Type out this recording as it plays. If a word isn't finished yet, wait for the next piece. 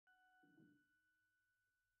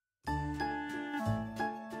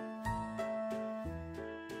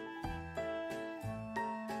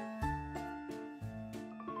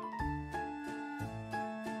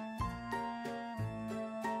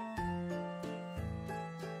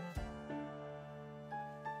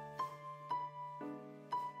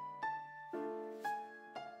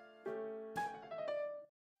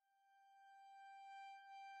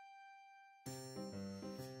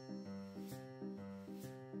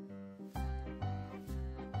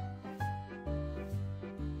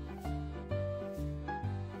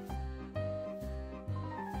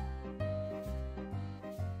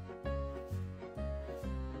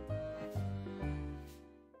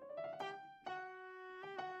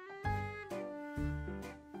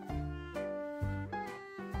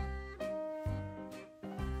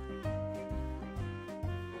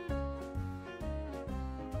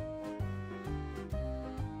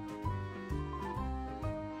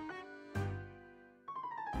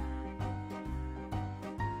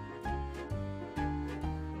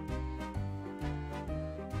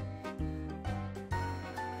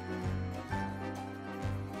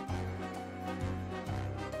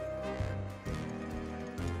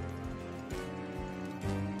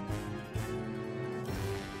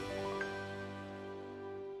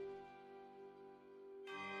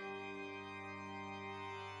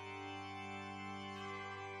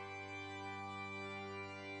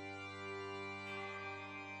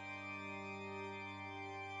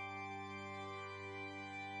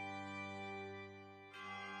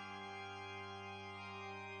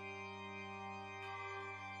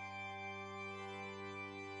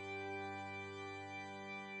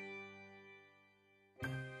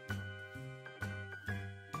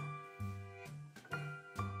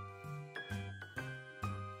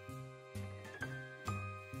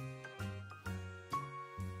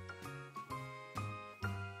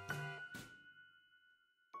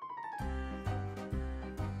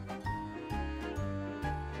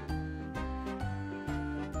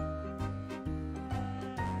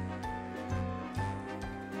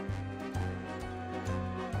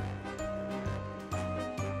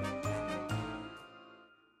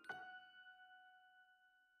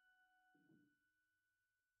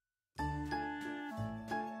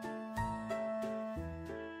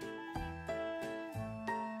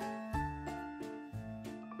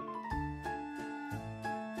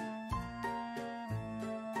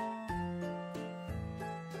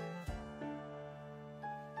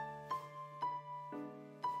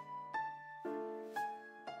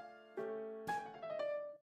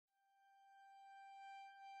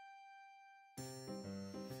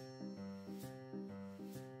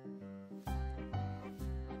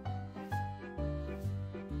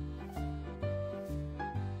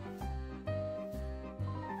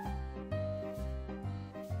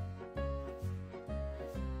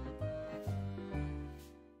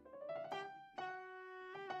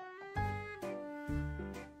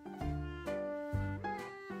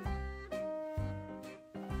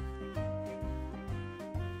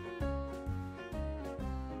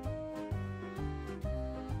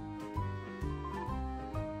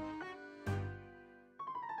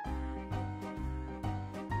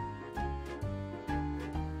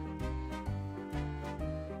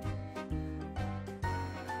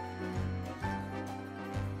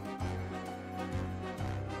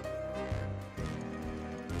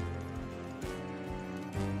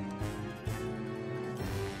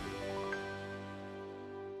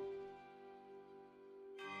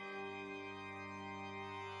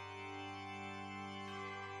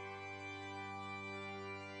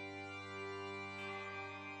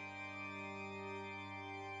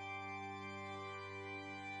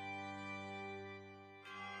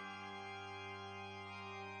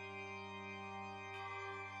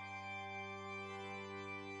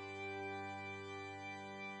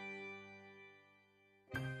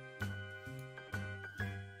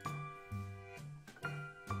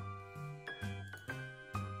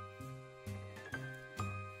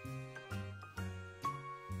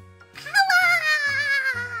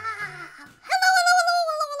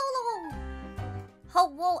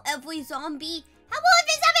lovely zombie. Hello,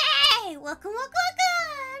 zombie! Welcome, welcome,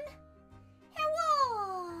 welcome!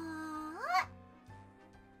 Hello!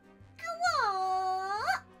 Hello!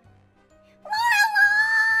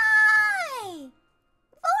 Lorelai!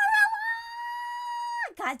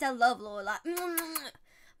 Lorelai! Guys, I love Lorelai.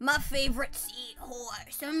 My favorite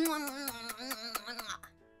seahorse. Hi,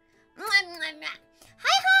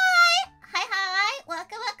 hi! Hi, hi!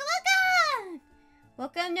 Welcome, welcome, welcome!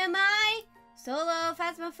 Welcome to my solo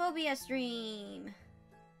Phasmophobia stream.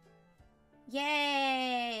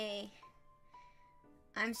 Yay!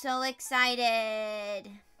 I'm so excited.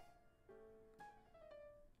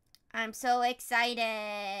 I'm so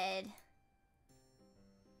excited.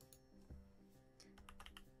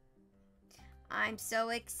 I'm so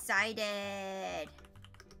excited.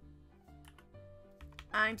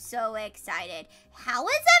 I'm so excited. How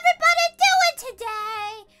is everybody doing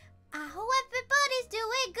today? I hope everybody's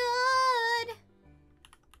doing good.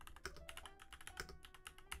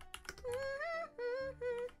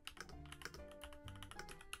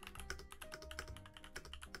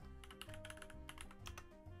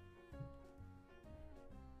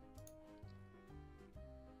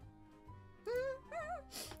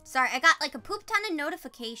 Sorry, I got like a poop ton of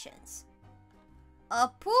notifications. A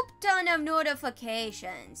poop ton of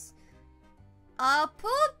notifications. A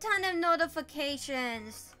poop ton of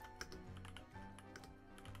notifications.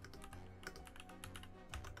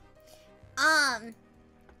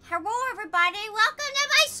 Hello everybody, welcome to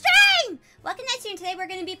my stream! Welcome to my stream. Today we're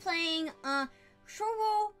gonna be playing,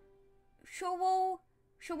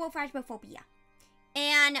 Phasmophobia.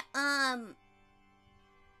 And,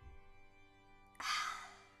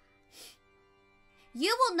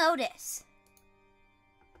 you will notice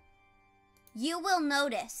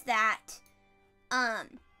that,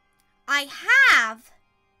 I have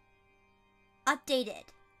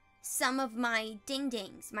updated some of my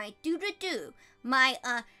ding-dings, my doo-doo-doo, my,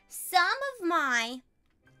 some of my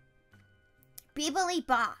beebly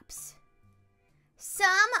bops,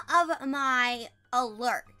 some of my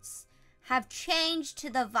alerts have changed to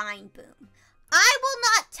the Vine Boom. I will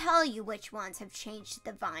not tell you which ones have changed to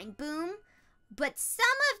the Vine Boom, but some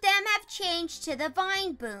of them have changed to the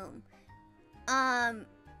Vine Boom.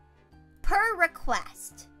 Per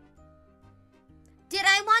request. Did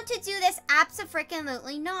I want to do this?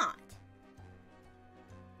 Abso-freaking-lutely not.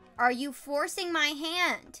 Are you forcing my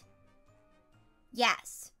hand?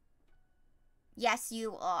 Yes. Yes,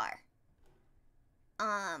 you are.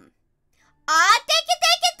 Thank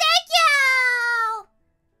you!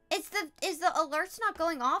 Is the alerts not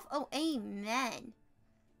going off? Oh, amen.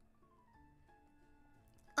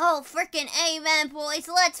 Oh, freaking amen, boys.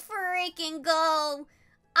 Let's freaking go.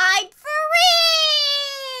 I'm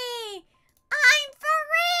free! I'm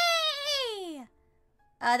free!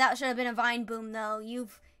 That should have been a Vine Boom, though.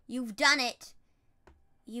 You've done it.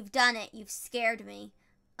 You've done it. You've scared me.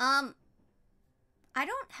 I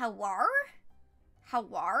don't... Hawar?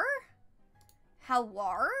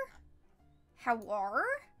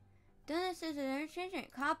 DONOS is an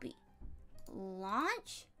urgent copy.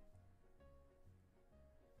 Launch?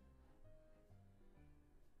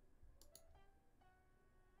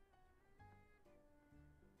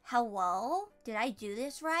 Hello? Did I do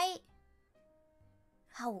this right?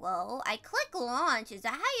 Hello? I click launch. Is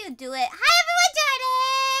that how you do it? Hi,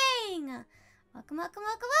 everyone joining! Welcome, welcome,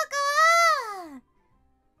 welcome, welcome!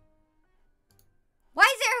 Why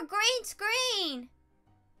is there a green screen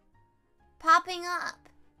popping up?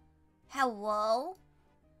 Hello?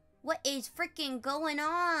 What is freaking going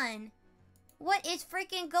on? What is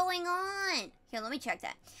freaking going on? Here, let me check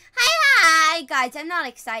that. Hi, guys. I'm not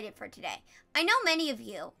excited for today. I know many of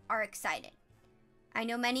you are excited. I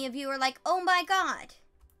know many of you are like, oh my god.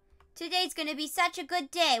 Today's going to be such a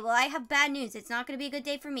good day. Well, I have bad news. It's not going to be a good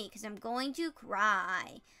day for me because I'm going to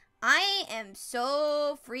cry. I am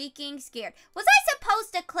so freaking scared. Was I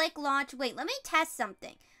supposed to click launch? Wait, let me test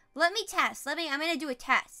something. Let me test. I'm going to do a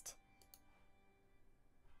test.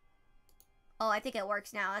 Oh, I think it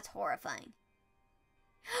works now. That's horrifying.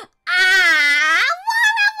 Ah!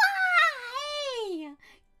 Lorelai!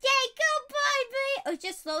 Yay, goodbye, baby! Oh,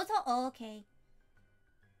 just slow down. Oh, okay.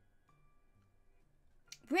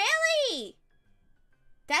 Really?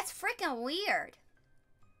 That's freaking weird.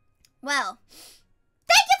 Well,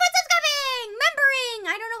 thank you for subscribing! Membering!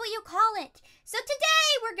 I don't know what you call it. So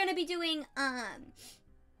today we're gonna be doing,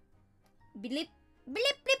 blip,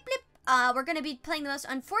 blip, blip, blip. We're gonna be playing the most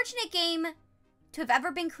unfortunate game to have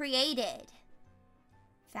ever been created.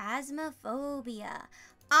 Phasmophobia.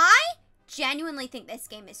 I genuinely think this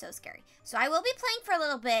game is so scary. So I will be playing for a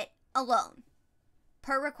little bit alone.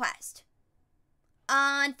 Per request.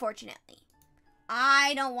 Unfortunately.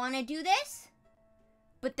 I don't want to do this,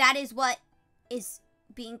 but that is what is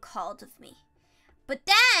being called of me. But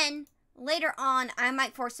then, later on, I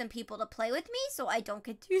might force some people to play with me so I don't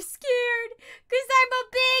get too scared. Because I'm a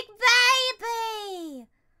big baby.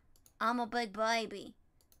 I'm a big baby.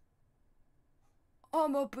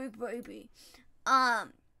 I'm a big baby.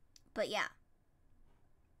 But yeah.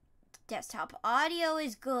 Desktop audio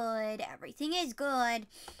is good. Everything is good.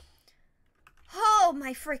 Oh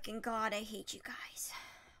my freaking god, I hate you guys.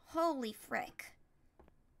 Holy frick.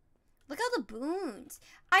 Look at all the boons.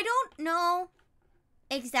 I don't know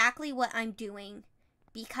exactly what I'm doing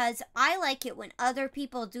because I like it when other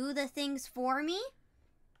people do the things for me.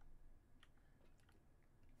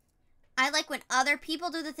 I like when other people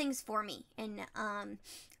do the things for me. And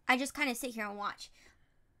I just kind of sit here and watch.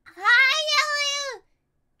 Hi,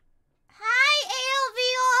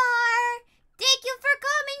 ALVR! Thank you for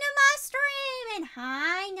coming to my stream! And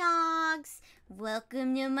hi, Nogs!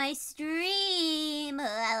 Welcome to my stream!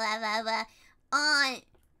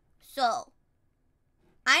 So,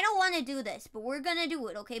 I don't want to do this, but we're gonna do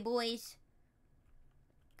it, okay, boys?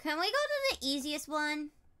 Can we go to the easiest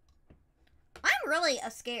one? I'm really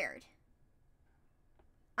scared.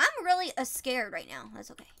 I'm really scared right now.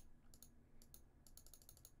 That's okay.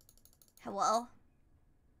 Hello?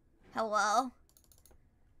 Hello?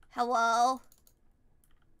 Hello?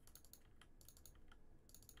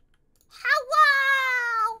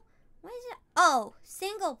 Hello? What is it? Oh,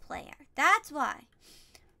 single player. That's why.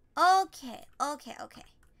 Okay. Okay,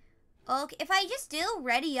 if I just do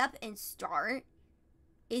ready up and start,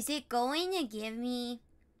 is it going to give me,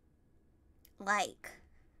 like,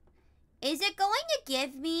 is it going to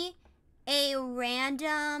give me a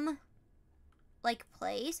random, like,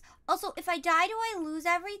 place? Also, if I die, do I lose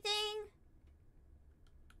everything?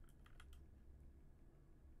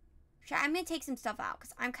 I'm going to take some stuff out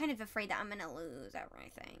because I'm kind of afraid that I'm going to lose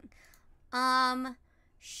everything.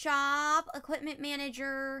 Shop, equipment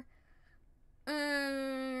manager.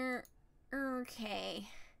 Okay.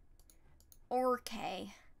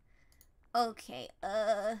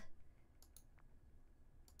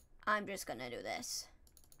 I'm just going to do this.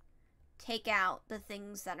 Take out the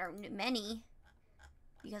things that are many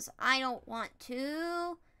because I don't want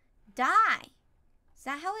to die. Is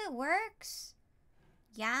that how it works?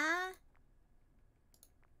 Yeah?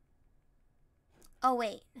 Oh,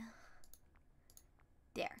 wait.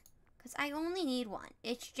 There. Because I only need one.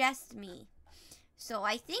 It's just me. So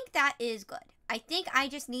I think that is good. I think I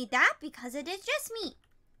just need that because it is just me.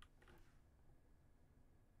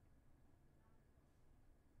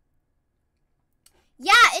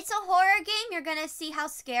 Yeah, it's a horror game. You're going to see how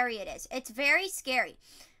scary it is. It's very scary.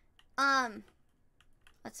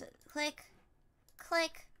 Let's click.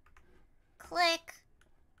 Click. Click.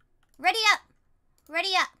 Ready up.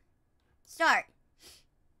 Ready up. Start.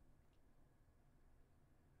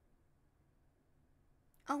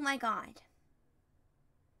 Oh my god.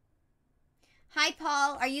 Hi,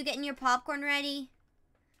 Paul. Are you getting your popcorn ready?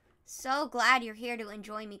 So glad you're here to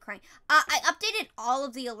enjoy me crying. I updated all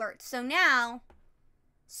of the alerts. So now,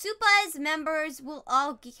 Supa's members will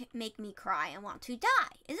all make me cry and want to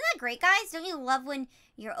die. Isn't that great, guys? Don't you love when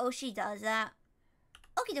your Oshi does that?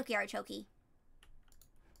 Okie dokie, artichoke.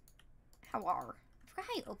 How are? I forgot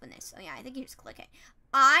how you open this. Oh yeah, I think you just click it.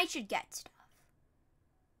 I should get stuff.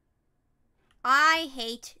 I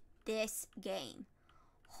hate this game.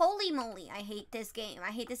 Holy moly, I hate this game.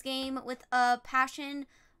 I hate this game with a passion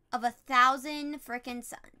of 1,000 frickin'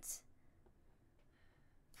 suns.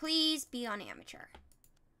 Please be on amateur.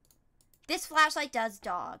 This flashlight does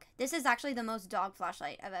dog. This is actually the most dog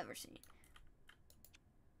flashlight I've ever seen.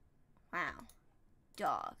 Wow.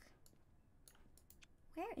 Dog.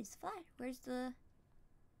 Where is the flash? Where's the...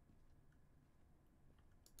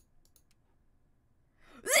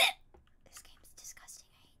 This game is disgusting.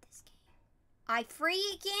 I hate this game. I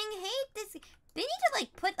freaking hate this. They need to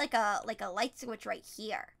like put like a light switch right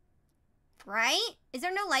here. Right? Is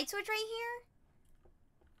there no light switch right here?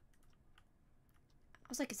 I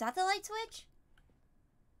was like, is that the light switch?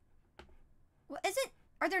 What is it?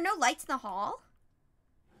 Are there no lights in the hall?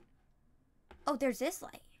 Oh, there's this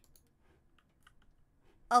light.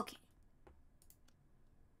 Okay.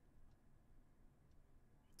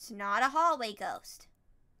 It's not a hallway ghost.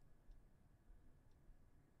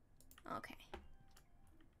 Okay.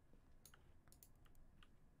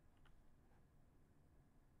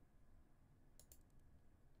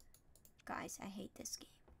 Guys, I hate this game.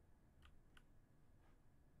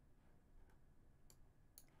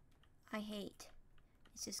 I hate.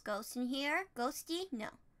 Is this ghost in here? Ghosty? No.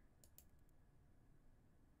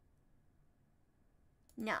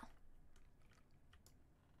 No.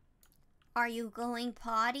 Are you going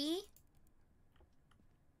potty?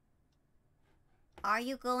 Are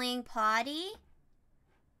you going potty?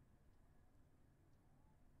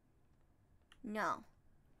 No.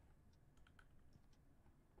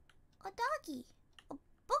 A doggy. A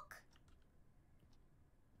book.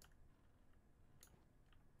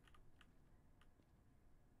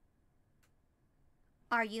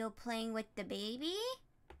 Are you playing with the baby?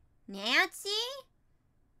 Nancy?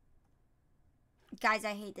 Guys,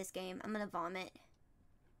 I hate this game. I'm gonna vomit.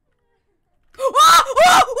 Oh my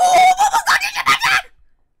god, did you make that?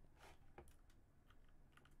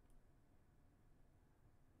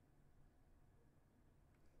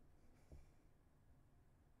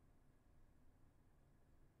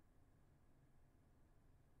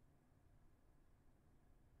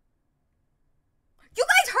 You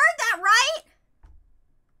guys heard that, right?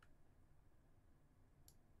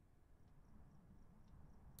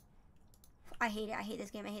 I hate it. I hate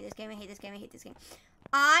this game. I hate this game. I hate this game. I hate this game.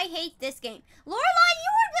 I hate this game. Lorelai,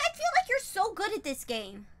 I feel like you're so good at this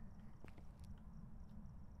game.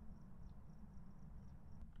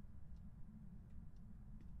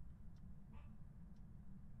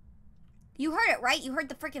 You heard it, right? You heard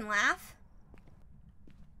the freaking laugh?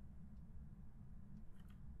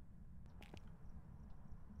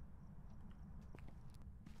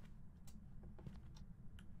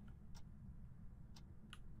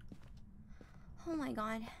 Oh my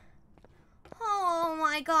god. Oh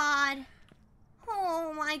my god.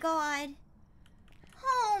 Oh my god.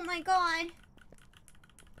 Oh my god.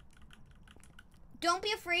 Don't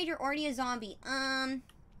be afraid, you're already a zombie.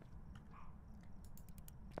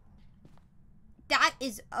 That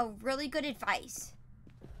is a really good advice.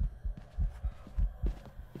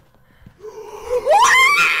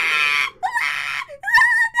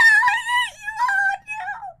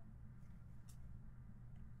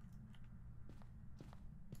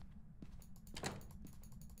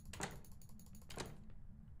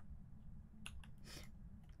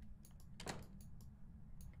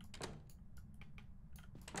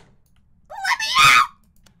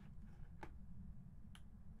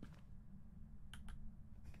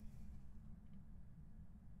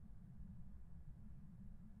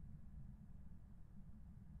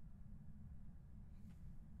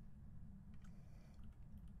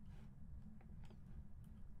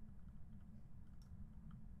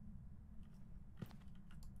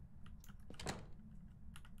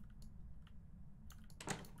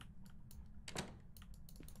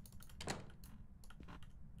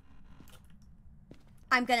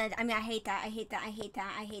 I hate that. I hate that. I hate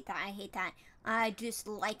that. I hate that. I hate that. I just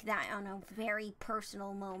like that on a very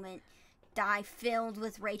personal moment. Die filled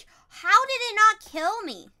with rage. How did it not kill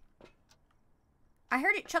me? I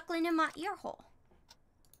heard it chuckling in my ear hole.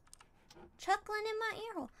 Chuckling in my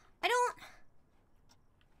ear hole. I don't...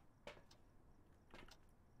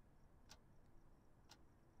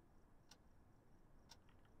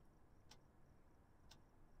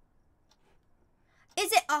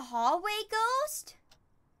 Is it a hallway ghost?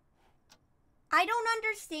 I don't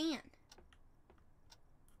understand.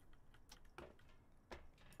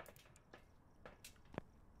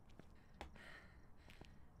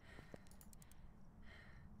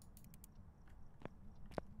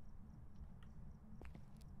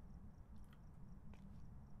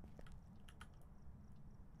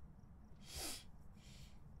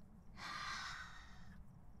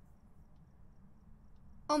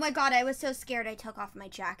 Oh my god, I was so scared I took off my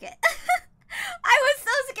jacket. I was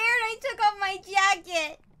so scared I took off my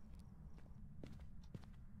jacket.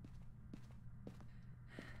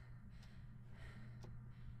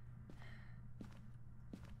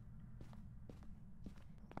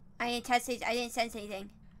 I didn't test it. I didn't sense anything.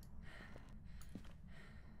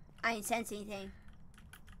 I didn't sense anything.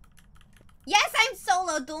 Yes, I'm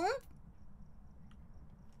solo, Doom.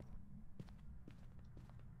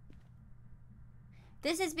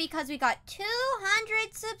 This is because we got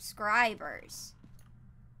 200 subscribers.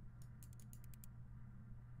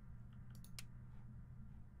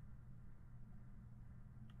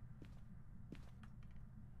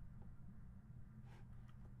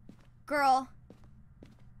 Girl,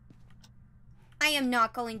 I am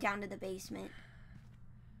not going down to the basement.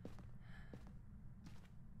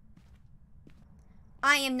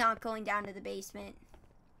 I am not going down to the basement.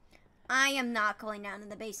 I am not going down to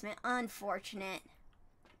the basement. Unfortunate.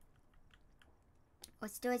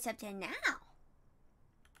 Let's do it something now.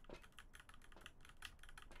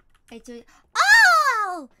 Let's do it.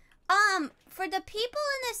 Oh! For the people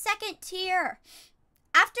in the second tier,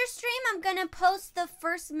 after stream, I'm gonna post the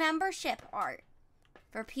first membership art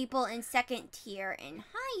for people in second tier and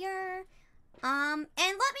higher. And let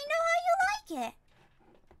me know how you like it.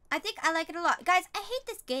 I think I like it a lot. Guys, I hate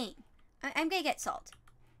this game. I'm gonna get salt.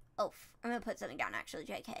 Oh, I'm gonna put something down actually,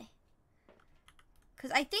 JK.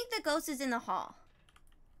 Because I think the ghost is in the hall.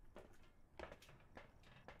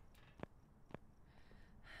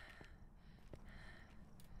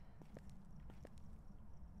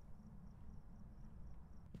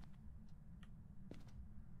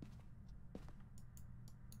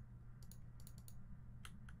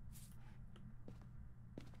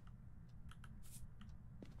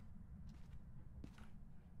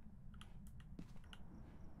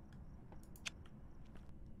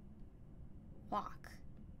 Walk.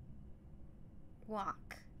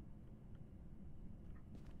 Walk.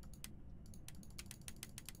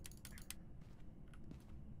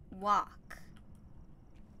 Walk.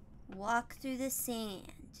 Walk through the sand.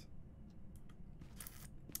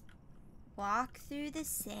 Walk through the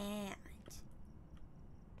sand.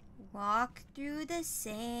 Walk through the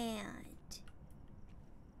sand.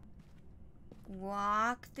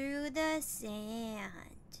 Walk through the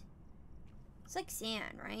sand. It's like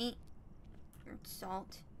sand, right? Or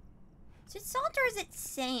salt. Is it salt or is it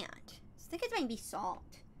sand? I think it might be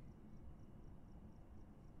salt.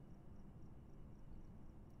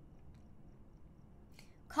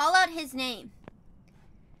 Call out his name.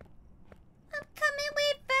 I'm coming,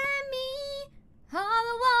 wait for me. All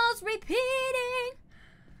the walls repeating.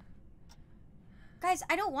 Guys,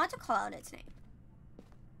 I don't want to call out its name.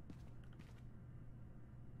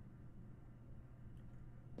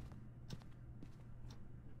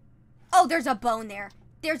 Oh, there's a bone there.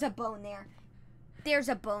 There's a bone there. There's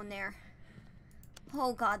a bone there.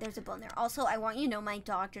 Oh god, there's a bone there. Also, I want you to know my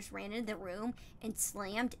dog just ran into the room and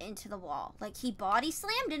slammed into the wall. Like, he body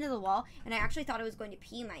slammed into the wall, and I actually thought I was going to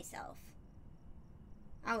pee myself.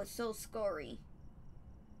 I was so scary.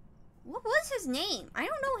 What was his name? I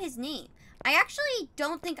don't know his name. I actually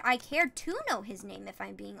don't think I cared to know his name, if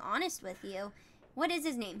I'm being honest with you. What is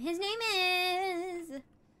his name? His name is...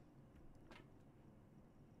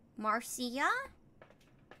 Marcia?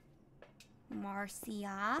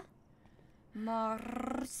 Marcia?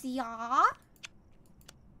 Marcia?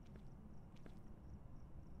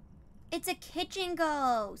 It's a kitchen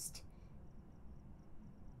ghost.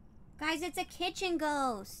 Guys, it's a kitchen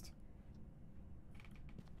ghost.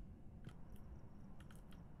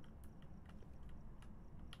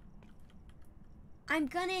 I'm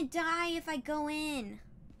gonna die if I go in.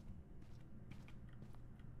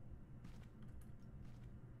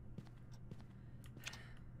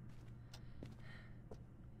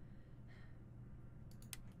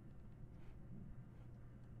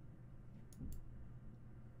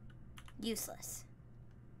 Useless.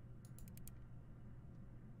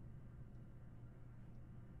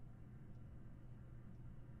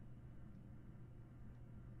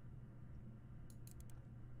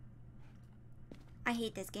 I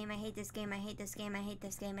hate this game. I hate this game. I hate this game. I hate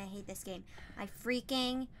this game. I hate this game. I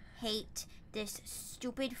freaking hate this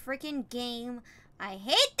stupid freaking game. I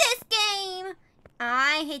hate this game.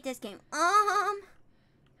 I hate this game. I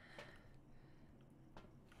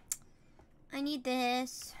need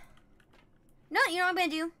this. No, you know what I'm gonna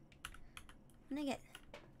do? I'm gonna get...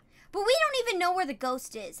 But we don't even know where the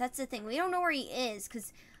ghost is. That's the thing. We don't know where he is,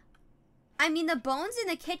 because... I mean, the bone's in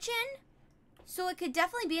the kitchen, so it could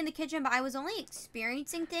definitely be in the kitchen, but I was only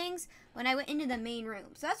experiencing things when I went into the main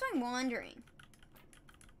room. So that's what I'm wondering.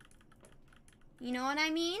 You know what I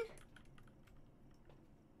mean?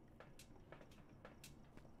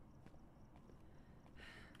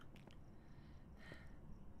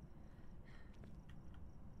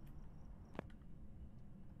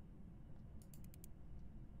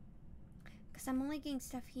 Because I'm only getting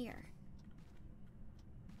stuff here.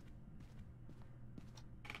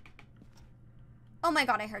 Oh my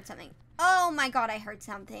god, I heard something. Oh my god, I heard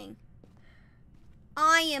something.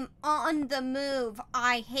 I am on the move.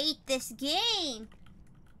 I hate this game.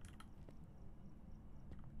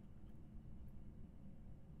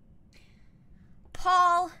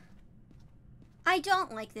 Paul, I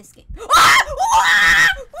don't like this game. Ah!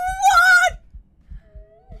 What?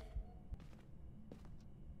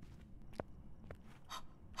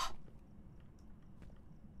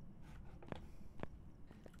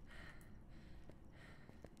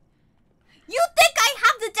 You think I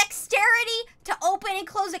have the dexterity to open and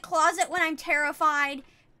close a closet when I'm terrified?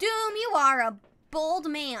 Doom, you are a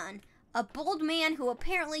bold man. A bold man who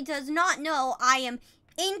apparently does not know I am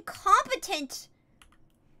incompetent.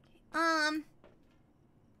 I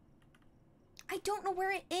don't know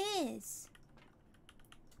where it is.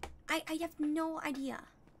 I have no idea.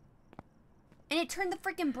 And it turned the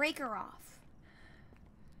freaking breaker off.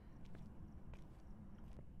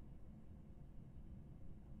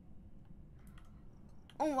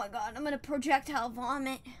 Oh my god, I'm gonna projectile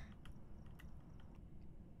vomit.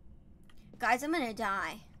 Guys, I'm gonna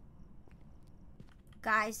die.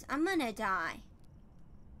 Guys, I'm gonna die.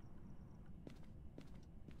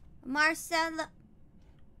 Marcella.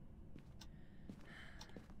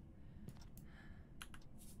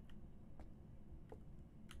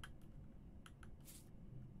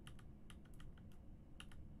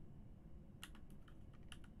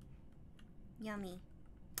 Yummy.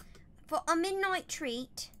 For a midnight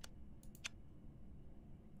treat.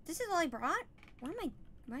 This is all I brought? Why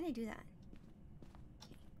did I do that?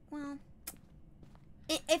 Well,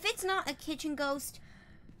 if it's not a kitchen ghost,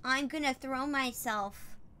 I'm gonna throw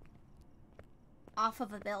myself off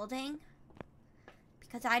of a building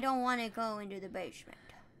because I don't want to go into the basement.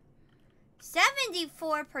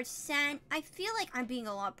 74%. I feel like I'm being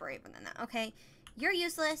a lot braver than that. Okay, you're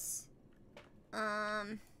useless.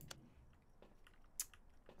 I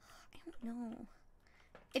don't know.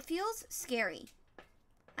 It feels scary.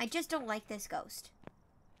 I just don't like this ghost.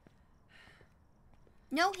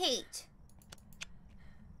 No hate.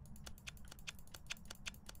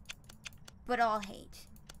 But all hate.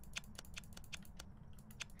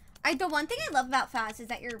 The one thing I love about Phas is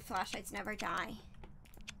that your flashlights never die.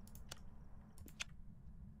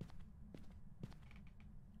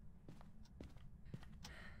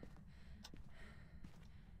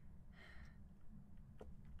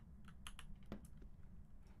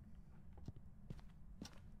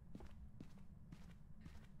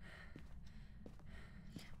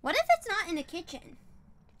 What if it's not in the kitchen?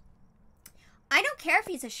 I don't care if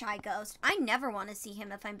he's a shy ghost. I never want to see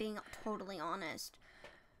him if I'm being totally honest.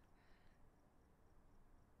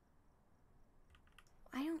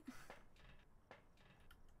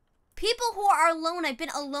 People who are alone, I've been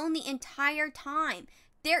alone the entire time.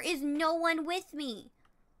 There is no one with me.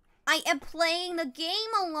 I am playing the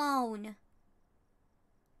game alone.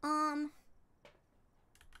 I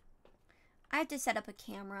have to set up a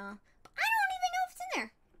camera. But I don't even know if it's in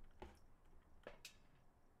there.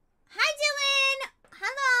 Hi, Dylan.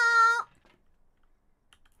 Hello.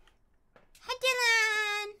 Hi,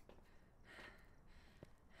 Dylan.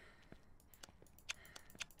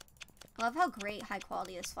 I love how great high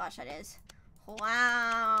quality this flashlight is.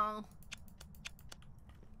 Wow.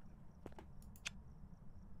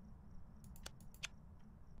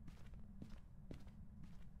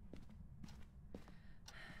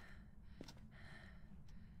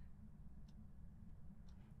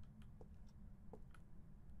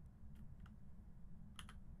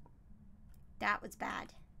 That was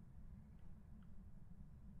bad.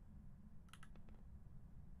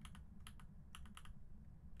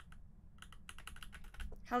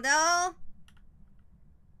 Hello?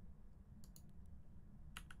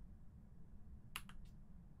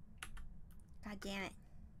 God damn it.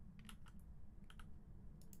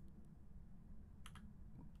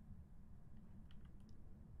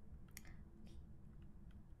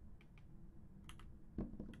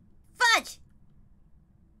 Fudge!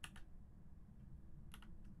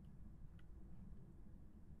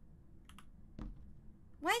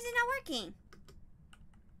 Why is it not working?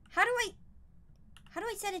 How do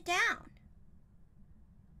I set it down?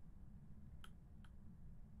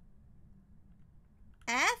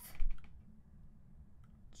 F?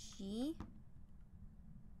 G?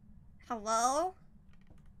 Hello?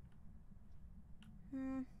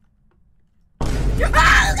 Oh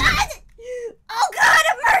God! Oh God,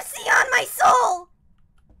 have mercy on my soul!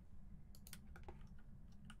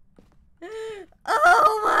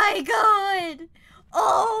 Oh my God!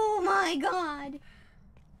 Oh my God!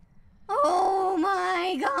 Oh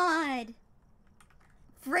my God!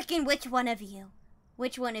 Frickin' which one of you?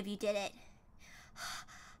 Which one of you did it?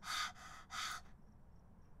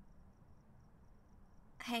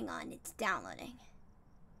 Hang on, it's downloading.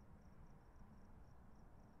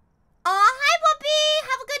 Oh, hi, Whoopi!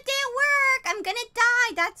 Have a good day at work! I'm gonna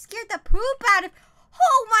die! That scared the poop out of...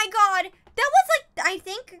 Oh my God! That was like, I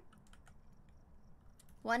think,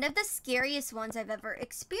 one of the scariest ones I've ever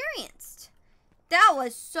experienced. That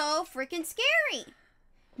was so freaking scary.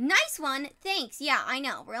 Nice one. Thanks. Yeah, I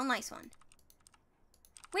know. Real nice one.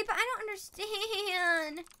 Wait, but I don't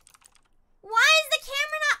understand. Why is the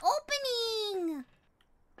camera not opening?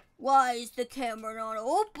 Why is the camera not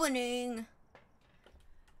opening?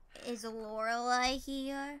 Is Lorelai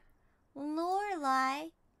here?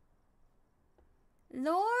 Lorelai?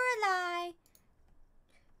 Lorelai?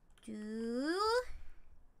 Do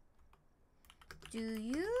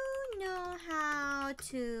you know how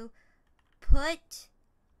to put...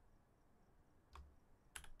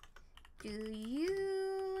 Do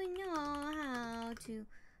you know how to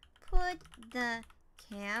put the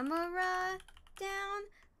camera down?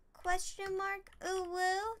 Question mark. Ooh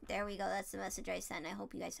woo. There we go. That's the message I sent. I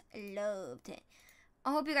hope you guys loved it.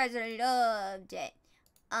 I hope you guys loved it.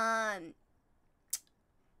 I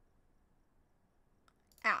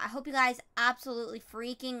hope you guys absolutely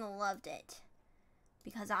freaking loved it.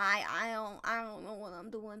 Because I don't know what I'm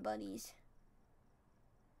doing, buddies.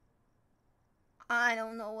 I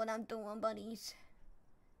don't know what I'm doing, buddies.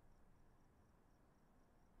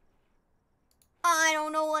 I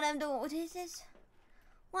don't know what I'm doing. What is this?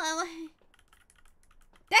 What?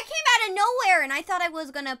 That came out of nowhere and I thought I was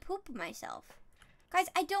gonna poop myself. Guys,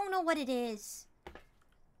 I don't know what it is.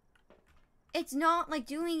 It's not like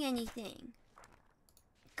doing anything.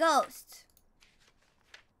 Ghost.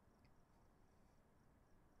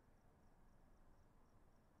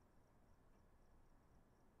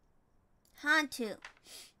 Hantu.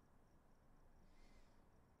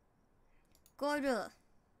 Goru.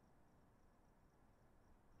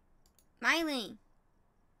 Myling.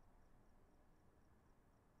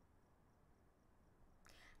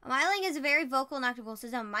 Myling is a very vocal and active ghost.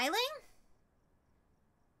 Is that Myling?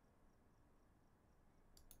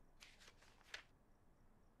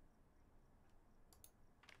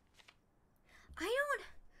 I don't...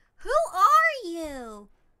 Who are you?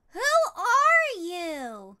 Who are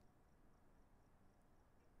you?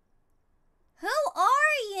 Who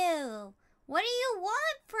are you? What do you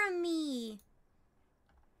want from me?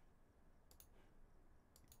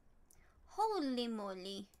 Holy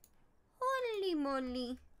moly. Holy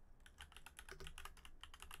moly.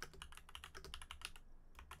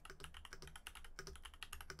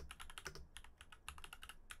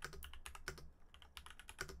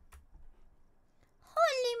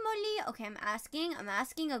 Okay, I'm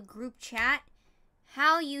asking a group chat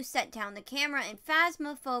how you set down the camera in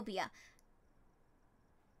Phasmophobia.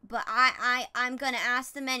 But I'm gonna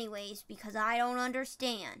ask them anyways because I don't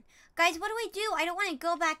understand. Guys, what do I do? I don't want to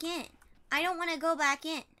go back in. I don't want to go back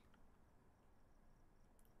in.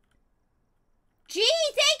 Gee,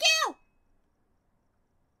 thank you!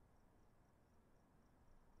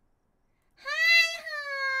 Hi.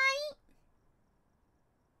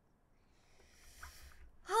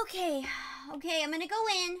 Okay, I'm gonna go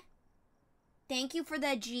in. Thank you for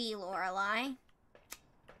the G, Lorelai.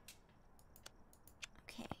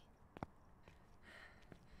 Okay.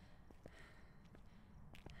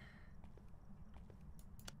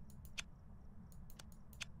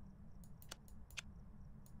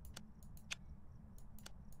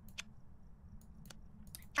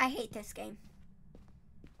 I hate this game.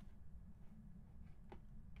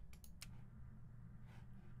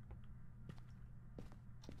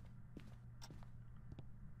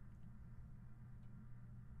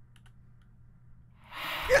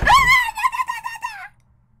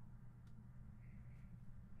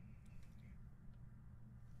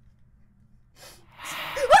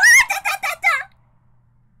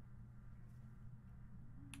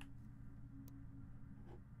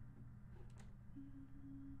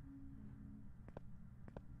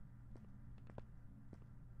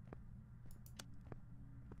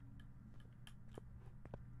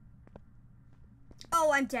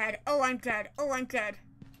 Oh, I'm dead. Oh, I'm dead. Oh, I'm dead.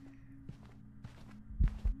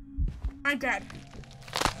 I'm dead.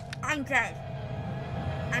 I'm dead.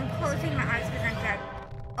 I'm closing my eyes because I'm dead.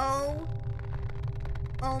 Oh.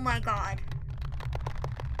 Oh my god.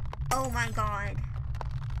 Oh my god.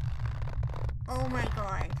 Oh my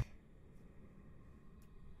god.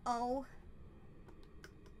 Oh.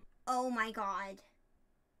 Oh my god.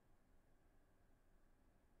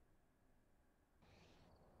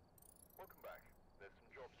 Welcome back. There's some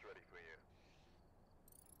jobs ready for you.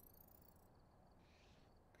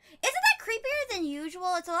 Isn't that creepier than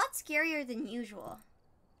usual? It's a lot scarier than usual.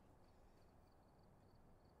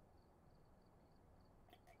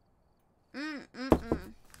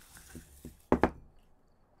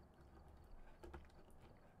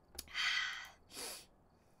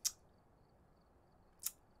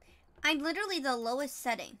 I'm literally the lowest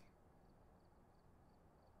setting.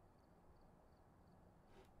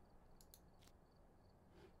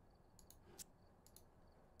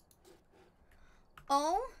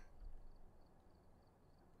 Oh.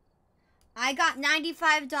 I got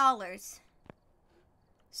 $95.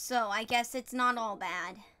 So I guess it's not all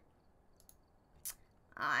bad.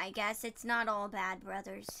 I guess it's not all bad,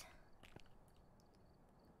 brothers.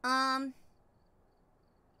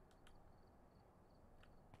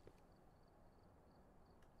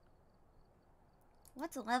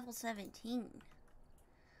 What's a level 17?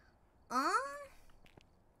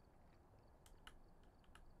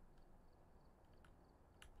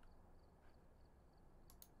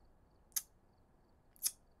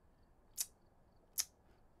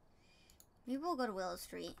 Maybe we'll go to Willow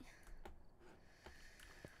Street.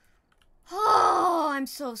 Oh, I'm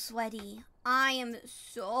so sweaty. I am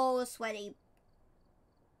so sweaty.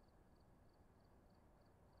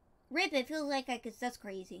 Rip, it feels like that's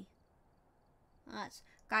crazy.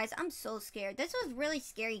 Guys, I'm so scared. This was a really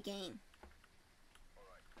scary game.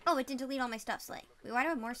 Oh, it didn't delete all my stuff, Slay. Wait, why do I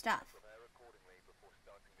have more stuff?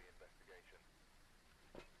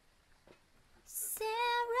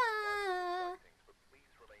 Sarah.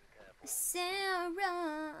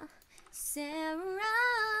 Sarah. Sarah.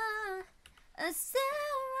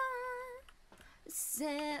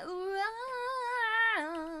 Sarah.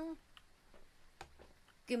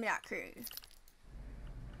 Give me that crew.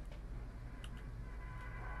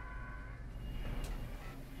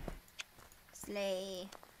 Slay.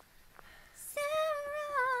 Sarah.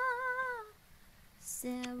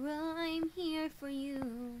 Sarah, I'm here for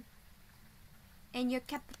you. And your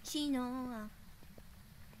cappuccino.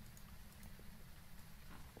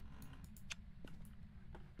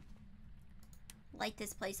 Light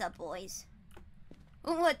this place up, boys.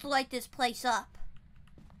 Let's light this place up.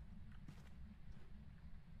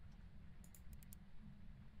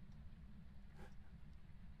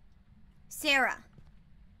 Sarah.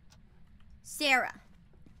 Sarah.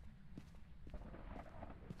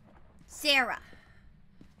 Sarah.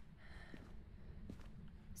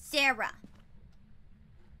 Sarah.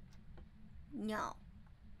 No.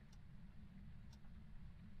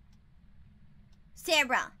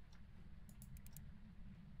 Sarah.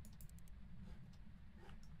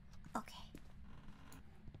 Okay.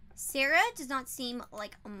 Sarah does not seem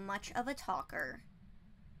like much of a talker.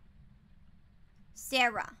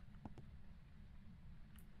 Sarah.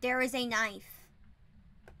 There is a knife.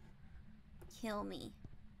 Kill me.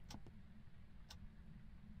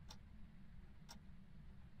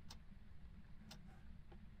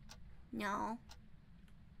 No.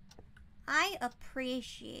 I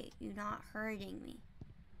appreciate you not hurting me.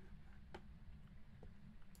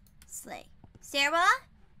 Slay. Sarah?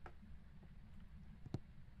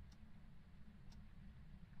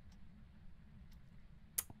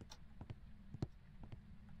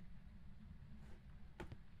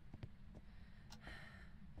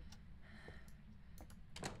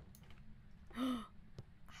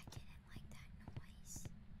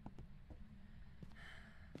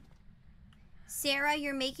 Sarah,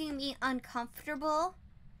 you're making me uncomfortable.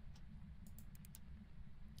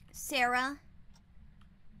 Sarah,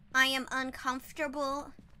 I am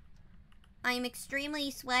uncomfortable. I am extremely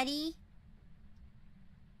sweaty.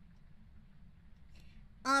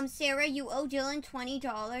 Sarah, you owe Dylan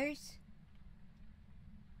 $20.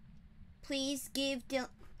 Please give Dylan...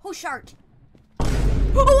 Oh, shart.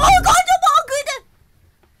 Oh, God, the ball, good.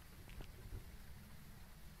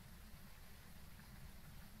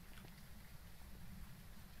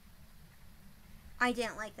 I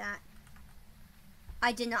didn't like that.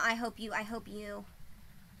 I did not. I hope you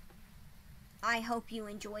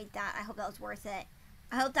enjoyed that. I hope that was worth it.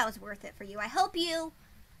 I hope that was worth it for you. I hope you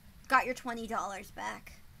got your $20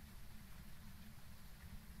 back.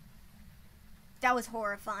 That was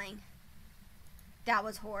horrifying. That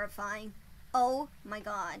was horrifying. Oh my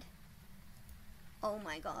God. Oh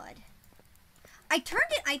my God. I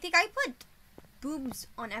turned it, I think I put boobs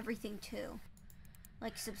on everything too.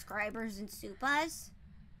 Like subscribers and supas.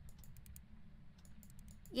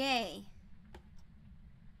 Yay.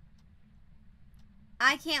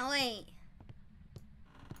 I can't wait.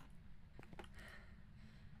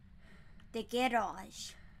 The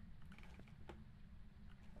garage.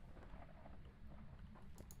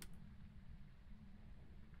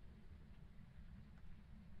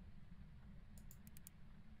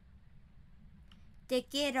 The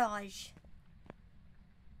garage.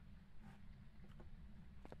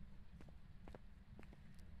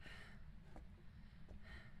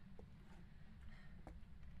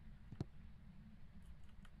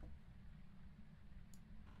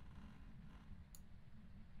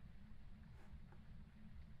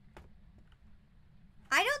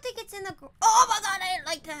 I don't think it's in the... Oh my God, I didn't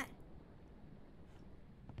like that.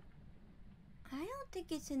 I don't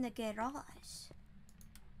think it's in the garage.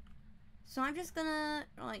 So I'm just gonna,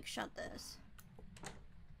 like, shut this.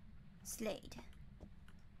 Slade.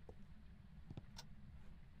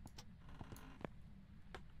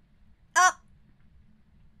 Up!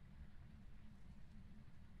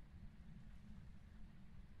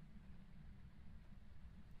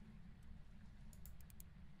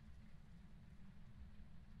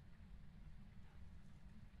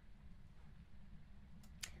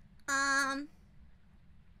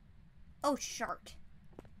 Oh, shart.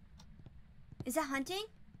 Is that hunting?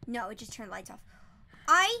 No, it just turned lights off.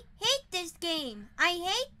 I hate this game. I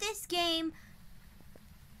hate this game.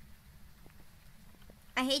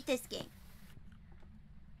 I hate this game.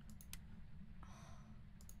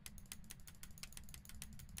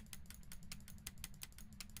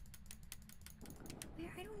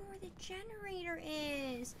 I don't know where the generator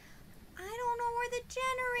is. I don't know where the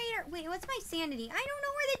generator... Wait, what's my sanity? I don't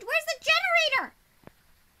know where the... Where's the generator?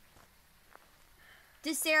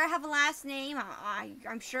 Does Sarah have a last name?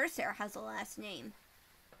 I'm sure Sarah has a last name.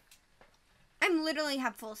 I'm literally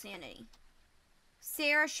have full sanity.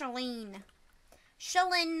 Sarah Shalene.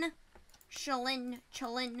 Shalene. Shalene.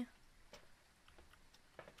 Shalene.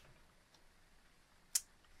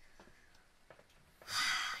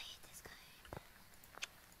 I hate this guy.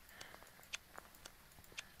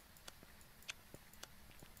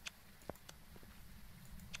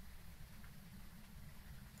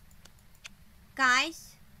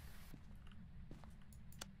 Guys?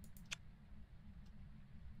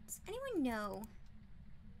 Does anyone know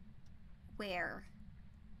where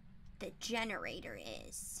the generator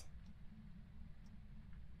is?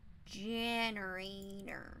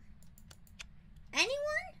 Generator. Anyone?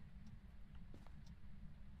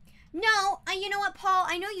 No, you know what, Paul?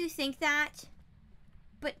 I know you think that,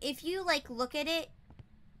 but if you, like, look at it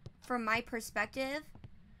from my perspective,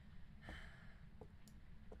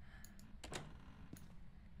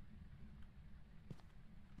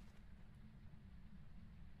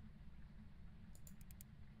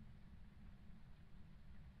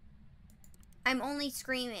 I'm only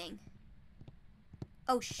screaming.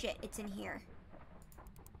 Oh shit, it's in here.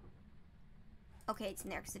 Okay, it's in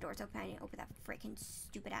there because the door's open. I didn't open that freaking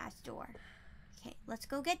stupid ass door. Okay, let's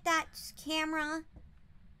go get that camera.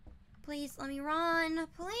 Please, let me run.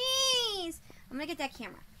 Please! I'm gonna get that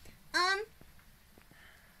camera.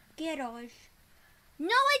 Garage.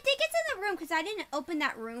 No, I think it's in the room because I didn't open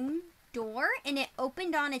that room door and it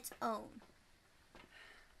opened on its own.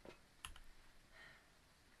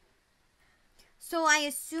 So I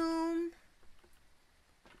assume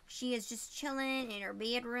she is just chilling in her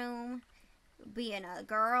bedroom, being a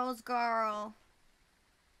girl's girl.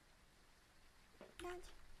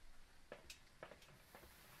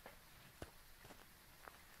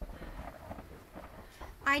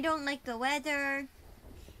 I don't like the weather.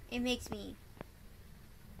 It makes me...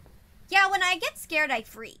 Yeah, when I get scared, I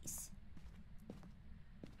freeze.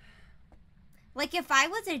 Like, if I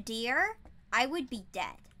was a deer, I would be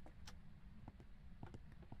dead.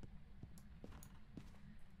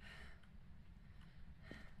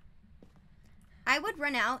 I would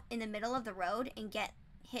run out in the middle of the road and get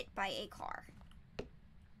hit by a car.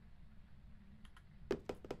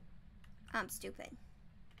 I'm stupid.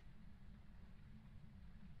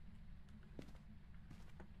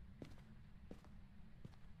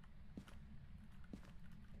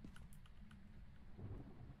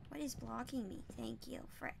 What is blocking me? Thank you,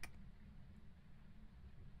 frick.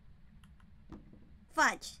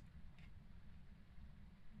 Fudge.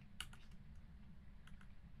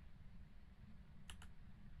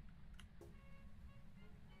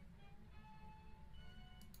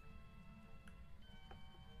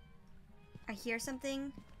 I hear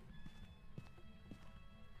something.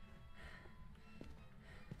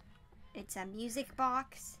 It's a music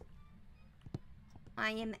box.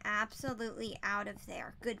 I am absolutely out of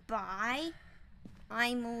there. Goodbye.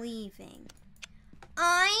 I'm leaving.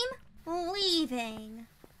 I'm leaving.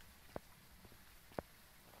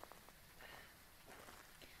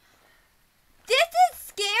 This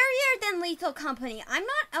is scarier than Lethal Company. I'm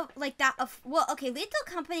not like that. Well, okay, Lethal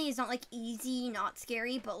Company is not like easy, not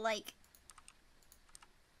scary, but like...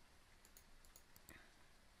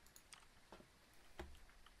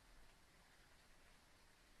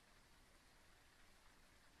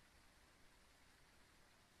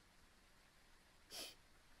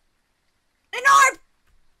 An orb!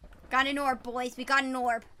 Got an orb, boys. We got an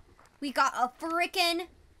orb. We got a frickin'...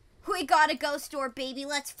 We got a ghost orb, baby.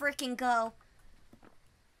 Let's frickin' go.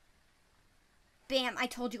 Bam. I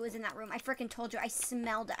told you it was in that room. I frickin' told you. I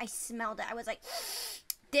smelled it. I smelled it. I was like,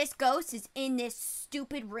 this ghost is in this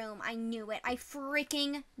stupid room. I knew it. I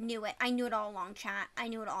fricking knew it. I knew it all along, chat. I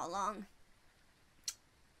knew it all along.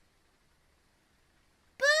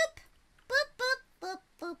 Boop. Boop, boop, boop,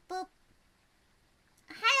 boop, boop.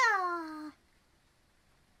 Hiya.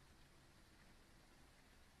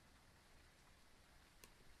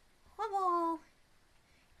 Hello.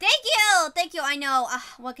 Thank you! Thank you, I know.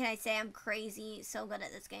 What can I say? I'm crazy. So good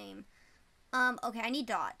at this game. Okay, I need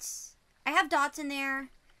dots. I have dots in there,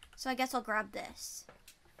 so I guess I'll grab this.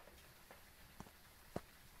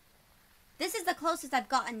 This is the closest I've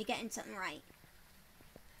gotten to getting something right.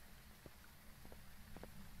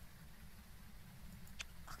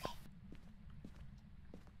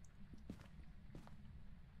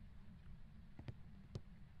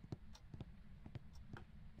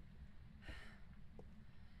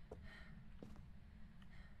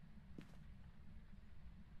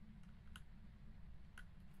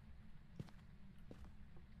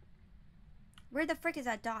 Where the frick is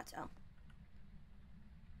that dot? Oh.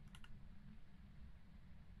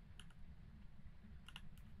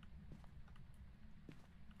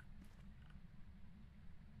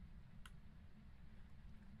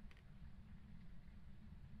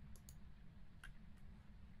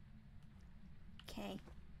 Okay.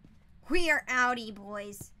 We are outie,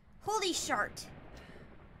 boys. Holy shart.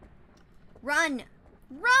 Run!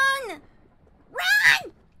 Run!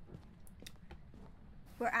 Run!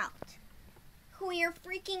 We're out. We are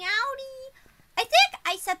freaking outie. I think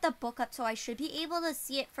I set the book up so I should be able to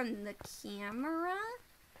see it from the camera.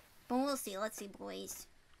 But we'll see. Let's see, boys.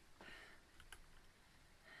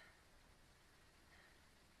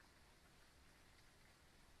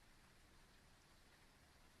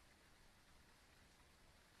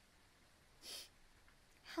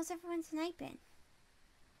 How's everyone sniping?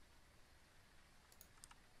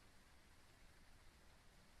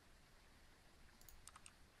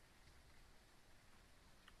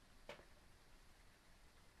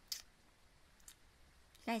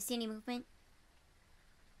 You guys see any movement?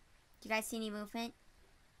 Do you guys see any movement?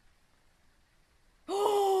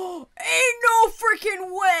 Oh, ain't no freaking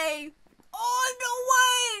way! Oh, no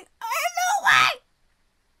way! Ain't no way!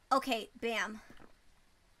 Okay, bam.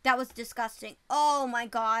 That was disgusting. Oh my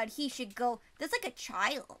god, he should go. That's like a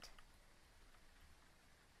child.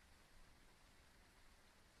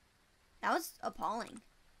 That was appalling.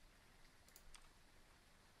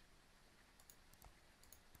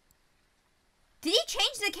 Did he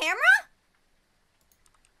change the camera?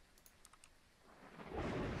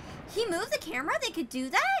 He moved the camera? They could do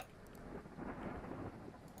that?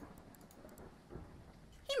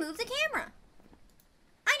 He moved the camera.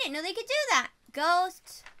 I didn't know they could do that.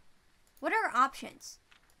 Ghost. What are our options?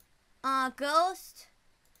 Ghost.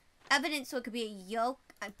 Evidence, so it could be a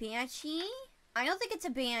yoke, a banshee. I don't think it's a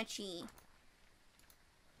banshee.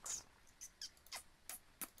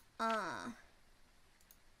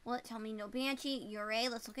 Will it tell me no banshee? Ure.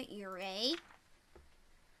 Let's look at Ure.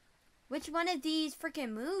 Which one of these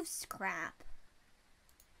freaking moves? Crap.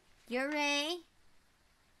 Ure.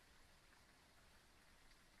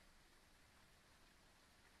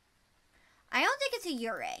 I don't think it's a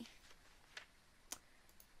Ure.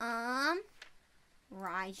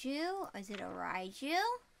 Raiju? Is it a Raiju?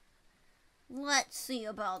 Let's see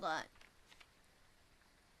about that.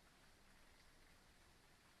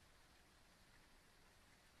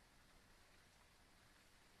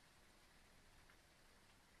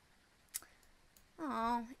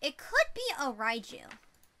 Oh, it could be a Raiju.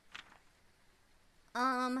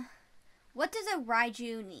 What does a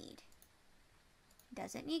Raiju need?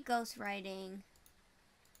 Doesn't need ghost writing.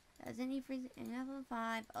 Doesn't need freeze level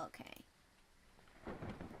 5. Okay.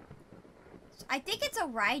 So I think it's a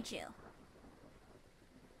Raiju.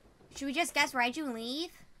 Should we just guess Raiju and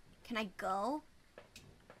leave? Can I go?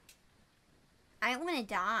 I don't want to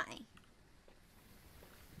die.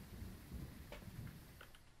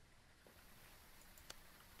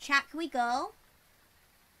 Chat, can we go?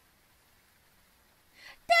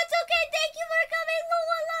 That's okay. Thank you for coming,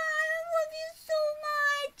 Lola. I love you so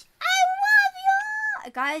much. I love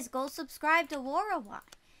you. Guys, go subscribe to Aurora.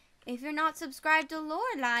 If you're not subscribed to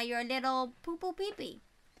Lorelai, you're a little poo-poo pee-pee.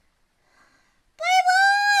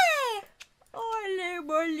 Bye-bye. Oh,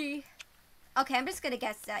 Lorelai. Okay, I'm just going to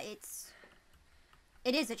guess that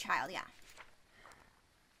it is a child, yeah.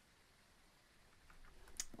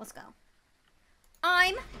 Let's go.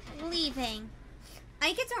 I'm leaving. I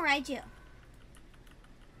think it's a Raiju.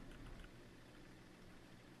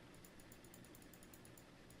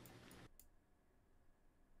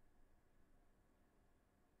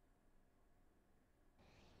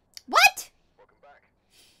 What? Welcome back.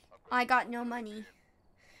 I got no money.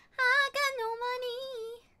 I got no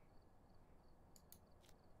money.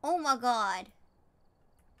 Oh my god.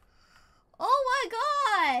 Oh my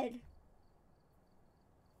god.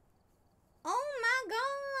 Oh my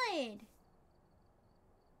god.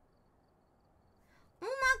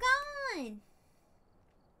 Oh my god.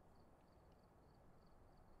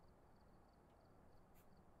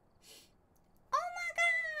 Oh my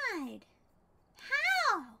god.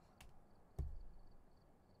 How?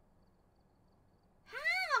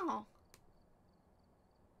 How?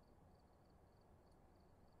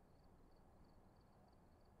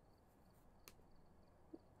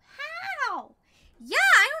 How? Yeah,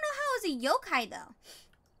 I don't know how it's a yokai though.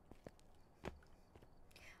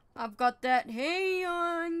 I've got that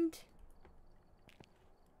hand.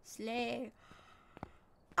 Slay.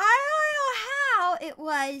 I don't know how it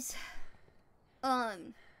was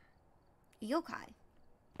yokai.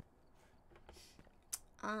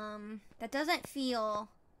 That doesn't feel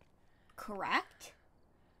correct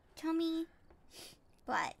to me.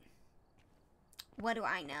 But what do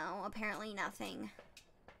I know? Apparently nothing.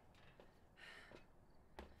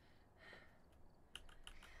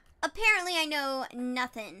 Apparently I know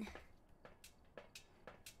nothing.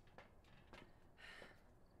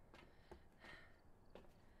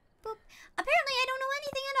 Boop. Apparently I don't know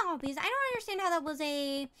anything at all because I don't understand how that was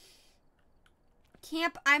a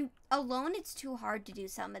camp. I'm alone. It's too hard to do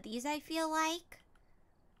some of these, I feel like.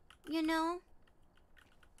 You know?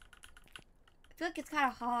 I feel like it's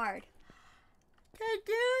kind of hard to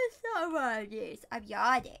do some of these. I'm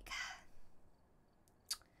yawning.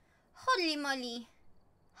 Holy moly.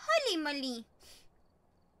 Holy moly.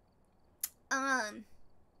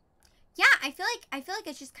 Yeah, I feel like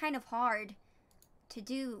it's just kind of hard to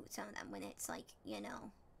do some of them when it's like, you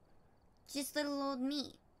know, just little old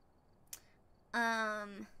me.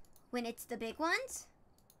 When it's the big ones,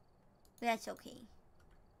 that's okay.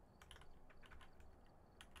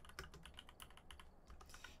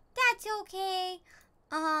 That's okay.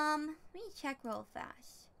 Let me check real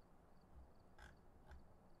fast.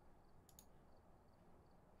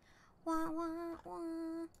 Wah wah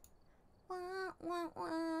wah. Wah wah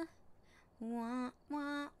wah. Wah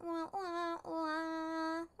wah wah wah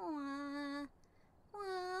wah wah.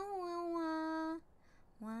 Wah wah wah.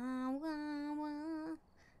 Wah wah wah.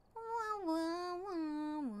 Wah wah wah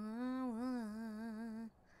wah.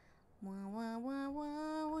 Wah wah wah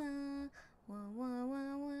wah wah. Wah wah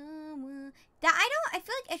wah wah wah. That I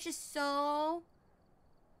feel like it's just so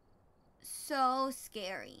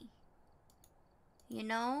scary. You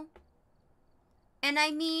know? And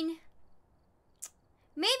I mean,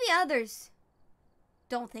 maybe others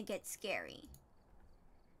don't think it's scary,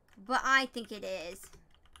 but I think it is.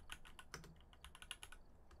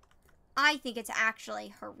 I think it's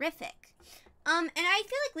actually horrific. And I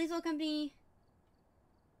feel like Lethal Company.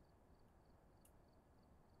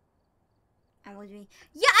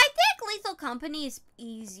 Yeah, I think Lethal Company is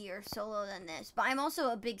easier solo than this, but I'm also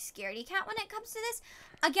a big scaredy cat when it comes to this.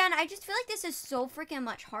 Again, I just feel like this is so freaking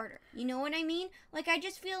much harder. You know what I mean? Like, I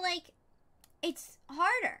just feel like it's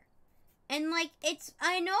harder. And, like, it's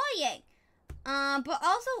annoying. But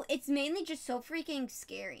also, it's mainly just so freaking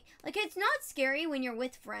scary. Like, it's not scary when you're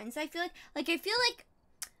with friends, I feel like. Like, I feel like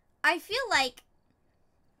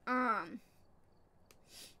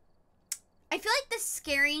the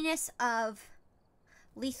scariness of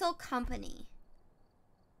Lethal Company.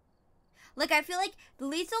 Like, I feel like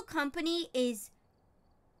Lethal Company is...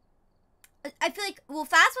 I feel like, well,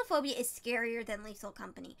 Phasmophobia is scarier than Lethal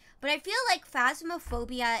Company. But I feel like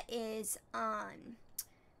Phasmophobia is,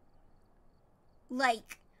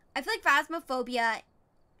 like, I feel like Phasmophobia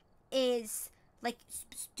is, like,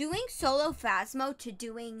 doing solo Phasmo to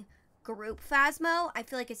doing group Phasmo, I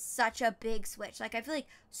feel like it's such a big switch. Like, I feel like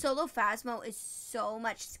solo Phasmo is so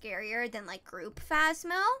much scarier than, like, group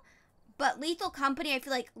Phasmo. But Lethal Company, I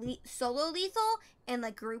feel like solo Lethal and,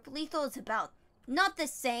 like, group Lethal is about not the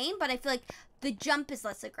same, but I feel like the jump is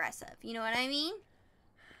less aggressive. You know what I mean?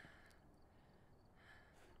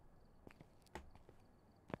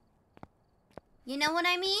 You know what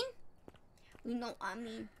I mean? You know what I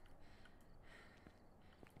mean.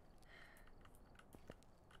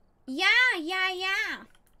 Yeah.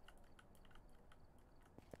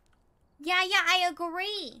 Yeah, I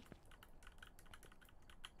agree.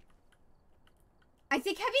 I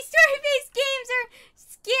think heavy story-based games are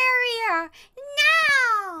scarier.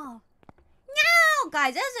 No! No!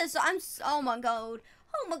 Guys, this is, oh my god.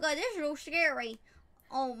 Oh my god, this is real scary.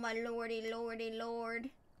 Oh my lordy, lord.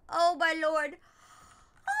 Oh my lord.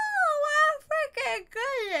 Oh my freaking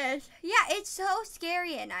goodness. Yeah, it's so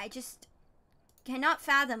scary and I just cannot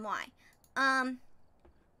fathom why.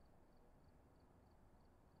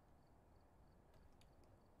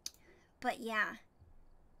 But yeah.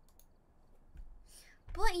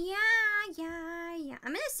 Yeah.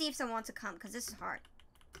 I'm gonna see if someone wants to come because this is hard.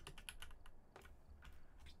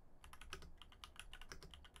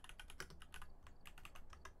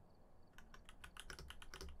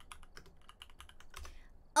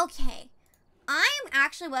 Okay.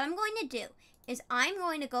 What I'm going to do is I'm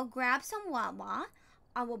going to go grab some Wawa.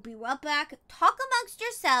 I will be right back. Talk amongst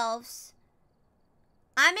yourselves.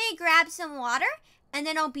 I may grab some water, and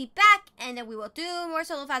then I'll be back, and then we will do more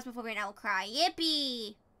solo Phasmophobia, and I will cry.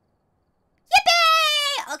 Yippee!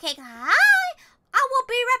 Yippee! Okay, hi! I will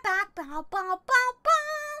be right back. Bow, bow, bow, bow.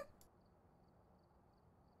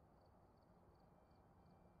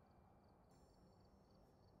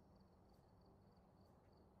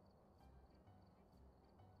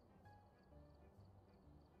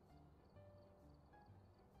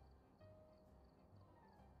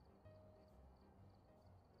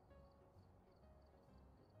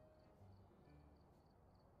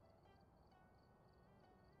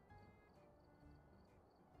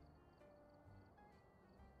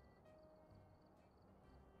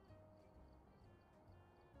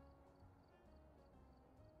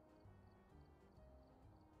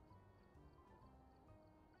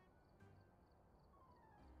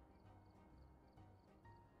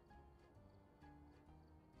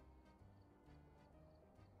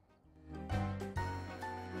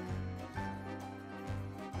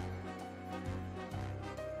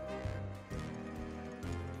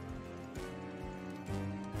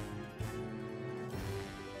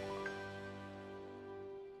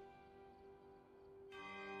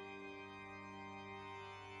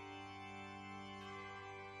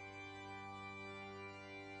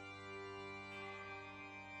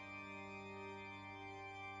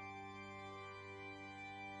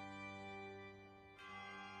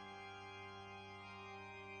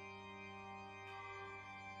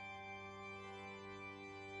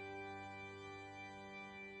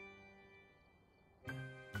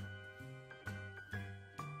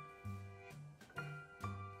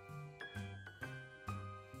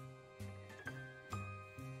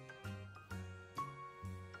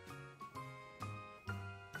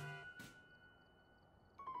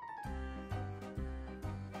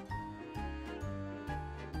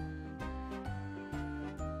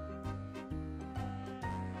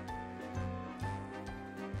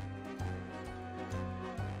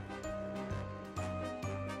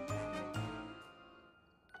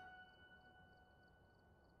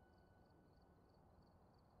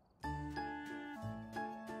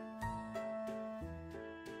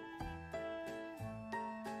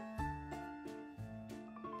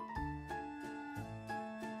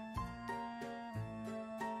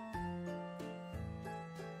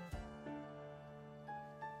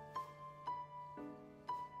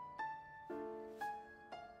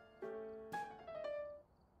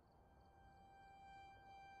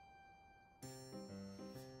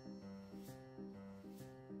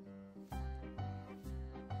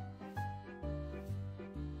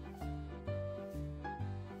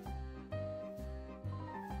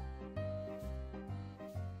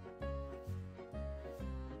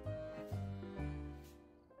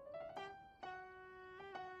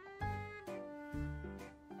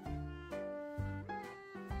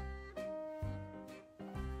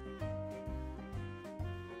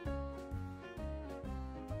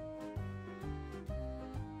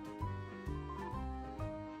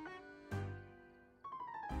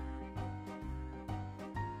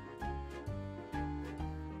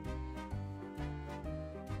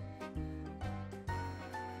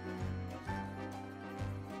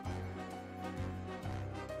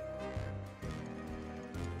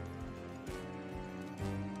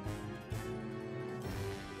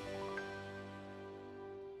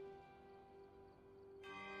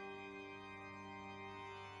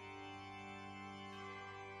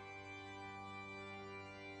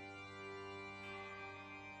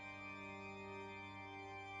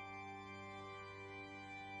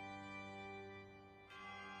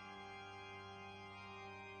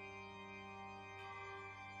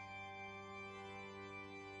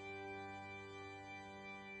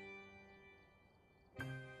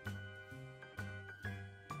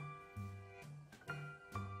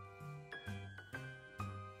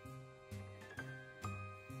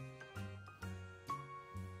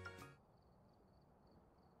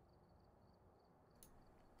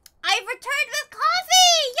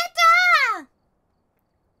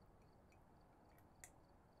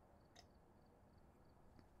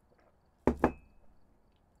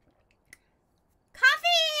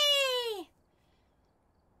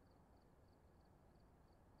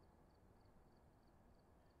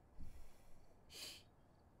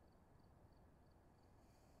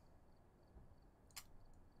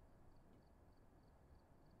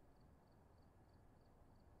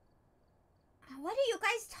 What are you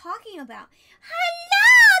guys talking about?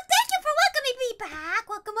 Hello! Thank you for welcoming me back.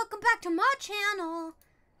 Welcome back to my channel.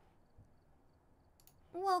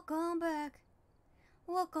 Welcome back.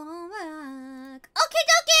 Welcome back. Okie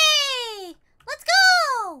dokie! Let's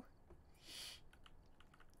go!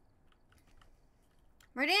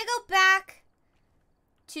 We're gonna go back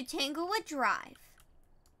to Tanglewood Drive.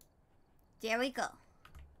 There we go.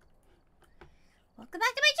 Welcome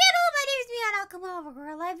back to my channel. My name is Mion Akuma of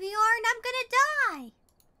AuroraLiveVR, and I'm gonna die.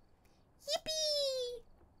 Yippee!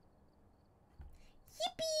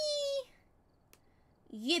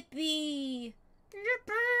 Yippee!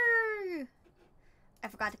 Yippee! I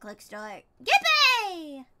forgot to click start.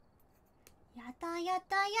 Yippee! Yatta,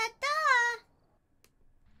 yatta, yatta!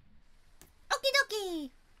 Okie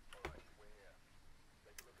dokie!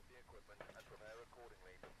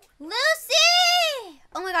 Lucy!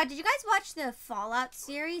 Oh my god, did you guys watch the Fallout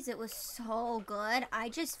series? It was so good. I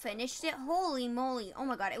just finished it. Holy moly. Oh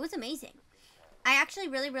my god, it was amazing. I actually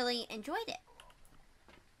really enjoyed it.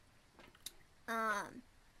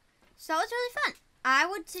 So it was really fun. I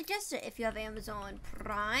would suggest it if you have Amazon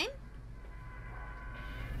Prime.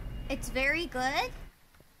 It's very good.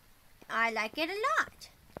 I like it a lot.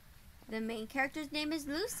 The main character's name is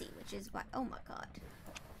Lucy, which is why, oh my god.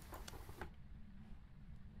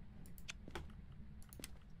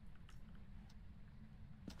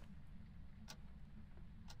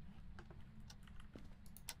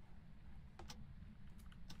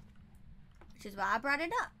 Which is why I brought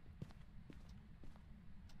it up.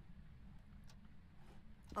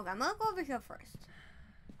 Okay, I'm gonna go over here first.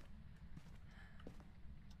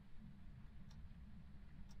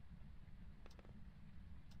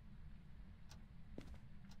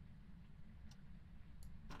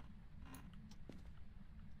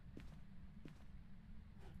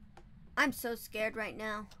 I'm so scared right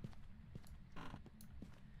now.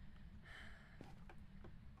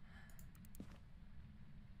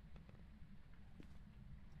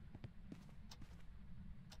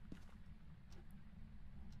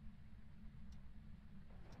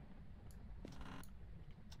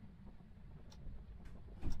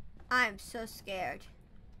 I'm so scared.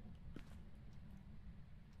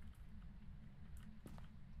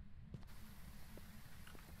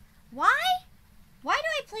 Why? Why do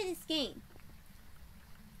I play this game?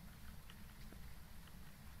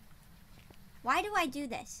 Why do I do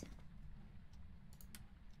this?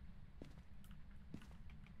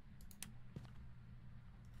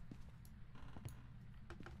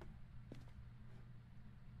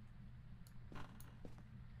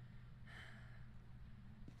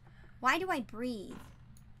 Why do I breathe?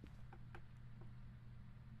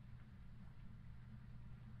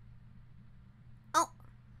 Oh.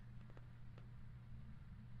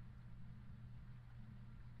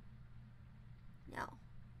 No.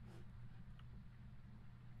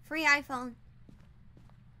 Free iPhone.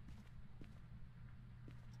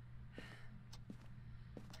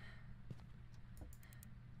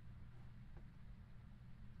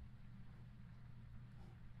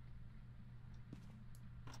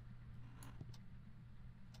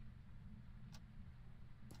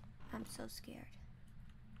 I'm so scared.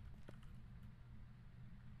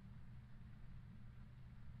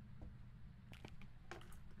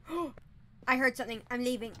 I heard something. I'm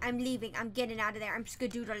leaving. I'm leaving. I'm getting out of there. I'm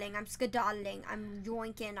skadoodling. I'm skedaddling. I'm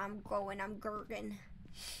yoinking. I'm going. I'm gurging.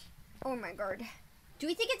 Oh my god. Do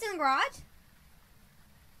we think it's in the garage?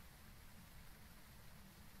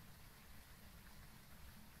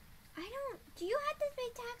 I don't. Do you have to pay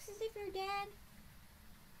taxes if you're dead?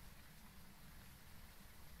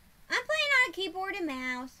 I'm playing on a keyboard and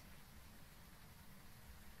mouse.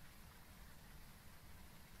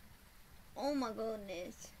 Oh my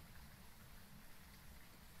goodness.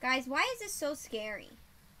 Guys, why is this so scary?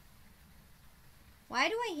 Why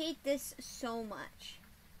do I hate this so much?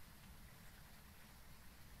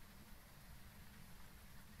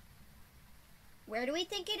 Where do we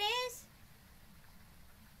think it is?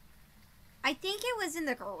 I think it was in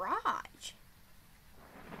the garage.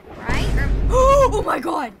 Right? Or oh my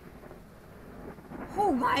god!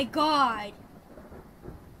 Oh my god!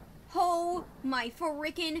 Oh my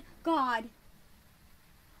freaking god!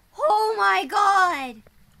 Oh my god!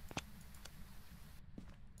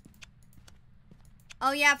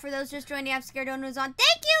 Oh yeah, for those just joining, I have Scare Donos on.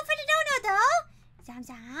 Thank you for the dono though! Zam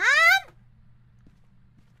zam!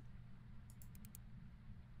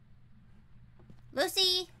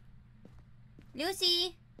 Lucy!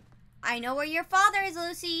 Lucy! I know where your father is,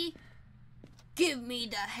 Lucy! Give me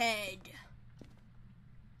the head!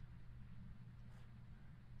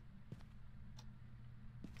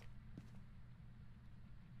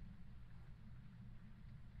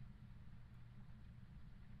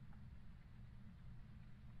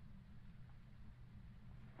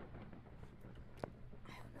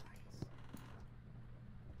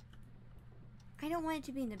 don't want it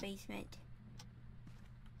to be in the basement.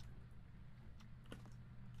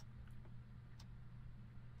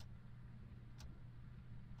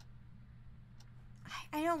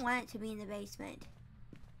 I don't want it to be in the basement.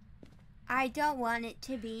 I don't want it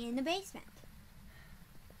to be in the basement.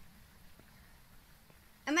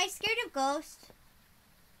 Am I scared of ghosts?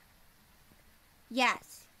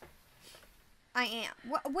 Yes. I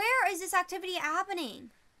am. Where is this activity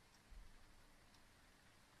happening?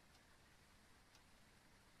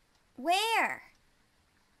 Where?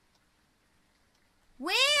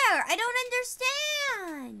 Where? I don't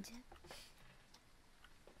understand.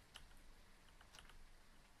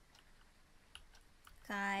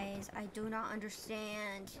 Guys, I do not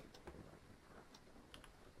understand.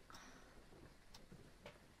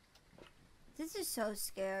 This is so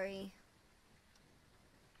scary.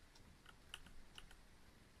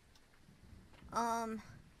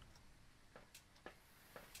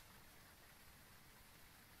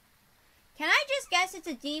 Can I just guess it's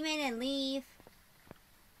a demon and leave?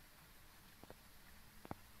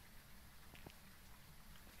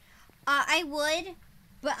 I would,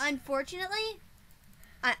 but unfortunately,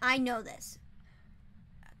 I know this.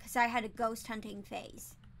 Because I had a ghost hunting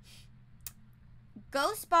phase.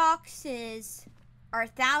 Ghost boxes are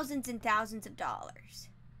thousands and thousands of dollars.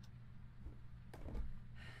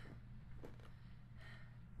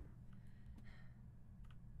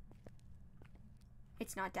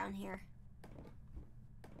 It's not down here.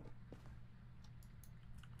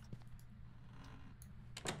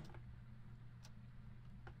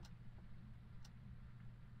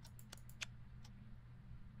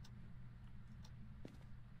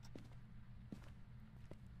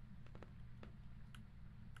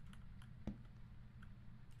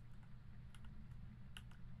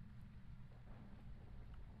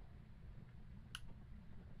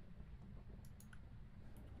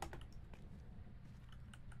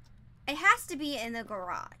 It has to be in the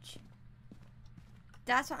garage.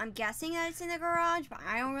 That's what I'm guessing, that it's in the garage, but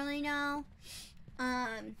I don't really know.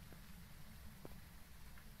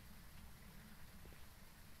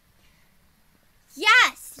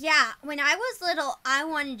 Yes, yeah. When I was little, I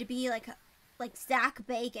wanted to be like Zach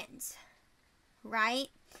Bagans, right?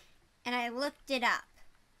 And I looked it up,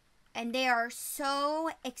 and they are so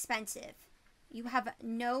expensive. You have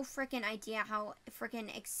no freaking idea how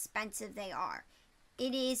freaking expensive they are.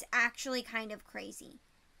 It is actually kind of crazy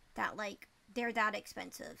that, like, they're that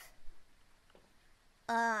expensive.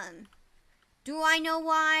 Do I know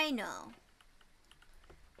why? No.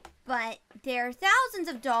 But they're thousands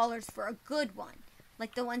of dollars for a good one.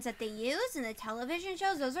 Like the ones that they use in the television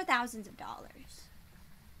shows, those are thousands of dollars.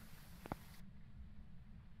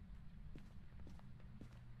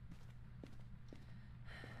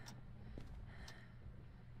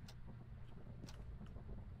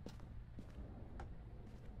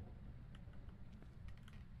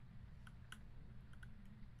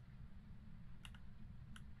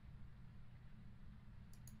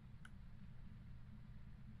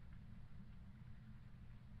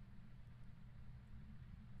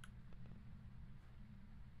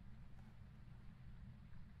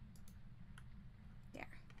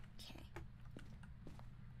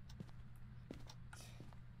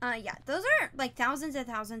 Yeah, those are like thousands and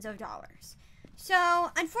thousands of dollars.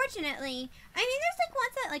 So, unfortunately, I mean, there's like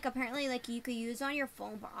ones that like apparently like you could use on your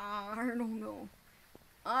phone, but I don't know.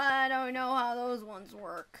 I don't know how those ones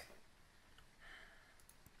work.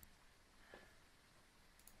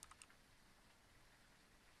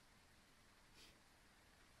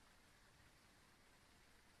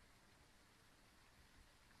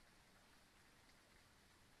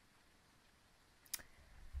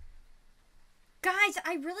 Guys,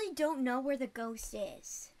 I really don't know where the ghost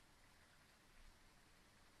is.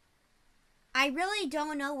 I really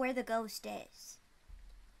don't know where the ghost is.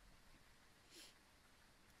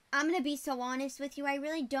 I'm gonna be so honest with you. I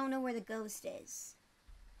really don't know where the ghost is.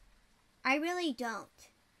 I really don't.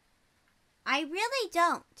 I really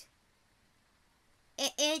don't.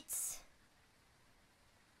 It's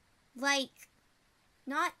like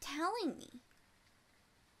not telling me.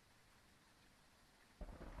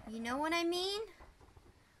 You know what I mean?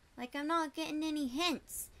 Like, I'm not getting any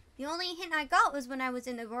hints. The only hint I got was when I was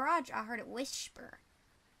in the garage. I heard it whisper.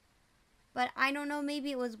 But I don't know,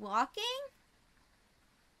 maybe it was walking?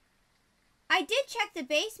 I did check the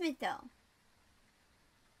basement, though.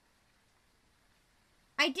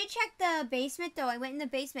 I did check the basement, though. I went in the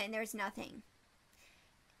basement and there's nothing.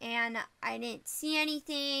 And I didn't see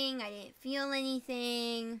anything. I didn't feel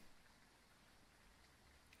anything.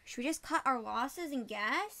 Should we just cut our losses and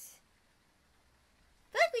guess?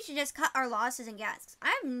 I feel like we should just cut our losses and guess. I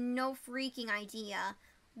have no freaking idea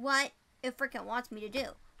what it freaking wants me to do.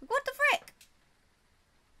 Like, what the frick?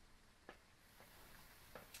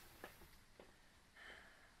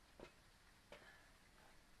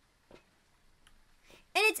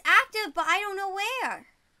 And it's active, but I don't know where.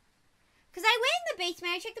 Because I went in the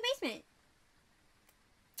basement, I checked the basement.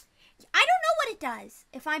 I don't know what it does,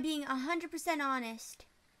 if I'm being 100% honest.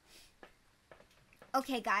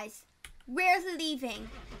 Okay, guys. We're leaving.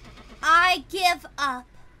 I give up.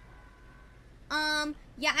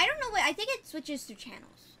 Yeah, I don't know what, I think it switches through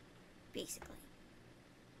channels, basically.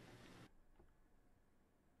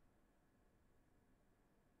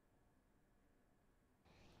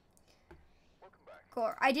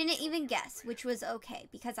 Gore. I didn't even guess, which was okay,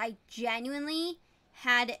 because I genuinely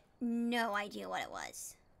had no idea what it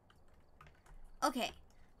was. Okay.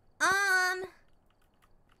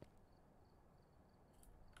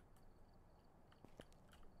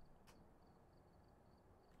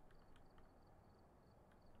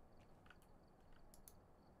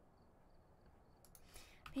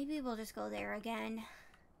 Maybe we'll just go there again.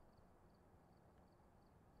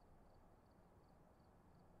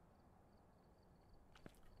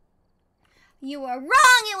 You were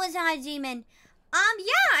wrong, it was not a demon.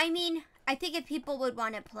 Yeah, I mean, I think if people would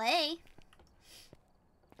want to play,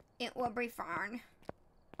 it would be fun.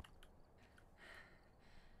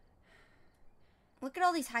 Look at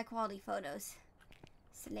all these high quality photos.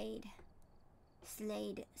 Slade.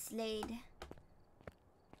 Slade. Slade.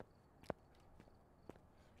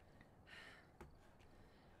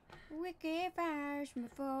 Wicked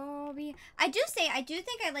Phasmophobia. I do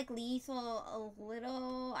think I like Lethal a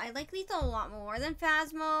little. I like Lethal a lot more than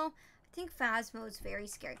Phasmo. I think Phasmo is very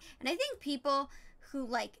scary. And I think people who,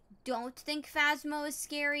 like, don't think Phasmo is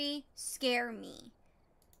scary, scare me.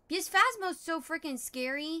 Because Phasmo is so freaking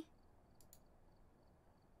scary.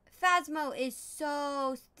 Phasmo is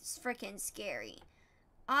so freaking scary.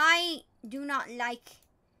 I do not like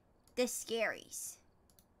the scaries.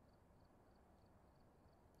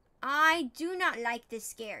 I do not like the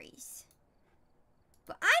scaries.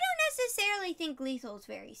 But I don't necessarily think Lethal's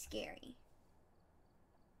very scary.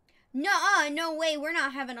 Nuh-uh, no way. We're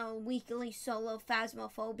not having a weekly solo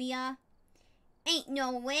Phasmophobia. Ain't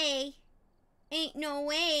no way. Ain't no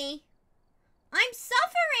way. I'm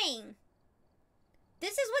suffering.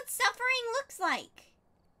 This is what suffering looks like.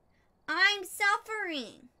 I'm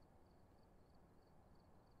suffering.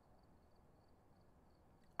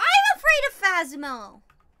 I'm afraid of Phasmo.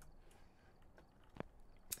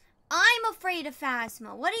 I'm afraid of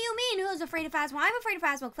Phasmo. What do you mean, who's afraid of Phasmo? I'm afraid of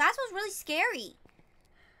Phasmo. Phasmo's really scary.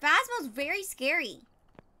 Phasmo's very scary.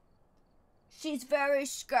 She's very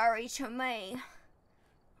scary to me.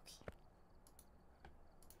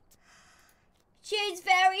 She's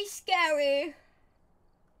very scary.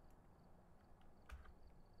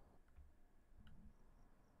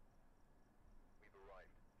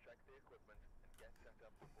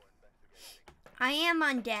 I am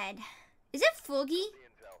undead. Is it Foggy?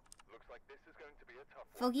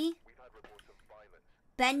 Foggy?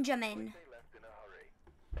 Benjamin.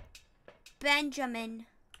 Benjamin.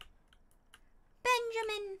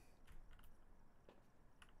 Benjamin.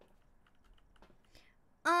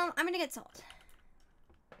 I'm gonna get salt.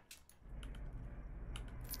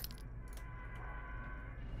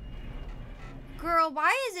 Girl,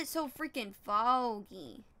 why is it so freaking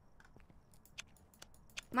foggy?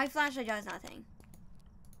 My flashlight does nothing.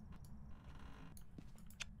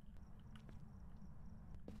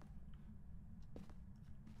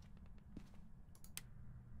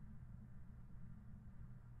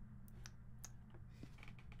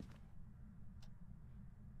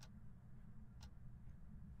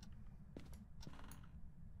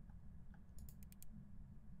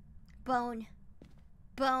 Bone.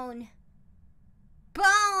 Bone.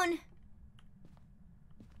 Bone!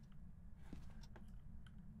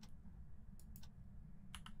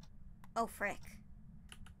 Oh, frick.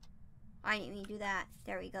 I didn't mean to do that.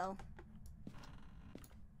 There we go.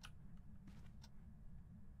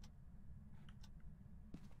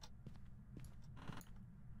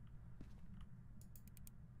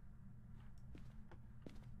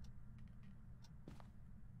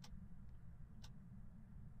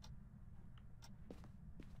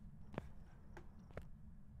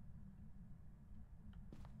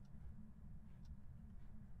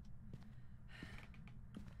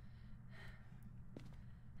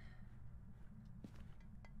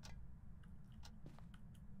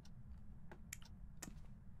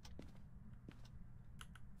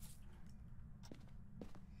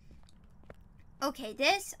 Okay,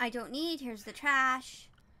 this I don't need. Here's the trash.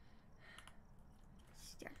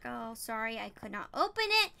 There we go. Sorry, I could not open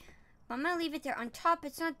it. I'm gonna leave it there on top.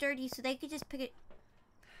 It's not dirty, so they could just pick it.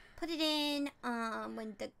 put it in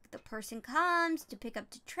when the person comes to pick up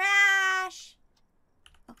the trash.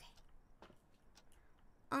 Okay.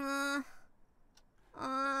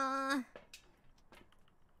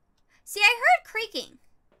 See, I heard creaking.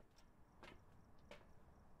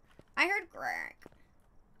 I heard crack.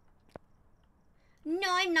 No,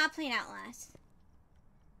 I'm not playing Outlast.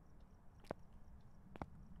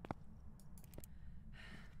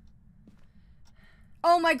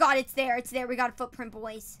 Oh my god, it's there. It's there. We got a footprint,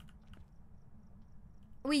 boys.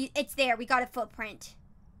 It's there. We got a footprint.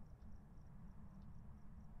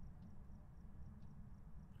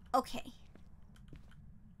 Okay.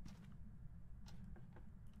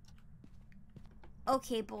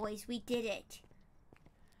 Okay, boys, we did it.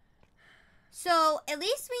 So, at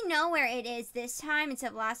least we know where it is this time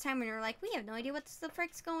instead of last time when we were like, we have no idea what the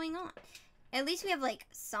frick's going on. At least we have, like,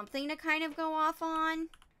 something to kind of go off on.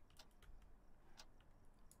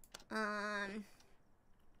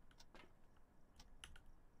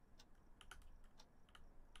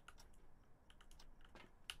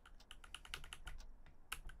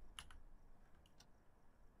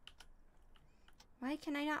 Why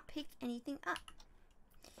can I not pick anything up?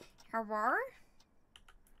 Aurora?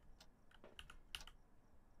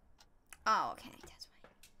 Oh, okay, that's why.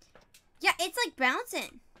 Yeah, it's like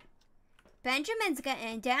bouncing. Benjamin's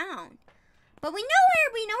getting down. But we know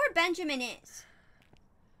where Benjamin is.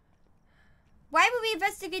 Why would we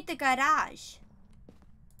investigate the garage?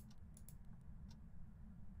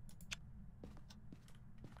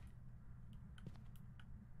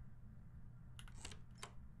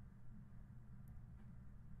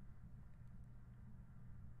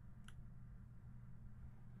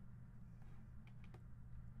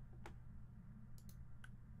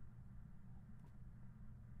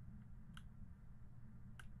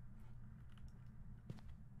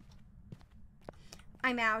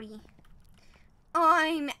 I'm outie.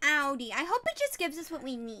 I'm outie. I hope it just gives us what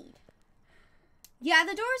we need. Yeah,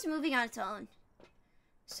 the door is moving on its own.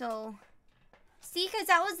 So, see, because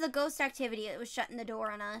that was the ghost activity. It was shutting the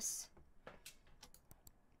door on us.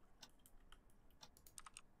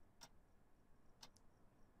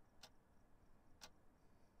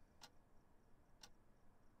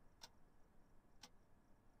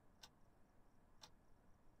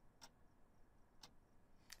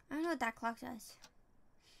 I don't know what that clock does.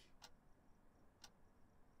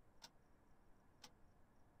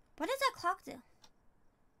 What does that clock do?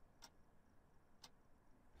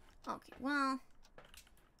 Okay, well.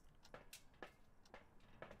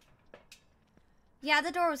 Yeah,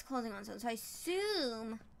 the door was closing on its own, so I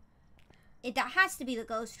assume that has to be the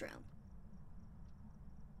ghost room.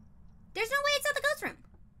 There's no way it's not the ghost room.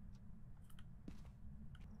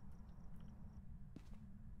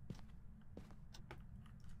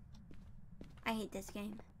 I hate this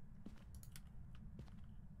game.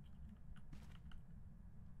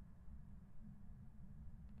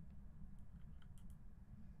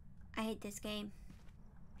 I hate this game.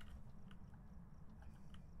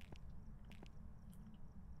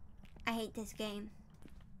 I hate this game.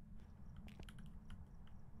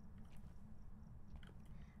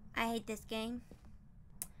 I hate this game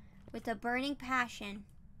with a burning passion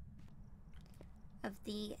of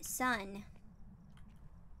the sun.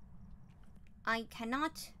 I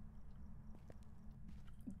cannot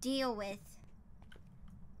deal with.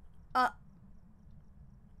 Is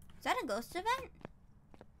that a ghost event?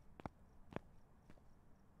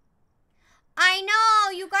 I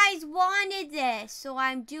know, you guys wanted this, so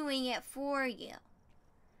I'm doing it for you.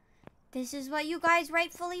 This is what you guys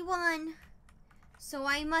rightfully won, so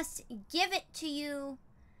I must give it to you,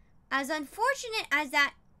 as unfortunate as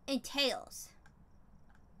that entails.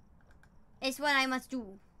 It's what I must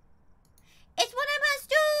do. It's what I must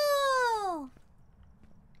do!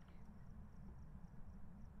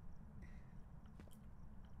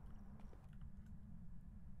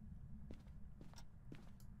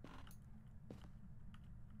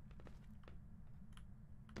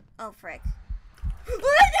 Oh, frick.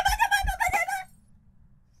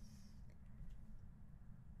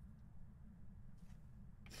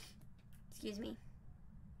 Excuse me.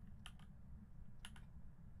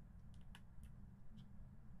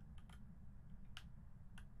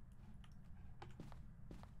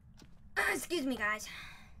 Excuse me, guys.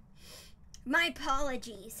 My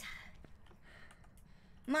apologies.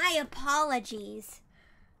 My apologies.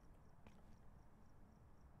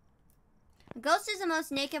 A ghost is the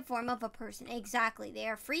most naked form of a person. Exactly. They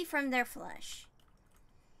are free from their flesh.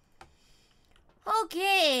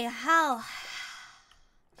 Okay. How?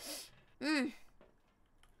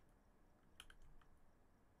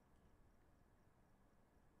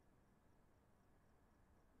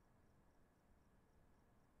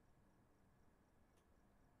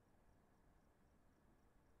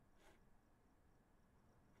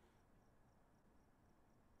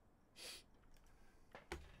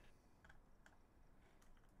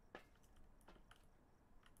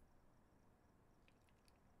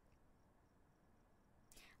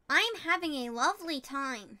 I'm having a lovely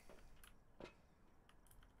time.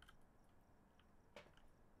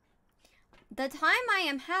 The time I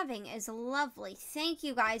am having is lovely. Thank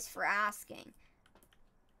you guys for asking.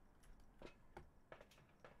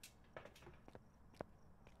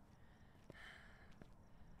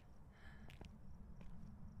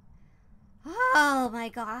 Oh my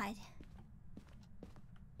god.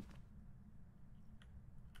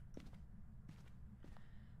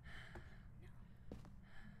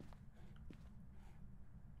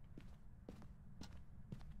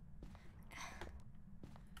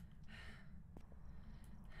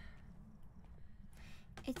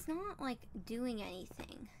 It's not like doing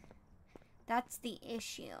anything. That's the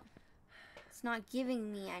issue. It's not giving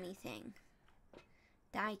me anything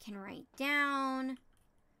that I can write down.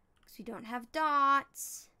 Because we don't have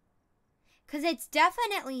dots. Because it's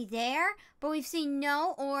definitely there, but we've seen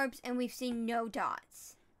no orbs and we've seen no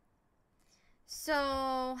dots.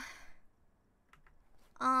 So,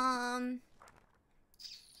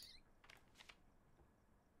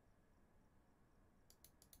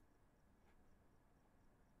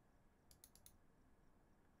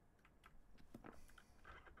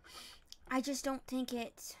 I just don't think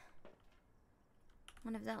it's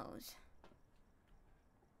one of those.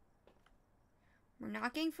 We're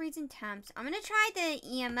not getting freezing temps. I'm going to try the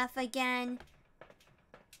EMF again.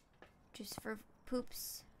 Just for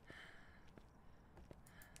poops.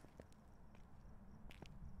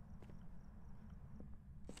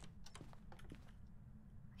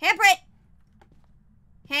 Handprint!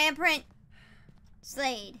 Handprint!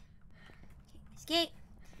 Slade. Okay, escape.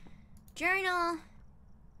 Journal.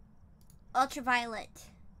 Ultraviolet.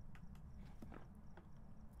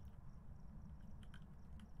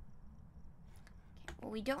 Okay, well,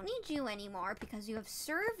 we don't need you anymore because you have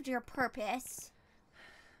served your purpose.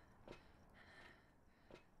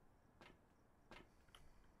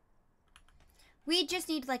 We just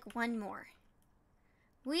need like one more.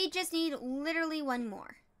 We just need literally one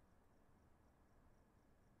more.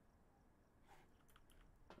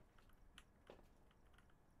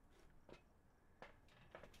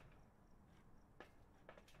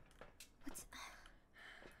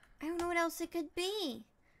 I don't know what else it could be.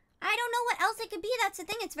 I don't know what else it could be. That's the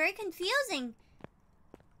thing. It's very confusing.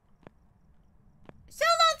 Solo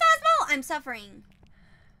Phasmo! I'm suffering.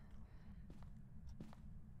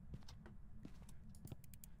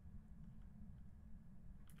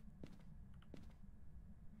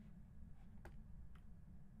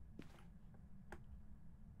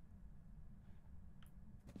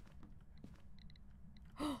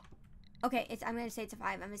 Okay, I'm going to say it's a 5.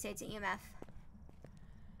 I'm going to say it's an EMF.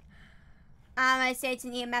 I'm going to say it's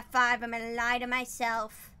an EMF 5. I'm going to lie to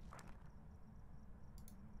myself.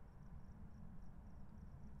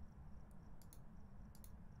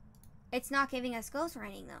 It's not giving us ghost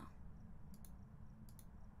writing, though.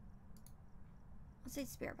 Let's say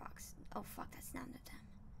spirit box. Oh, fuck, that's not a 10.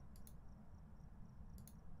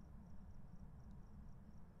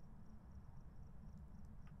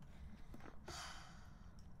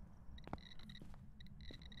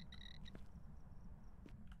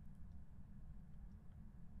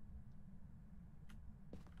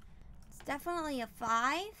 Definitely a 5.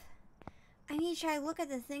 I need to try to look at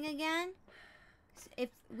the thing again. If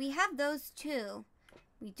we have those two,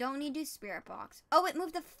 we don't need to do spirit box. Oh, it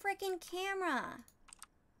moved the freaking camera.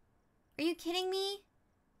 Are you kidding me?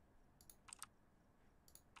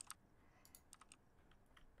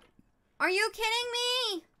 Are you kidding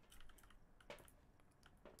me?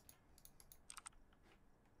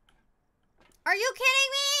 Are you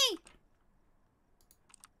kidding me?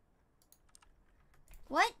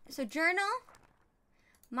 What? So journal,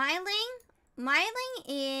 Myling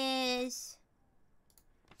is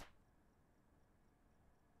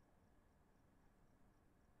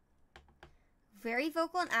very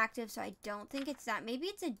vocal and active, so I don't think it's that. Maybe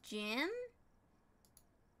it's a gym?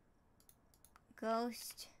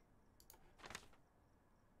 Ghost.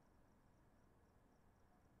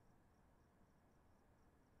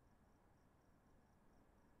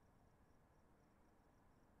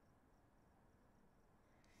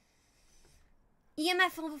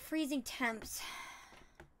 EMF over freezing temps.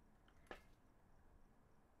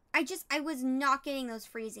 I was not getting those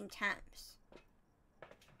freezing temps.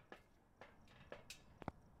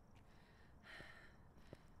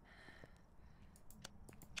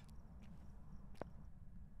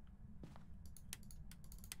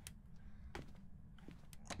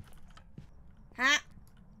 Huh?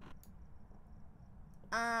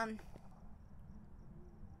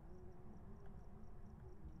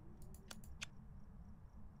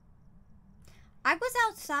 I was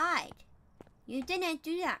outside. You didn't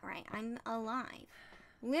do that right. I'm alive.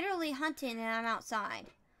 Literally hunting and I'm outside.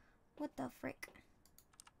 What the frick?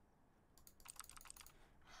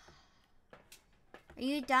 Are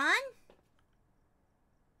you done?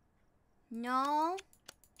 No.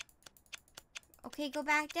 Okay, go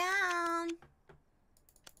back down.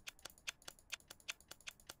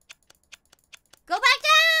 Go back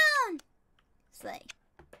down! Slay.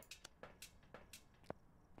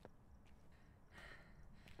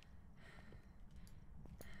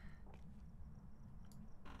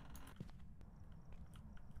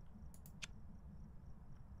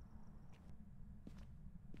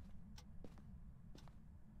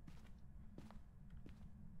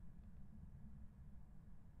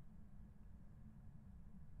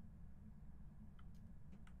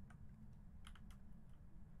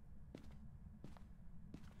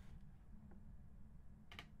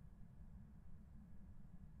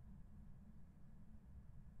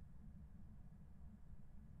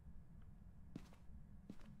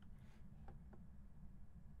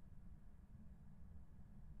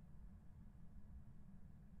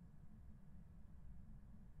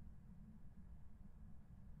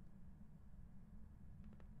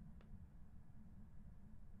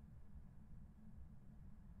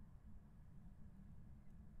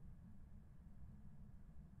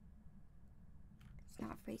 It's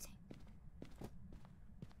not freezing.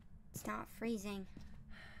 It's not freezing.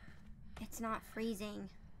 It's not freezing.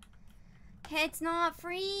 It's not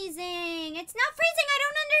freezing. It's not freezing. I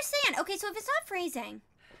don't understand. Okay, so if it's not freezing,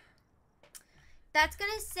 that's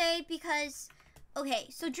gonna say because, okay,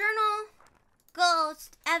 so journal,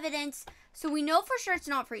 ghost, evidence. So we know for sure it's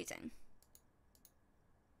not freezing.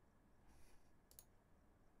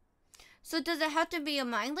 So does it have to be a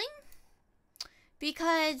myling?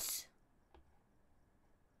 Because,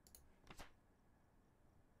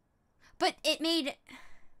 but it made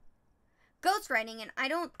ghostwriting, and I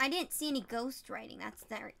didn't see any ghostwriting. That's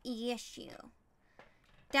our issue.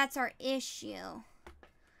 That's our issue.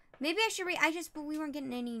 Maybe I should but we weren't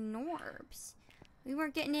getting any norbs. We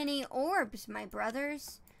weren't getting any orbs, my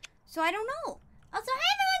brothers. So I don't know. Also,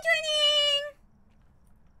 hi everyone joining!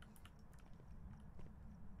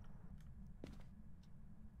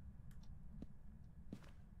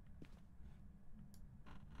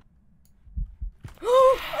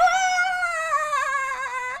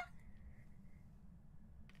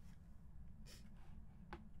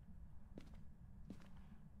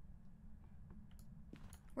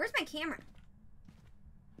 Where's my camera?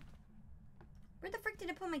 Where the frick did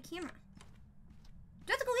I put my camera? Do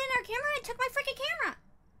I have to go get another camera? I took my freaking camera.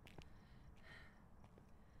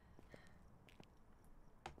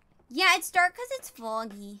 Yeah, it's dark because it's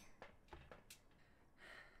foggy.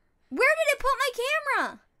 Where did I put my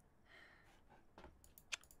camera?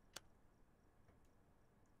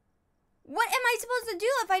 What am I supposed to do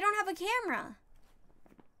if I don't have a camera?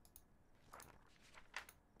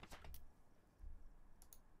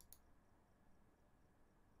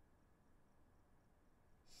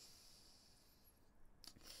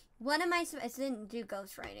 What am I supposed to didn't do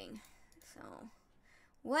ghostwriting. So,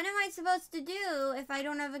 what am I supposed to do if I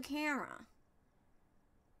don't have a camera?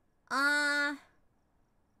 What am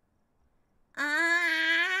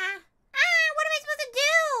I supposed to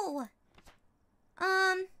do?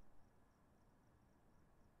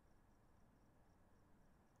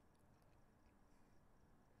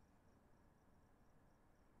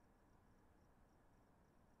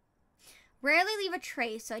 Rarely leave a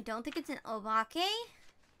trace, so I don't think it's an obake.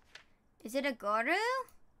 Is it a Goru?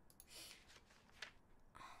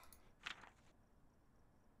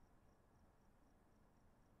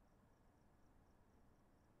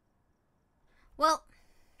 Well,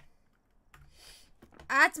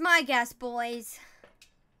 that's my guess, boys.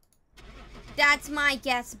 That's my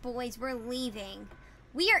guess, boys. We're leaving.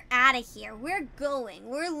 We are out of here. We're going.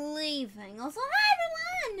 We're leaving. Also, hi,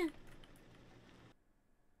 everyone!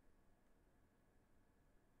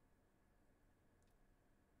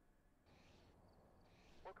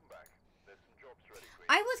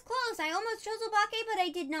 I was close. I almost chose Obake, but I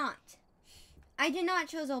did not. I did not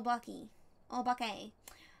choose Obake. I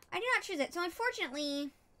did not choose it. So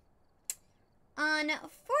unfortunately,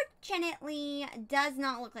 does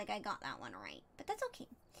not look like I got that one right. But that's okay.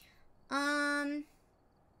 Thank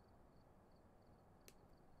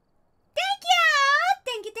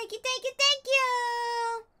you! Thank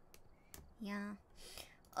you! Yeah.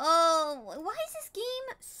 Oh, why is this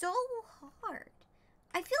game so hard?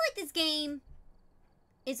 I feel like this game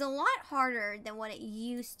is a lot harder than what it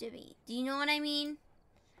used to be. Do you know what I mean?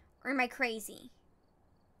 Or am I crazy?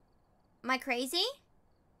 Am I crazy?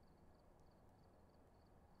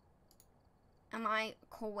 Am I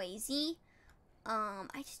crazy? I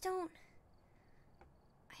just don't...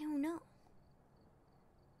 don't know.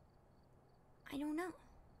 I don't know.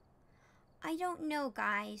 I don't know,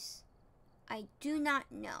 guys. I do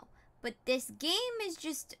not know. But this game is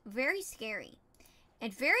just very scary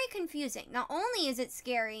and very confusing. Not only is it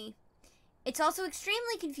scary, it's also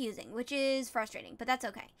extremely confusing, which is frustrating, but that's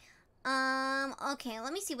okay. Okay,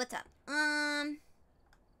 let me see what's up.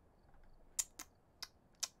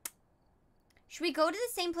 Should we go to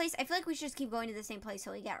the same place? I feel like we should just keep going to the same place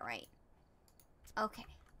till we get it right. Okay.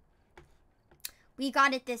 We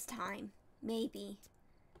got it this time. Maybe.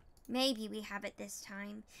 Maybe we have it this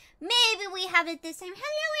time. Maybe we have it this time.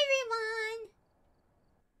 Hello, everyone!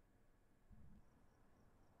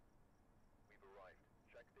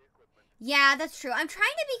 Yeah, that's true. I'm trying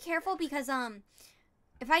to be careful because,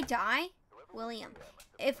 if I die, William,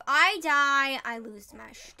 if I die, I lose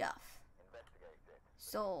my stuff.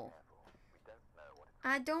 So,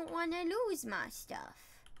 I don't want to lose my stuff.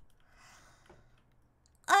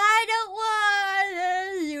 I don't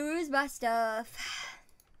want to lose my stuff.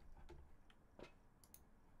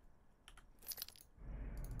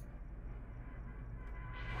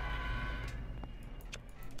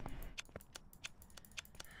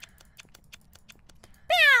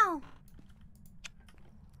 Bow!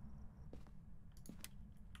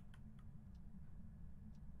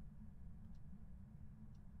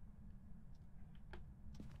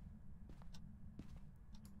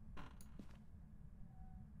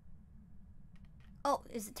 Oh,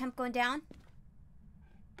 is the temp going down?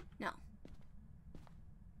 No.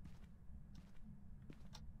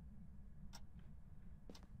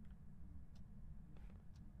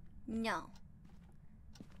 No.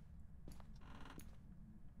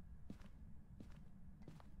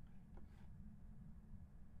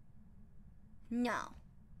 No.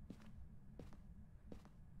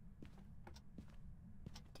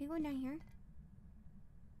 Do you go down here?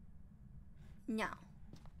 No.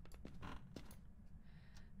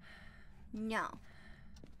 No.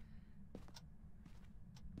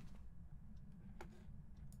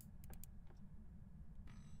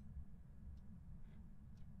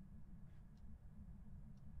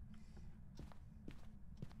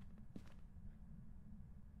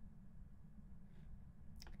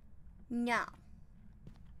 No.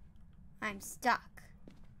 I'm stuck.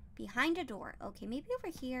 Behind a door. Okay, maybe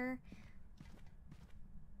over here.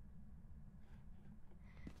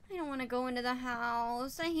 I don't want to go into the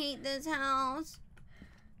house. I hate this house.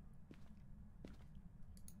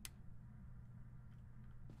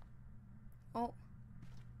 Oh.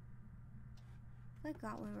 I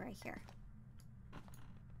got one right here.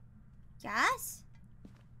 Yes?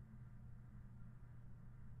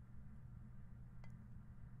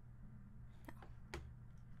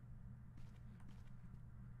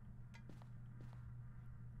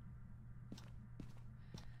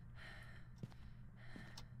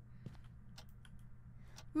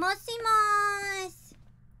 Mossy Moss!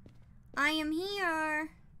 I am here.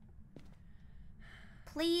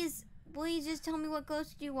 Please, please just tell me what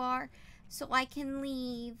ghost you are so I can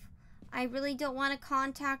leave. I really don't want to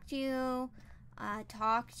contact you,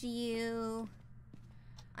 talk to you.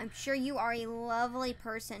 I'm sure you are a lovely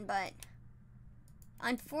person, but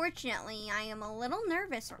unfortunately, I am a little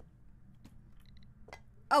nervous.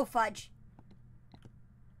 Oh, fudge.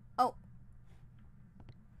 Oh.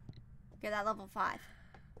 You're that level 5.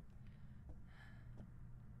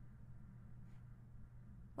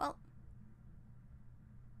 Well.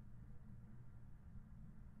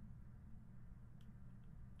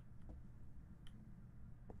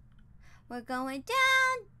 We're going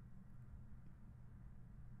down.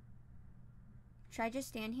 Should I just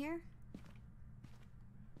stand here?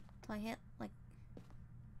 Till I hit, like,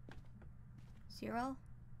 0?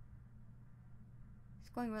 It's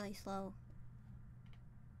going really slow.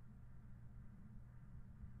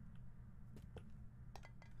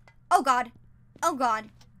 Oh, God. Oh, God.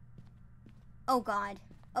 Oh, God.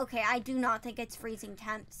 Okay, I do not think it's freezing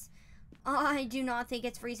temps. I do not think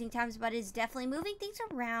it's freezing temps, but it's definitely moving things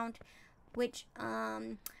around, which,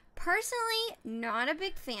 personally, not a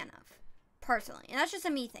big fan of. Personally. And that's just a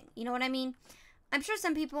me thing. You know what I mean? I'm sure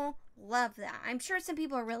some people love that. I'm sure some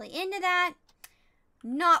people are really into that.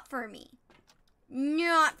 Not for me.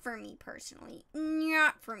 Not for me, personally.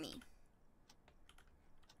 Not for me.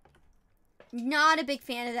 Not a big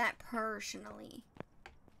fan of that, personally.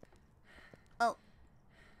 Oh.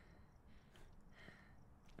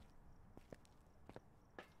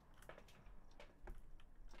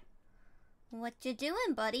 What you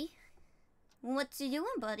doing, buddy? What you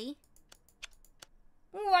doing, buddy?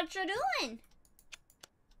 What you doing?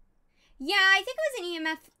 Yeah, I think it was an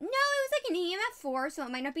EMF. No, it was like an EMF 4, so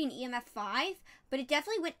it might not be an EMF 5, but it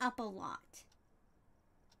definitely went up a lot.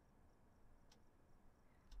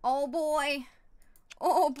 Oh boy.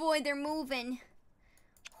 Oh boy, they're moving.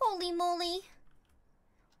 Holy moly.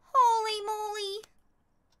 Holy moly.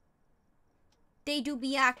 They do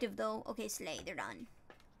be active though. Okay, Slay, they're done.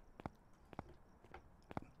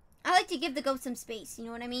 I like to give the ghost some space, you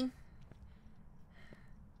know what I mean?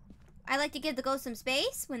 I like to give the ghost some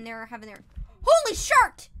space when they're having their... Holy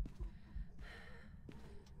shirt!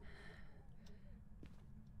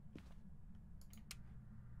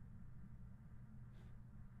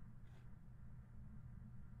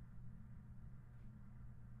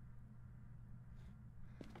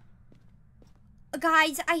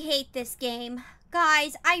 Guys, I hate this game.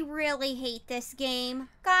 Guys, I really hate this game.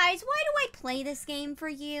 Guys, why do I play this game for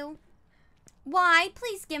you? Why?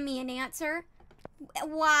 Please give me an answer.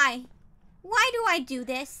 Why? Why do I do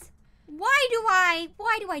this? Why do I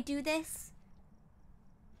do this?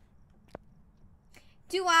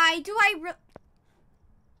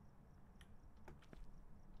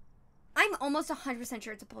 I'm almost 100%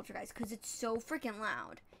 sure it's a poltergeist because it's so freaking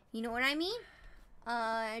loud. You know what I mean?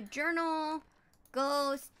 Journal,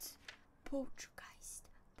 ghosts, poltergeist.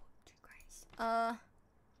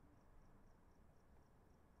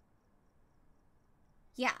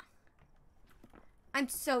 Yeah. I'm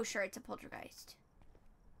so sure it's a poltergeist.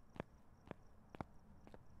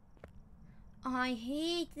 I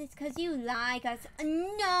hate this because you like us.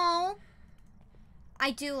 No.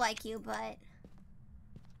 I do like you, but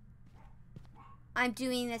I'm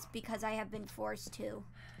doing this because I have been forced to.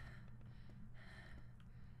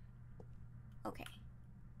 Okay.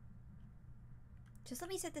 Just let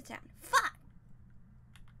me set this down. Fuck!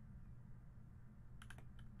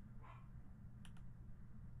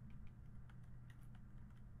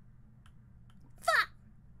 Fuck!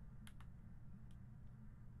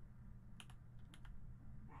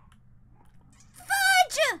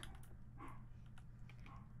 Fudge!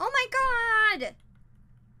 Oh my god!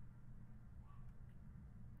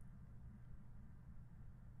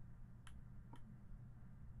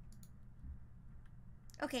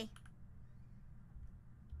 Okay.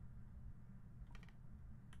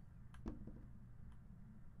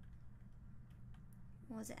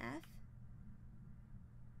 What was it, F?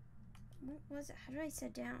 What was it? How did I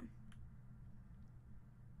set down?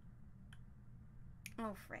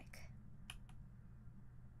 Oh, frick.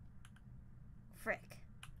 Frick.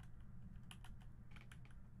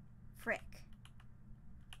 Frick.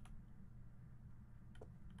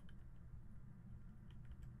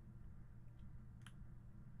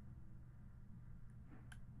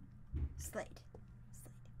 Slade.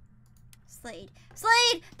 Slade.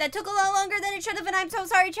 Slade! That took a lot longer than it should have, and I'm so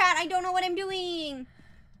sorry, chat. I don't know what I'm doing.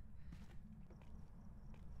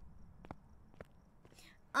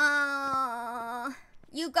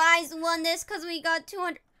 You guys won this because we got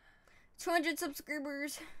 200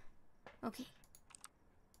 subscribers. Okay.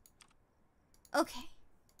 Okay.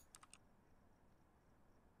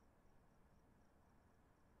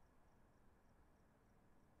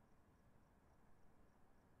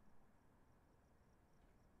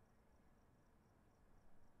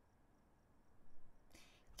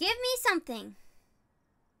 Give me something.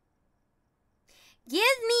 Give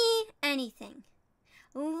me anything.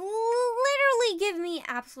 Literally give me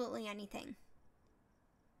absolutely anything.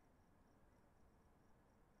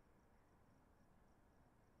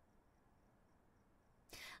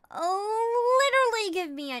 Literally give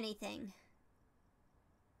me anything.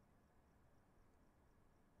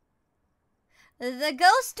 The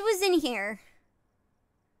ghost was in here.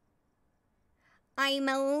 I'm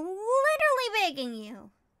literally begging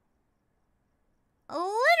you.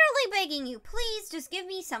 Literally begging you. Please just give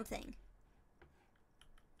me something.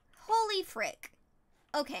 Holy frick.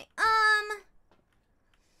 Okay, I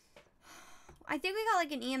think we got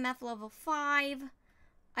like an EMF level 5.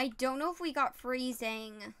 I don't know if we got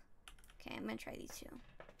freezing. Okay, I'm gonna try these two.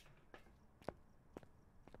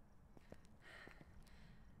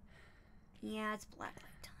 Yeah, it's black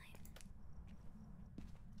light time.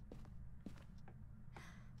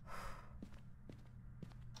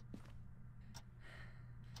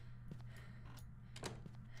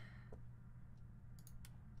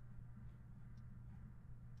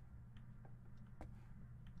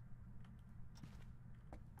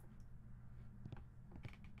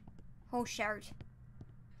 Oh, shirt.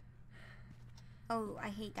 Oh, I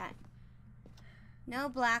hate that. No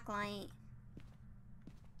black light.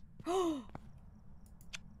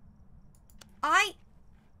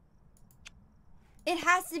 It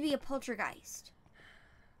has to be a poltergeist.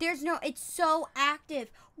 There's no, it's so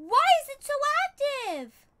active. Why is it so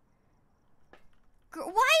active?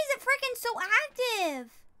 Why is it freaking so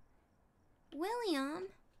active? William.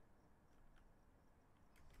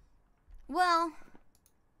 Well,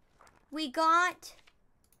 we got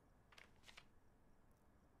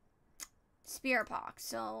Spirit Box,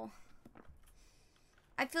 so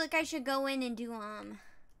I feel like I should go in and do, I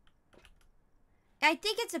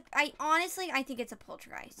think it's a, honestly, I think it's a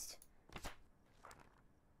poltergeist.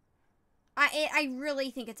 I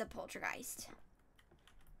really think it's a poltergeist.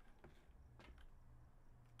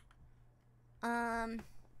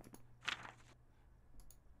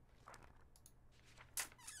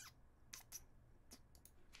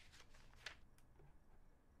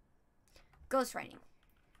 Ghostwriting.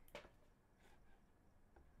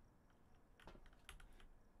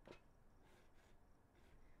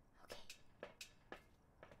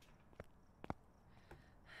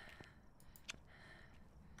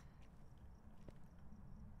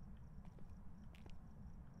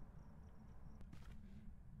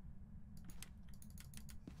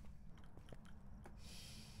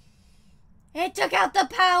 It took out the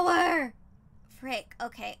power! Frick,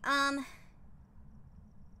 okay,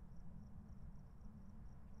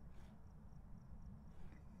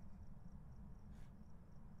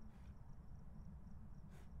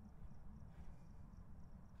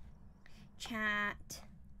 chat.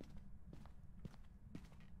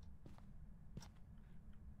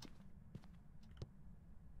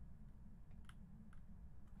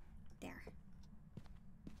 There.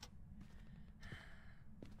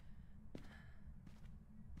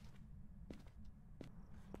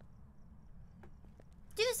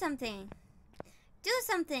 Do something. Do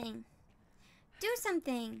something. Do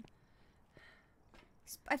something.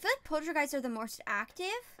 I feel like poltergeists are the most active.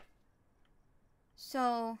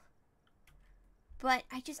 So, but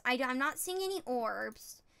I'm not seeing any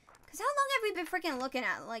orbs. Because how long have we been freaking looking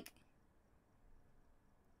at? Like,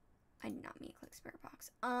 I did not mean to click Spirit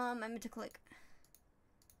Box. I meant to click.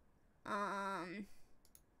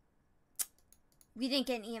 We didn't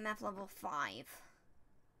get an EMF level 5.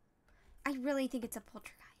 I really think it's a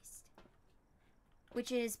poltergeist.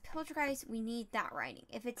 Which is, poltergeist, we need that writing.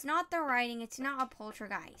 If it's not the writing, it's not a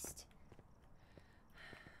poltergeist.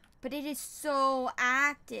 But it is so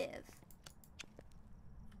active.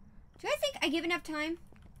 Do you guys think I give enough time?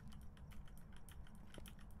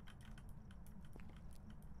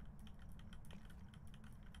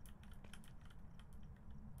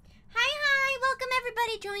 Hi, welcome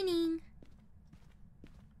everybody joining.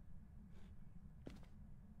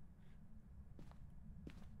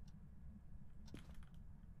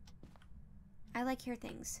 I like hear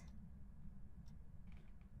things.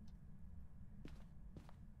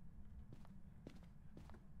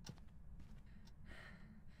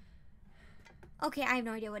 Okay, I have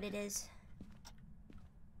no idea what it is.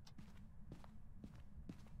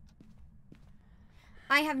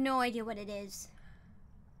 I have no idea what it is.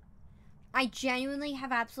 I genuinely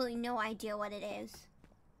have absolutely no idea what it is.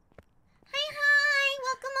 Hi,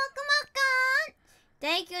 welcome.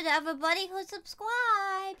 Thank you to everybody who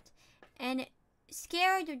subscribed and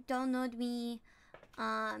scared or download me.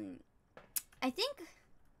 I think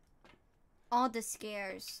all the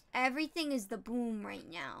scares. Everything is the boom right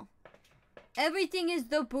now. Everything is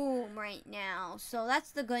the boom right now. So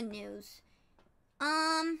that's the good news.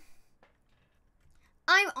 I'm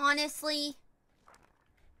honestly...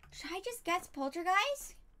 Should I just guess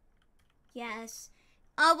poltergeist? Yes.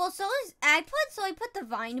 Well, I put the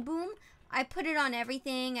Vine boom. I put it on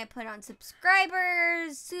everything. I put on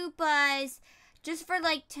subscribers, supas, just for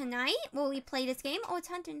like tonight while we play this game. Oh, it's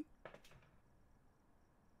hunting.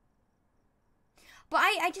 But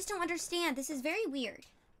I just don't understand. This is very weird.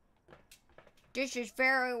 This is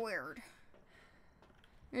very weird.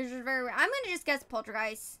 This is very weird. I'm gonna just guess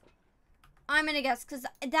poltergeist. I'm gonna guess because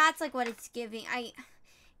that's like what it's giving.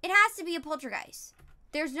 It has to be a poltergeist.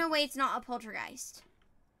 There's no way it's not a poltergeist.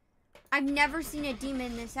 I've never seen a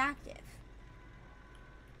demon this active.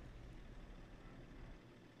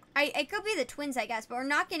 It could be the twins, I guess, but we're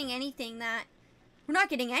not getting anything that... We're not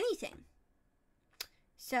getting anything.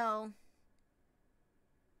 So...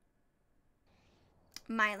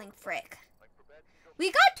 Miling frick.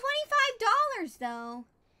 We got $25, though.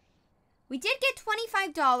 We did get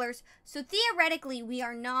 $25, so theoretically, we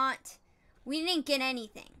are not... We didn't get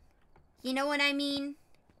anything. You know what I mean?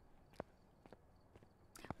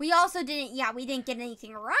 We also didn't... Yeah, we didn't get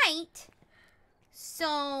anything right.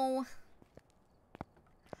 So...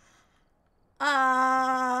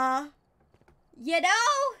 You know?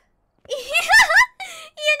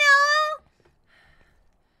 You know?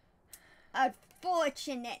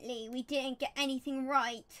 Unfortunately, we didn't get anything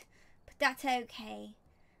right. But that's okay.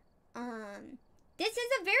 This is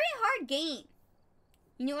a very hard game.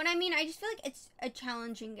 You know what I mean? I just feel like it's a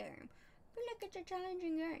challenging game. I feel like it's a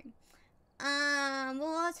challenging game.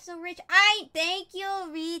 Well, also rich. Thank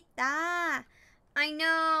you, Rita. I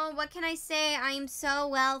know. What can I say? I am so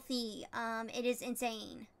wealthy. It is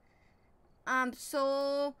insane. I'm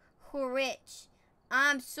so rich.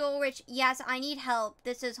 I'm so rich. Yes, I need help.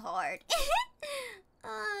 This is hard.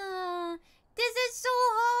 This is so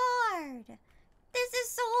hard. This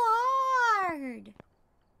is so hard.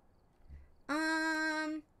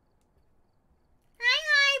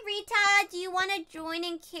 Hi, Rita. Do you want to join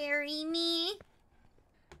and carry me?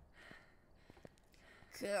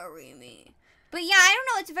 Carry me. But yeah, I don't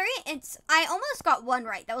know. I almost got one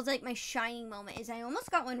right. That was like my shining moment. Is I almost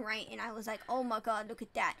got one right, and I was like, oh my god, look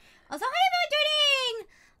at that. I was like, hi, everyone,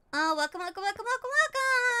 doing? Welcome, welcome, welcome, welcome,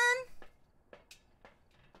 welcome.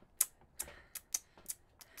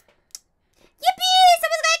 Yippee!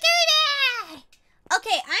 Someone's gonna carry me!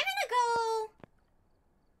 Okay, I'm gonna go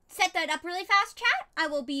set that up really fast, chat. I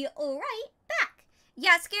will be right back.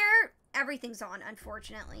 Yeah, Scare, everything's on,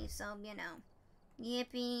 unfortunately, so, you know.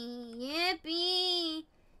 Yippee, yippee,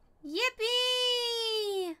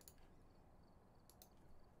 yippee,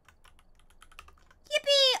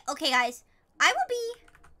 yippee. Okay, guys, I will be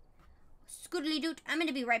scoodly doot. I'm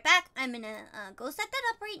gonna be right back. I'm gonna go set that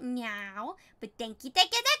up right now. But thank you.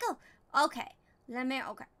 Okay, let me.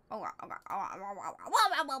 Okay. I'm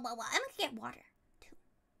gonna get water too.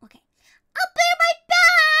 Okay, I'll be right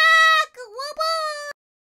back. Whoa.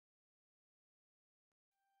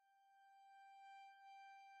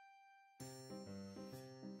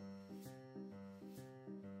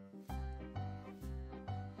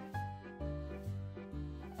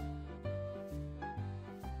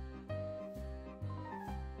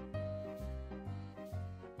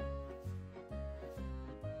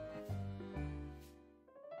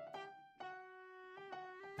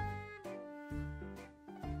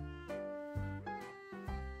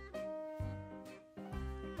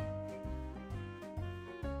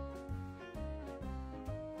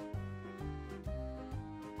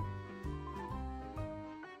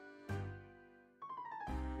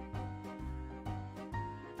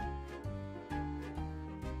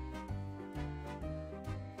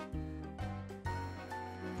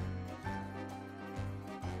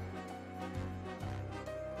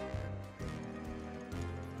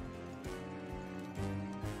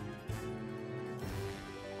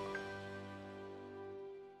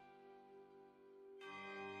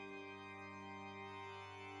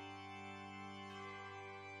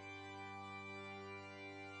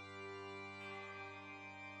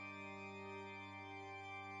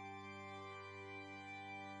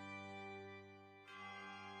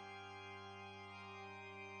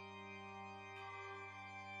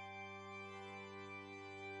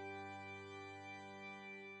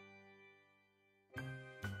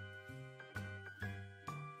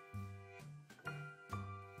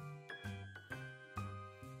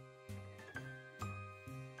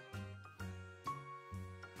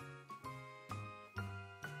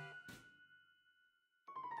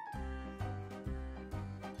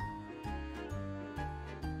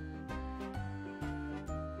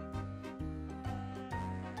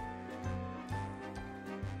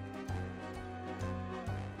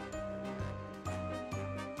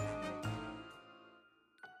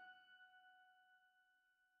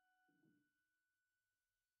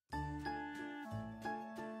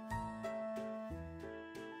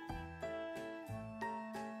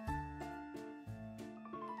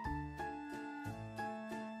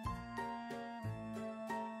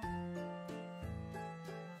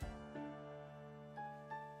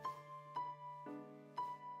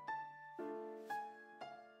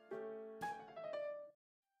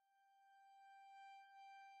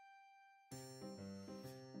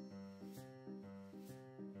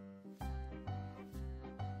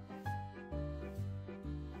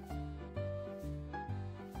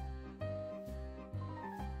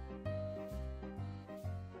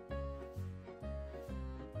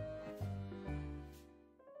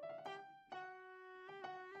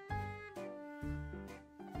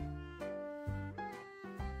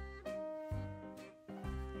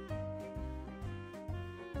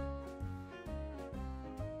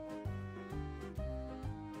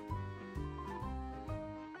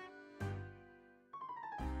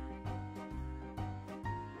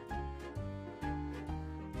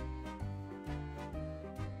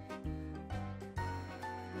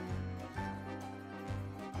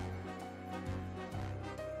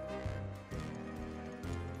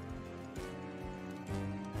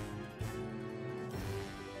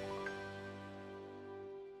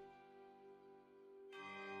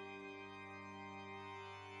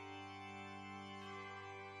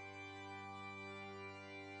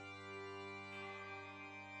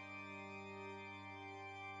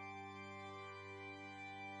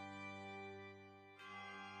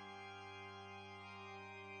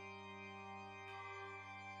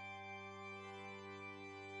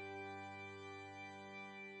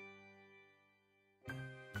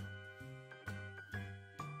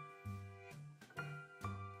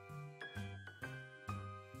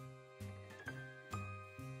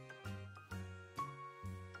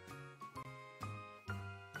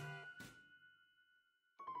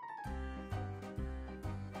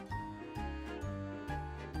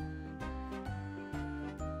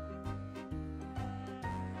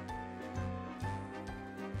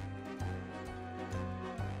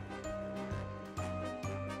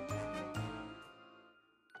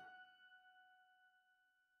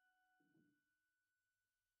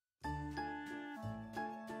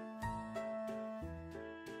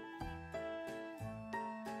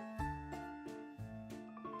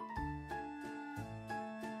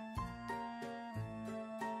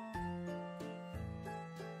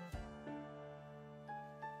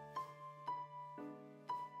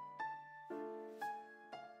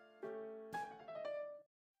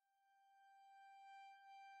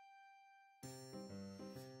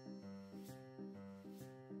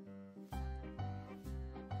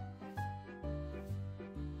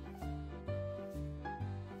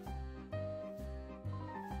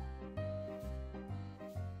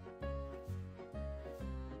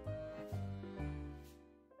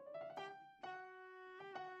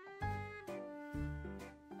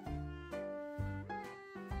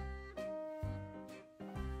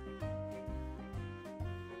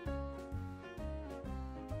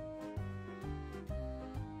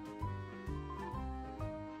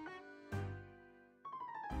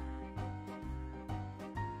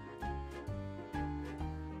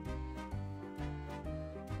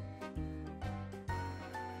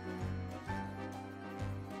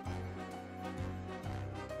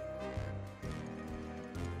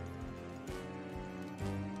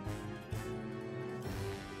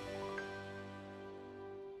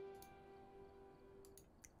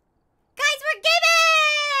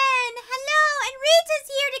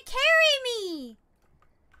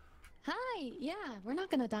 we're not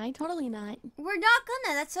gonna die. Totally not. We're not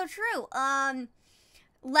gonna. That's so true.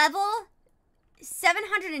 Level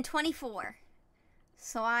 724.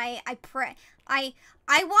 So I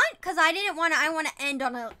want, because I didn't want to, I want to end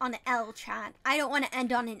on an L, chat. I don't want to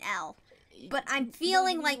end on an L. But I'm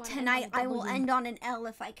feeling like tonight I will end on an L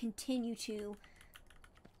if I continue to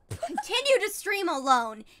stream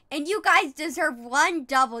alone. And you guys deserve one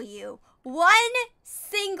W. One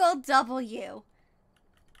single W.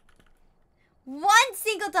 One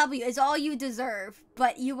single W is all you deserve,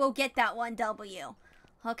 but you will get that one W.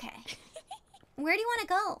 Okay. Where do you want to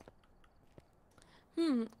go?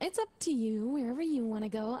 It's up to you, wherever you want to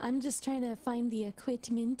go. I'm just trying to find the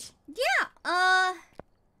equipment. Yeah, I'm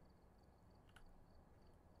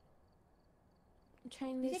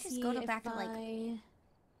trying to see go if back to, like...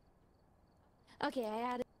 Okay, I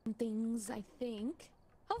added some things, I think.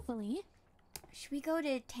 Hopefully. Should we go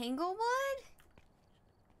to Tanglewood?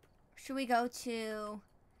 Should we go to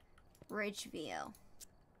Ridgeview?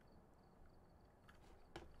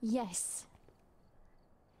 Yes.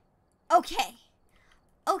 Okay.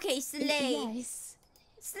 Okay, slay. Yes.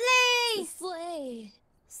 Slay! Slay!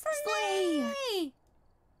 Slay!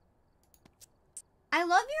 I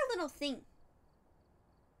love your little thing.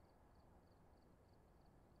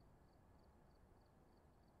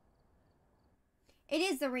 It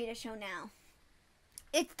is the Rita show now.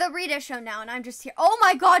 It's the Rita show now, and I'm just here. Oh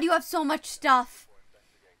my god, you have so much stuff.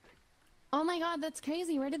 Oh my god, that's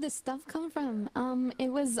crazy. Where did this stuff come from?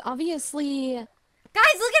 It was obviously...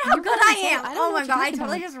 Guys, look at how good I am! Oh my god, I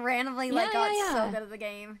totally about. just randomly got so good at the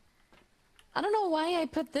game. I don't know why I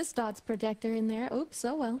put this dots protector in there. Oops,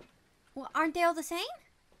 oh well. Well, aren't they all the same?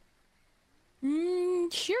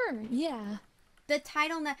 Sure, yeah. The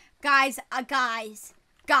title... Guys,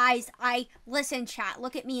 listen, chat.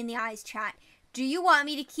 Look at me in the eyes, chat. Do you want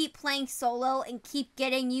me to keep playing solo and keep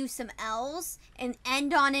getting you some L's and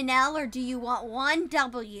end on an L, or do you want one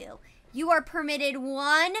W? You are permitted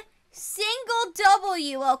one single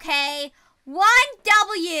W, okay? One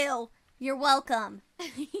W! You're welcome.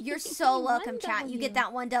 You're so welcome, chat. You get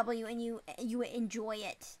that one W and you enjoy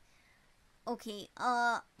it. Okay,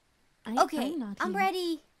 okay, I'm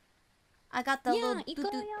ready. I got the little...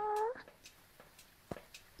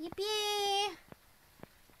 Yippee!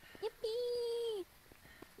 Yippee!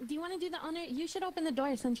 Do you want to do the honor? You should open the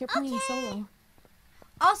door since you're playing solo.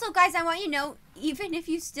 Also, guys, I want you to know, even if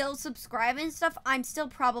you still subscribe and stuff, I'm still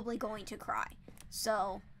probably going to cry.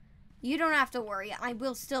 So, you don't have to worry. I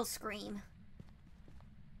will still scream.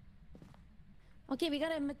 Okay, we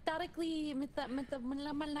gotta methodically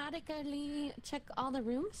check all the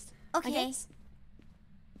rooms. Okay.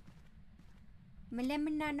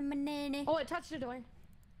 Oh, it touched the door.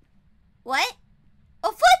 What?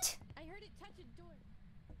 A foot! I heard it touch a door.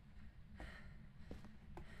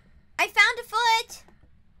 I found a foot!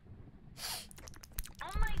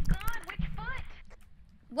 Oh my god, which foot?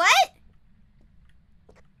 What?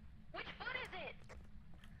 Which foot is it?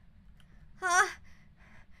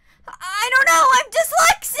 I don't know, I'm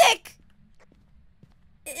dyslexic!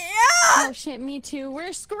 Yeah! Oh shit, me too.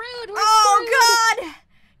 We're screwed, we're screwed! God!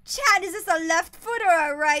 Chat, is this a left foot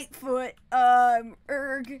or a right foot?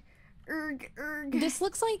 Erg. This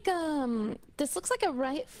looks like a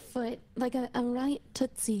right foot, like a right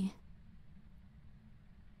tootsie.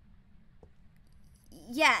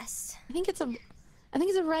 Yes. I think it's a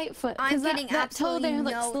right foot. I'm getting that toe absolutely there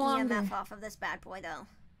looks no longer. EMF off of this bad boy though.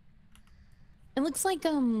 It looks like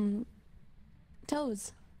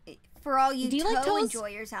toes. For all you toe like toes?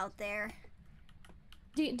 enjoyers out there.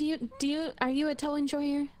 Are you a toe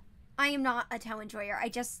enjoyer? I am not a toe enjoyer. I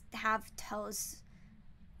just have toes.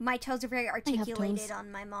 My toes are very articulated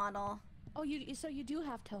on my model. Oh, so you do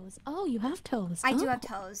have toes. Oh, you have toes. I do have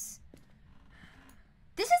toes.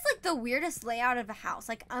 This is like the weirdest layout of a house.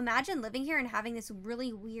 Like, imagine living here and having this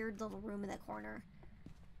really weird little room in the corner.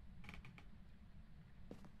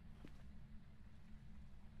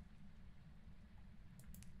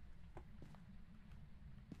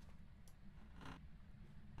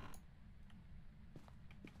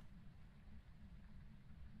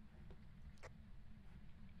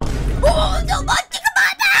 Oh, no, think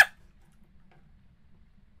about that!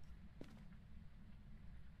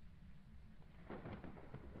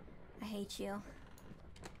 I hate you.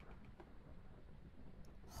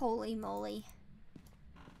 Holy moly.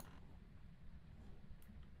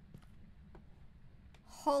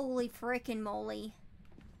 Holy frickin' moly.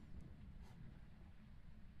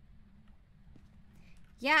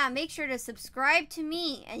 Yeah, make sure to subscribe to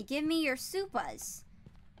me and give me your supas.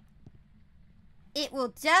 It will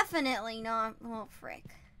definitely not... Oh, frick.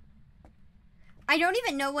 I don't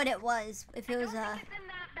even know what it was. If it was I don't think it's in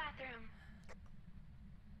that bathroom.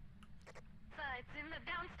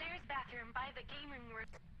 downstairs bathroom by the gaming room.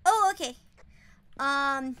 Oh, okay.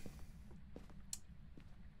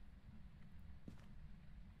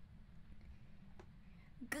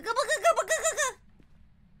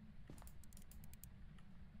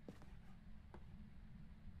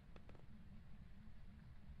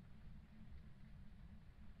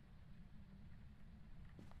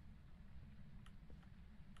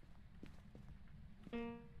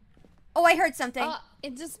 Oh, I heard something.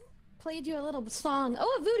 It just played you a little song.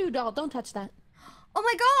 Oh, a voodoo doll. Don't touch that. Oh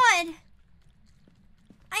my god!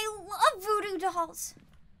 I love voodoo dolls.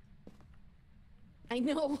 I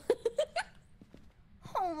know.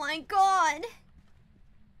 Oh my god.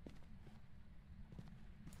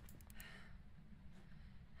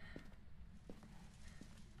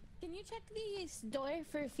 Can you check this door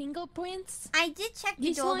for fingerprints? I did check the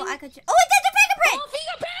This door, but one? I could. Oh, it did the fingerprint! Oh,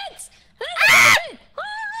 fingerprints! Ah! Ah!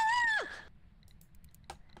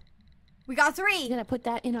 We got 3. We gotta put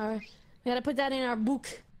that in our. We gotta put that in our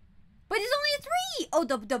book. But it's only a 3. Oh,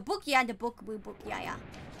 the book, yeah, the book, yeah.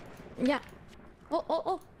 Yeah.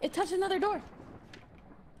 Oh! It touched another door.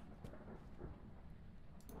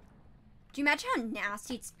 Do you imagine how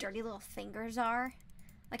nasty its dirty little fingers are?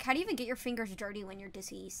 Like, how do you even get your fingers dirty when you're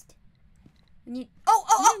deceased? When you...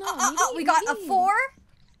 Oh! We got a 4.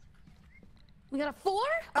 We got a 4?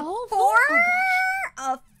 A 4? Oh, oh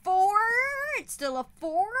a 4. It's still a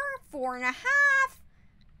 4. 4.5.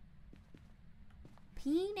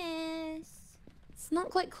 Penis. It's not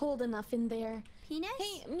quite cold enough in there. Penis?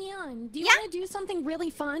 Hey, Mion, do you Yeah? want to do something really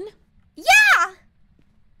fun? Yeah!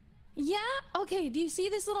 Yeah? Okay, do you see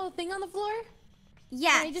this little thing on the floor?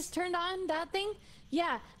 Yes. I just turned on that thing?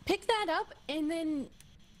 Yeah, pick that up and then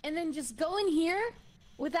just go in here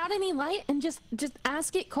without any light and just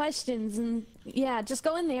ask it questions and yeah, just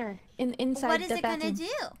go in there inside What is the it bathroom. gonna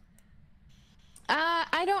do?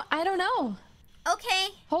 I don't know. Okay.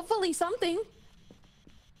 Hopefully something.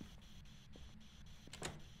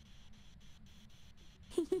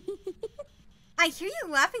 I hear you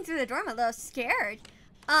laughing through the door. I'm a little scared.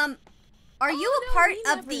 Are you a no, part me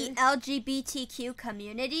of the LGBTQ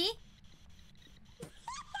community?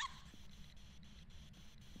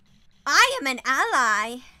 I am an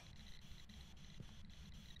ally.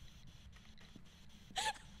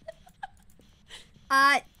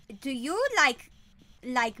 Do you like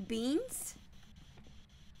beans?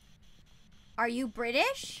 Are you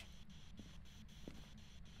British?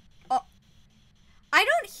 Oh, I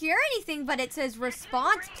don't hear anything, but it says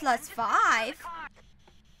response +5.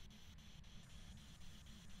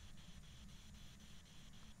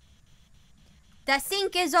 The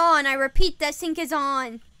sink is on. I repeat, the sink is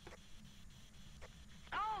on.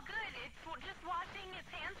 Oh, good. It's just washing its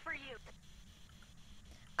hands for you.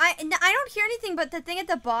 I don't hear anything, but the thing at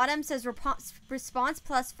the bottom says response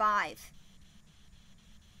 +5. Is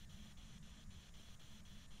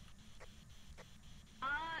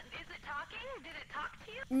it talking? Did it talk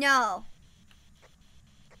to you? No.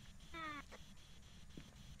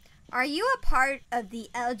 Are you a part of the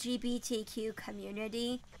LGBTQ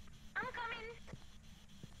community? I'm coming.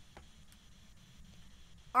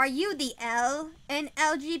 Are you the L in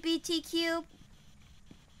LGBTQ?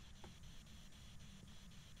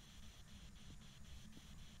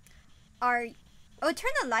 Oh,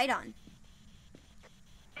 turn the light on.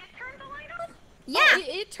 It turned the light on? Yeah. Oh,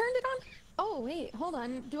 it turned it on? Oh, wait, hold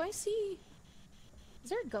on. Do I see...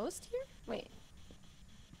 Is there a ghost here? Wait.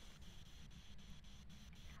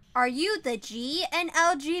 Are you the G in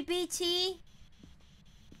LGBT?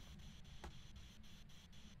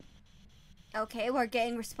 Okay, we're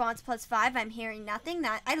getting response +5. I'm hearing nothing.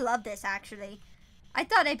 I love this, actually. I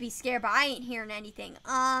thought I'd be scared, but I ain't hearing anything.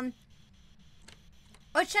 Oh,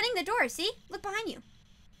 it's shutting the door. See? Look behind you.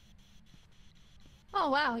 Oh,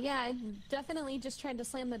 wow, yeah, I definitely just tried to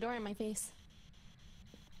slam the door in my face.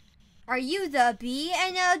 Are you the B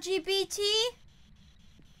in LGBT?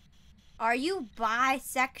 Are you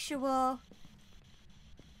bisexual?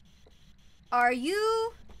 Are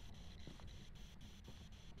you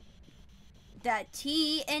the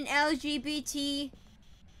T in LGBT?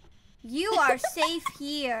 You are safe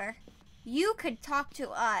here. You could talk to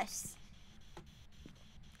us.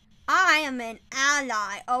 I am an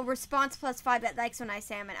ally. Oh, response +5 that likes when I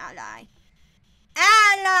say I'm an ally.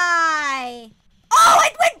 Ally! Oh,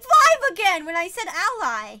 it went 5 again when I said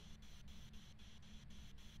ally.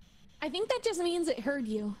 I think that just means it heard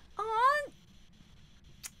you.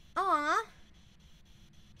 Aw.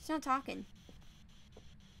 It's not talking.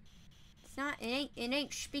 It's not, it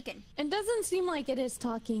ain't speaking. It doesn't seem like it is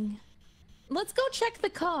talking. Let's go check the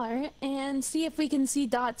car and see if we can see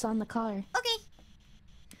dots on the car. Okay.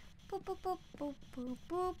 Boop, boop, boop, boop, boop,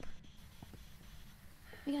 boop.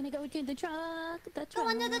 We're gonna go to the truck. The truck. Go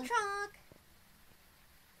under the truck.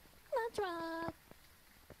 The truck.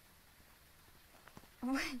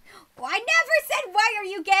 Well, I never said, why are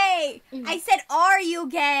you gay? I said, are you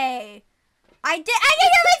gay? I didn't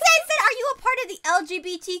even say, I said, are you a part of the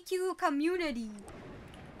LGBTQ community?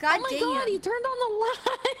 God oh my damn. god, he turned on the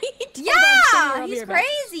light. Yeah, he's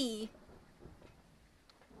crazy.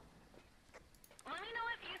 Let me know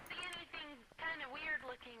if you see anything kind of weird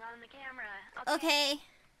looking on the camera. Okay.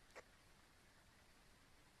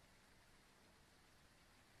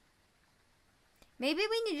 Maybe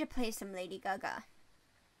we need to play some Lady Gaga.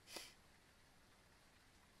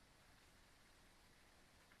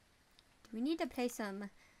 Do we need to play some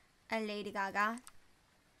Lady Gaga?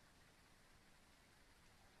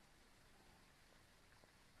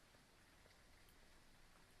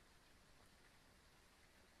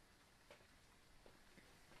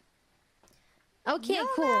 Okay, no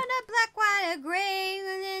cool. matter black, white, or gray,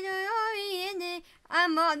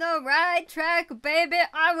 I'm on the right track, baby.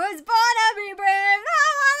 I was born to be brave.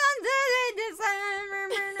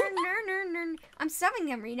 I'm summing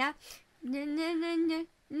them, Rena.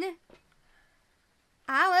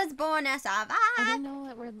 I was born to survive. I don't know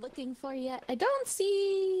what we're looking for yet. I don't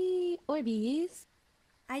see Orbeez.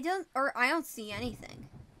 I don't see anything.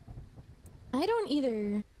 I don't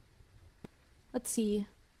either. Let's see.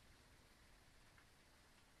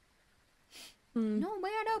 No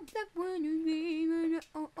matter black, white,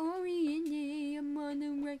 or gray, I'm on the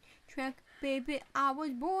right track, baby. I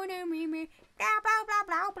was born to be brave. Blah blah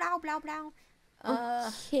blah blah blah blah.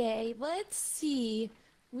 Okay, let's see.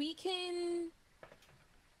 We can.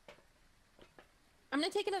 I'm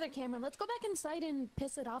gonna take another camera. Let's go back inside and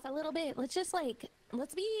piss it off a little bit. Let's just like,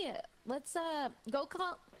 let's go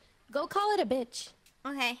call it a bitch.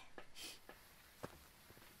 Okay.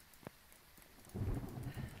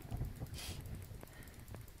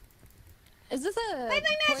 Is this a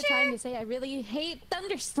poor time to say I really hate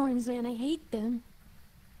thunderstorms, man? I hate them.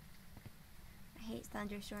 I hate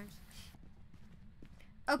thunderstorms.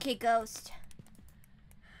 Okay, Ghost.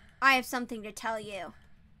 I have something to tell you.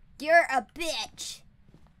 You're a bitch.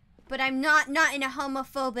 But I'm not in a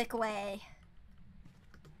homophobic way.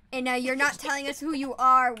 And you're not telling us who you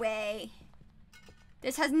are way.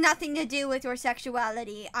 This has nothing to do with your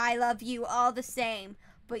sexuality. I love you all the same.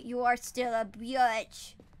 But you are still a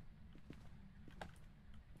bitch.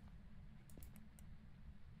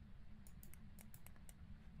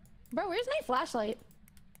 Bro, where's my flashlight?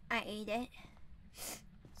 I ate it.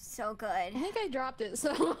 So good. I think I dropped it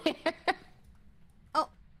somewhere. Oh.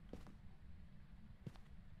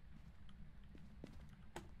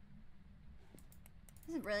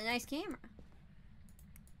 This is a really nice camera.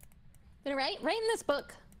 Did I write in this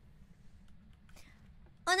book?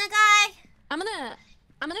 Onagai! I'm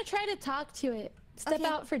gonna try to talk to it. Step Okay.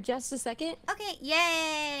 out for just a second. Okay,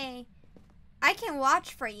 yay! I can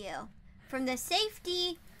watch for you from the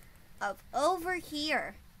safety of over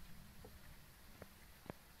here.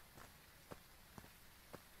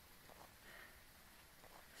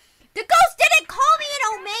 The ghost didn't call me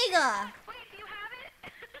an Omega! Wait, do you have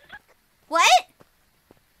it? What?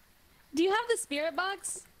 Do you have the spirit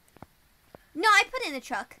box? No, I put it in the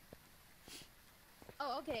truck.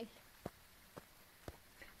 Oh, okay.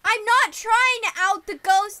 I'm not trying to out the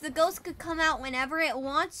ghost. The ghost could come out whenever it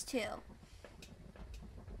wants to.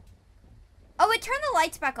 Oh, it turned the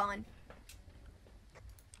lights back on.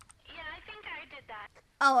 Yeah, I think I did that.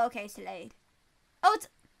 Oh, okay, Slade. Oh,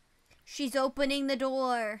 she's opening the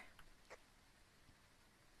door.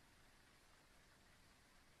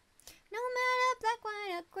 No matter black,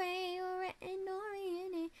 white, or gray, or red and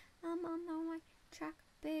orange, I'm on the right track,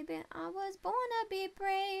 baby. I was born to be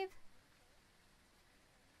brave.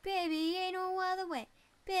 Baby, ain't no other way.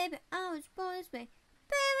 Baby, I was born this way.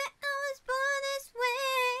 Baby, I was born this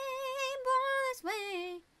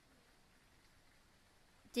way.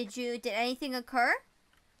 Did anything occur?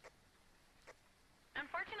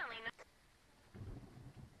 Unfortunately, no.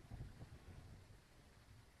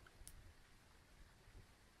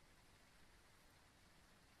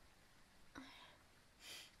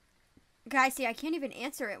 Guys, see, I can't even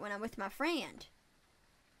answer it when I'm with my friend.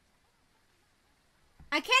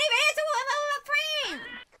 I can't even answer when I'm with my friend.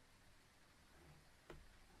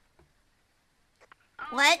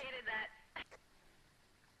 Oh, What? I hated that.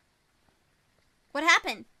 What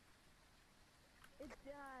happened?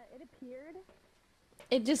 It appeared.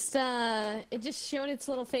 It just showed its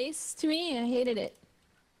little face to me. I hated it.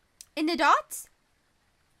 In the dots?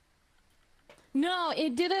 No,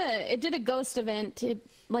 it did a ghost event. It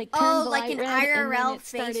like turned Oh, the like light an red, and then IRL it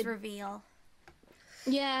face started... reveal.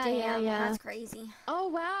 Yeah, Damn, yeah. that's crazy. Oh,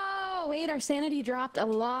 wow. Wait, our sanity dropped a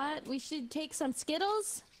lot. We should take some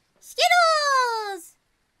Skittles? Skittles!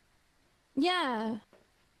 Yeah.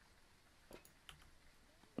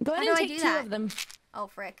 Go ahead How and do I take do two that? of them. Oh,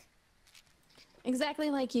 frick. Exactly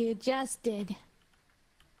like you just did.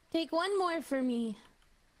 Take one more for me.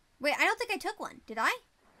 Wait, I don't think I took one. Did I?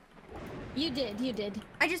 You did.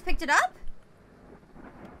 I just picked it up?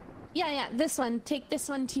 Yeah, this one. Take this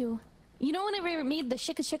one too. You know whenever it made the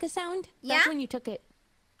shika shika sound? Yeah? That's when you took it.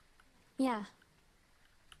 Yeah.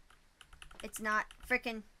 It's not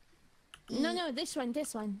frickin'. No, this one.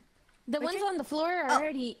 The Which ones one? on the floor are Oh.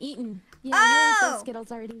 already eaten. Yeah, you Oh! ate those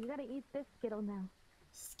Skittles already. You gotta eat this Skittle now.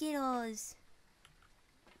 Skittles.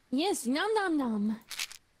 Yes, nom nom nom.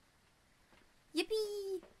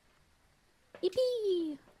 Yippee!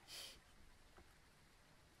 Yippee!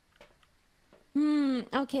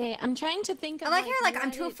 Okay, I'm trying to think of I like how, like, I'm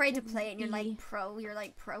what too it afraid to could play it and you're be. like pro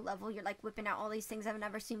level. You're like whipping out all these things I've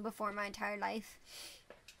never seen before in my entire life.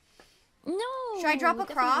 No! Should I drop a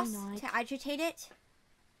definitely cross not. to agitate it?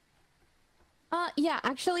 Yeah,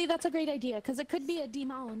 actually, that's a great idea, because it could be a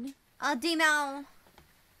demon. A demon.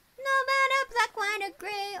 No matter black, white, or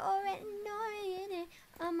gray, or red,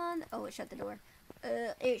 I'm on. Oh, it shut the door.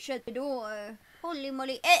 It shut the door. Holy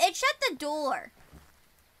moly! It shut the door.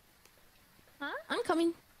 Huh? I'm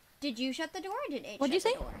coming. Did you shut the door? Or did it? What'd you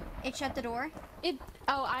shut say? The door? It shut the door.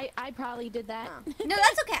 Oh, I probably did that. Oh. No,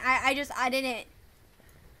 that's okay. I didn't.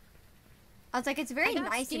 I was like, it's very I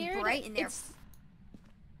got nice scared. and bright in there.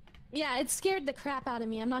 Yeah, it scared the crap out of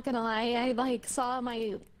me. I'm not gonna lie. I like saw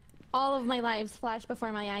all of my lives flash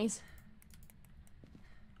before my eyes.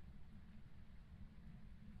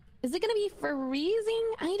 Is it gonna be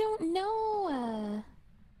freezing? I don't know.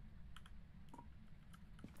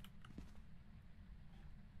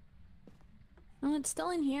 Oh, it's still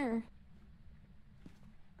in here.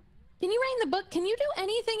 Can you write in the book? Can you do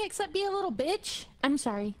anything except be a little bitch? I'm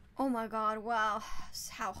sorry. Oh my god, wow.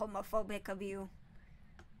 How homophobic of you.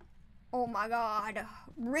 Oh my god.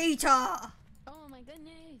 Rita! Oh my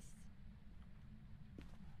goodness.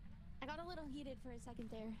 I got a little heated for a second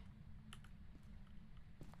there.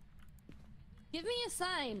 Give me a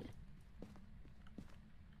sign.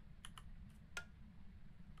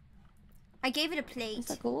 I gave it a plate. It's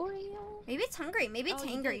like Oreo. Maybe it's hungry. Maybe it's Oh,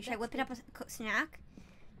 you hangry. did. Should I That's whip it up a snack?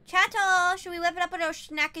 Chattel, should we whip it up with a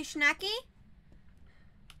snacky?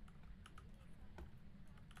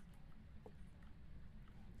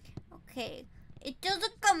 Okay. It does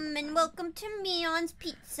come and welcome to Mion's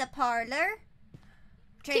Pizza Parlor.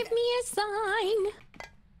 Give me a sign.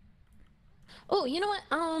 Oh, you know what?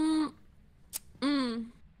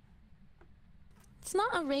 It's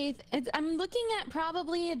not a wraith. I'm looking at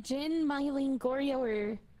probably a Jin, Myling, Goryo,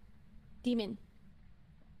 or demon.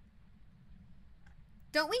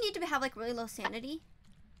 Don't we need to have like really low sanity?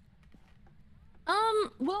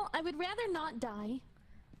 Well, I would rather not die.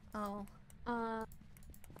 Oh.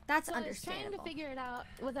 That's So I was trying understandable. to figure it out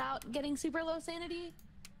without getting super low sanity,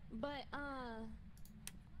 but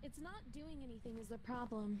it's not doing anything is the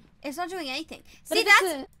problem. It's not doing anything. But See, if it's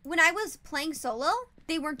that's when I was playing solo,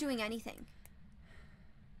 they weren't doing anything.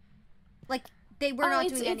 Like they were not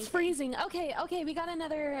doing anything. It's freezing. Okay, we got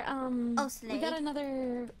another Oh, we got slay.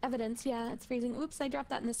 another evidence. Yeah, it's freezing. Oops, I dropped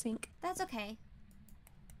that in the sink. That's okay.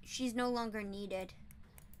 She's no longer needed.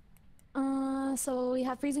 So we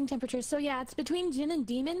have freezing temperatures. So yeah, it's between Jin and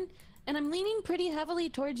Demon, and I'm leaning pretty heavily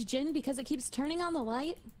towards Jin because it keeps turning on the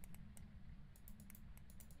light,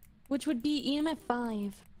 which would be EMF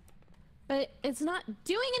 5. But it's not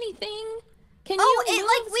doing anything. Can you Oh, it move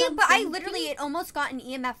like we, but I something, literally please? it almost got an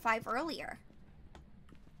EMF 5 earlier.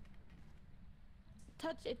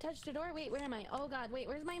 It touched the door. Wait, where am I? Oh god, wait,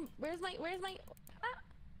 where's my ah!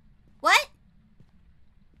 What?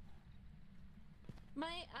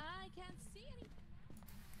 I can't see anything.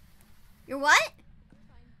 You're what? We're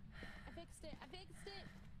fine. I fixed it.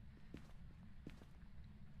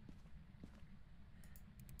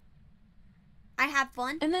 I have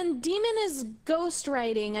fun. And then Demon is ghost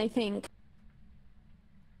writing, I think.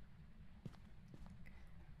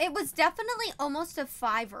 It was definitely almost a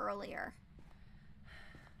 5 earlier.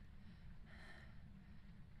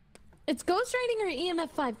 It's ghost writing or EMF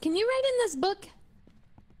 5. Can you write in this book?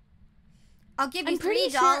 I'll give you I'm pretty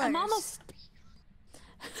 $3. sure. I'm almost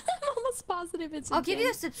positive it's. I'll give you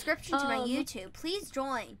a subscription to my YouTube. Please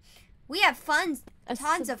join. We have tons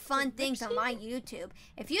of fun things on my YouTube.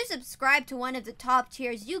 If you subscribe to one of the top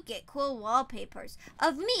tiers, you get cool wallpapers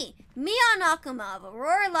of me, Mion Akuma of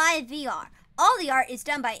AuroraLiveVR. All the art is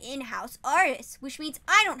done by in-house artists, which means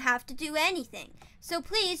I don't have to do anything. So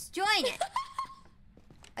please join it.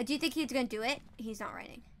 Do you think he's gonna do it? He's not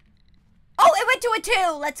writing. Oh, it went to a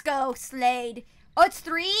 2. Let's go, Slade. Oh, it's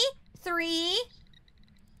 3? 3?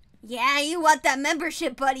 Yeah, you want that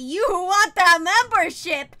membership, buddy. You want that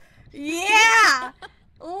membership. Yeah.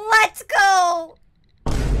 Let's go.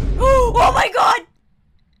 Oh my god.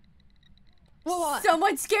 What?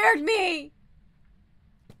 Someone scared me.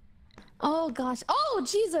 Oh gosh. Oh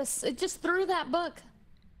Jesus! It just threw that book.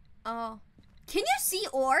 Oh. Can you see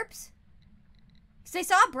orbs? Because I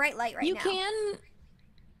saw a bright light right now.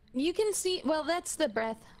 You can see. Well, that's the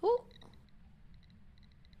breath. Ooh.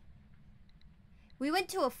 We went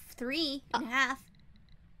to a 3.5.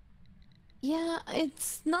 Yeah,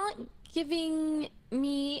 it's not giving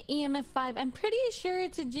me EMF 5. I'm pretty sure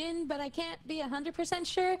it's a djinn, but I can't be 100%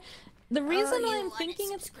 sure. The reason why I'm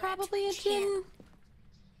thinking it's probably a djinn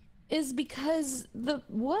is because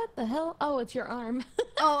what the hell? Oh, it's your arm.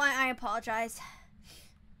 Oh, I apologize.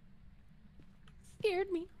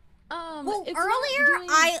 Scared me. Well, it's earlier, not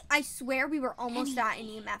doing I swear we were almost at an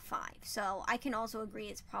EMF 5, so I can also agree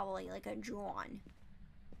it's probably like a drawn.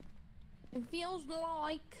 It feels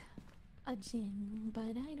like a djinn,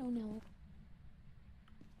 but I don't know.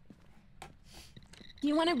 Do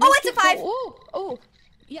you want to? Oh, it's a 5. Oh.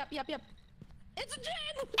 Yep. It's a djinn. It's a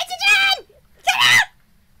djinn. Get out!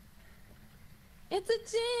 It's a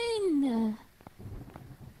djinn.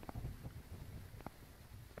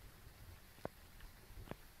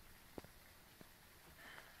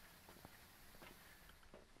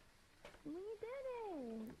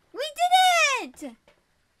 We did it!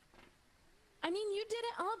 I mean, you did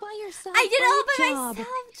it all by yourself. I did it all by Great job.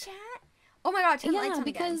 myself, chat. Oh my god, turn the lights Yeah, on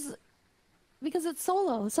again. because it's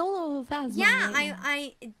solo Phasmo. Yeah, right now.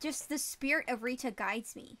 I just the spirit of Rita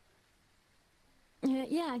guides me.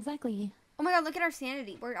 Yeah, exactly. Oh my god, look at our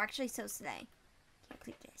sanity. We're actually so today. Can't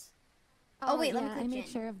click this. Oh wait, let me yeah, click I made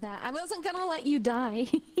in. sure of that. I wasn't gonna let you die.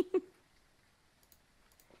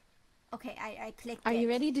 Okay, I clicked Are it. you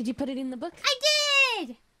ready? Did you put it in the book? I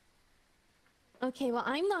did! Okay, well,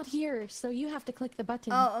 I'm not here, so you have to click the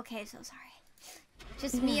button. Oh, okay, so sorry.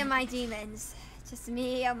 Just me and my demons. Just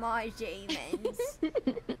me and my demons.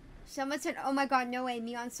 Someone said, oh my god, no way,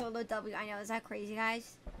 Mion solo W. I know, is that crazy,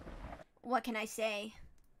 guys? What can I say?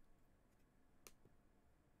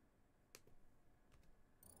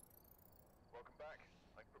 Welcome back.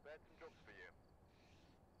 I prepared some jobs for you.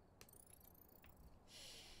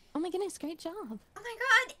 Oh my goodness, great job. Oh my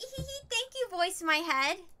god, thank you, voice in my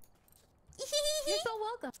head. You're so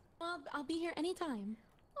welcome. I'll be here anytime.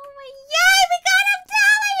 Oh my, yay, we got him,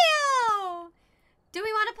 you! Do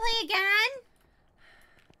we want to play again?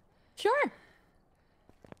 Sure.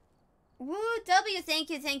 Woo, W, thank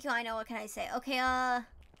you. I know, what can I say? Okay,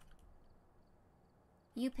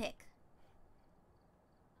 you pick.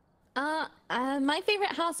 My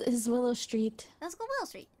favorite house is Willow Street. Let's go Willow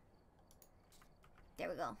Street. There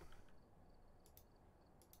we go.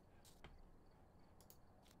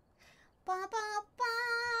 Ba, ba, ba.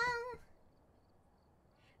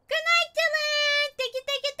 Good night, Dylan! Thank you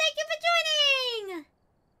for joining!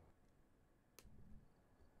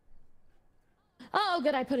 Oh,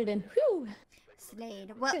 good, I put it in. Whew.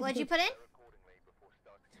 Slade. What'd you put in?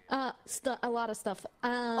 A lot of stuff.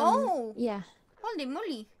 Oh! Yeah. Holy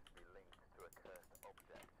moly.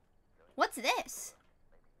 What's this?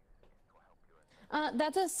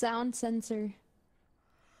 That's a sound sensor.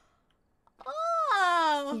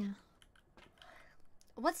 Oh! Yeah.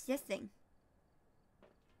 What's this thing?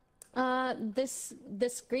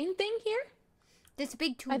 This green thing here? This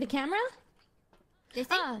big tube. By the camera? This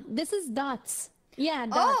thing? This is dots. Yeah,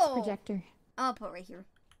 dots Oh! projector. I'll put it right here.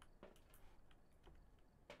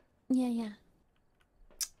 Yeah.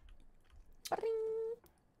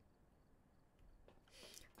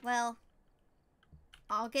 Well,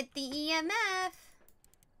 I'll get the EMF.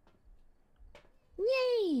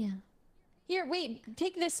 Yay! Here, wait,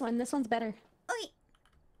 take this one. This one's better. Okay.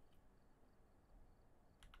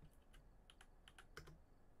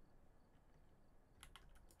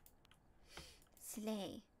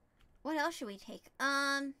 Slay. What else should we take?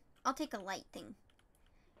 I'll take a light thing.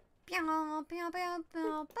 Pew, pew, pew,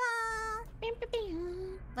 pew,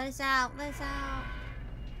 pew. Let us out.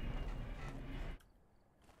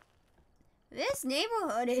 This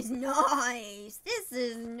neighborhood is nice. This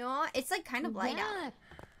is not. It's like kind of light out.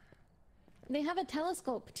 They have a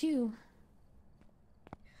telescope too.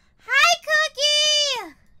 Hi,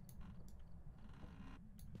 Cookie.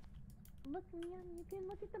 Look, Mion, you can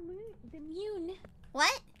look at the moon. The Mion.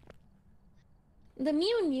 What? The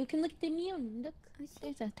Mion. You can look at the Mion. Look,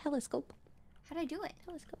 there's a telescope. How'd I do it?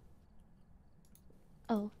 Telescope.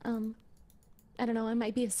 Oh, I don't know. It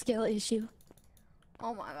might be a skill issue.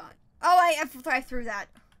 Oh my god. Oh, I threw that.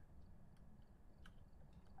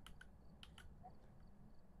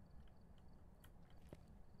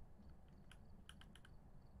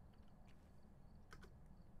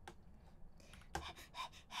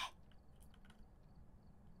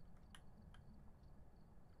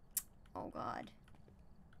 God.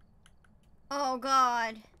 Oh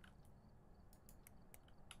God.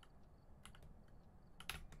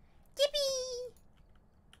 Yippee!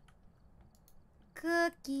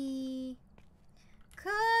 Cookie.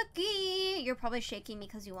 Cookie! You're probably shaking me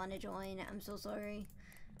because you want to join. I'm so sorry.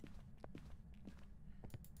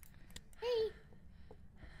 Hey.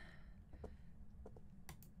 I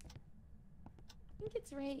think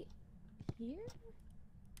it's right here.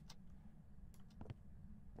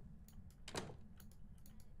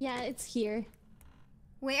 Yeah, it's here.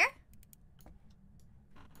 Where?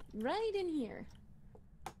 Right in here.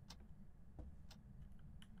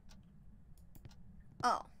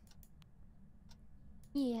 Oh.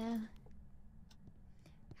 Yeah.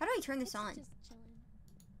 How do I turn this on? Just chilling.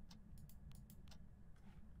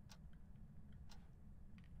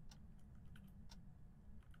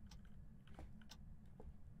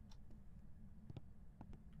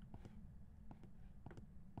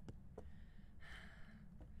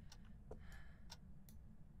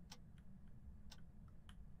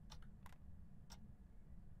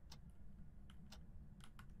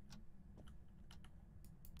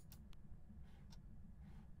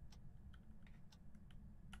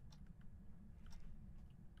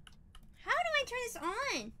 How do I turn this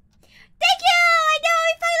on? Thank you! I know!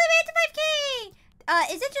 We finally made it to 5K!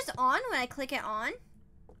 Is it just on when I click it on?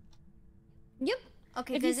 Yep.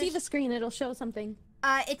 Okay, If you see the screen, it'll show something.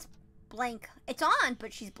 it's blank. It's on,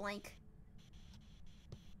 but she's blank.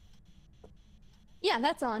 Yeah,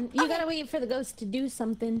 that's on. You Okay. gotta wait for the ghost to do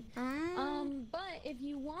something. Mm. But if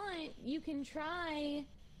you want, you can try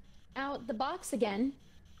out the box again.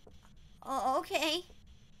 Oh, okay.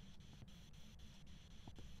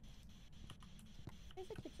 Where's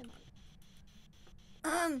the kitchen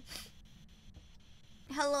light?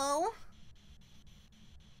 Hello?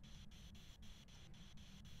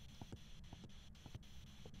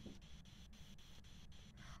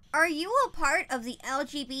 Are you a part of the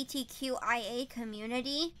LGBTQIA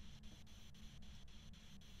community?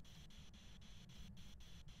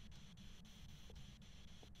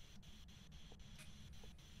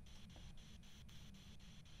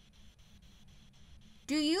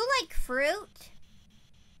 Do you like fruit?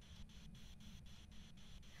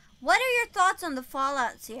 What are your thoughts on the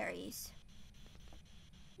Fallout series?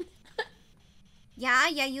 Yeah,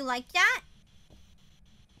 you like that?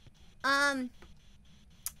 On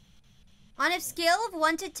a scale of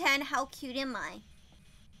 1 to 10, how cute am I?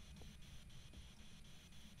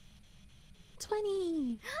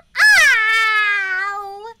 20.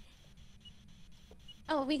 Ow!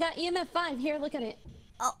 Oh, we got EMF 5. Here, look at it.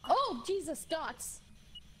 Oh, Oh, Jesus, dots.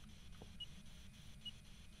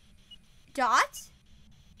 dots?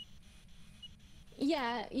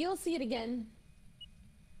 Yeah, you'll see it again.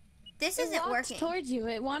 This It isn't walked working. towards you.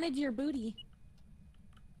 It wanted your booty.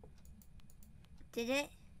 Did it?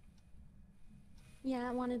 Yeah,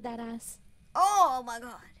 it wanted that ass. Oh my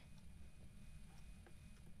god.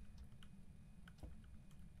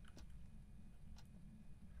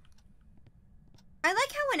 I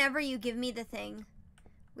like how whenever you give me the thing,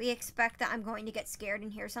 we expect that I'm going to get scared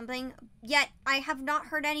and hear something, yet I have not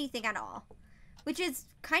heard anything at all. Which is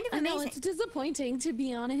kind of I amazing. know, it's disappointing, to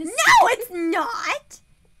be honest. No, it's not!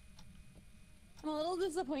 I'm a little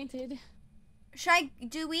disappointed.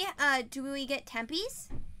 Do we get tempies?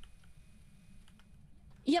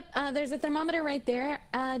 Yep, there's a thermometer right there.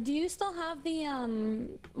 Do you still have the,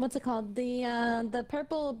 what's it called? The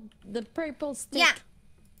purple stick? Yeah.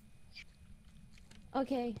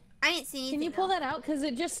 Okay. I didn't see anything. Can you pull though. that out? Because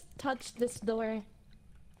it just touched this door.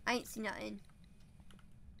 I didn't see nothing.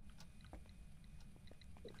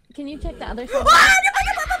 Can you check the other side?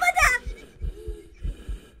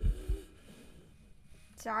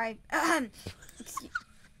 Sorry. Excuse.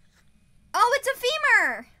 Oh, it's a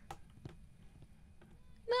femur!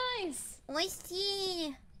 Nice! I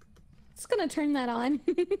see. It's gonna turn that on.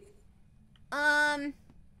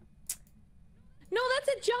 No,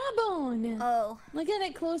 that's a jawbone! Oh. Look at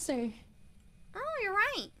it closer. Oh, you're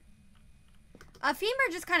right. A femur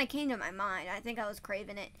just kind of came to my mind. I think I was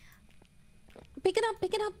craving it. Pick it up,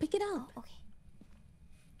 pick it up, pick it up. Oh, okay.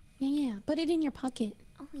 Yeah, put it in your pocket.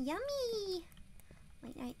 Oh, yummy.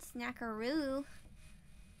 Late night snackaroo.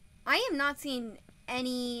 I am not seeing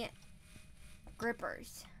any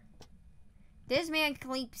grippers. This man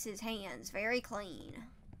keeps his hands very clean.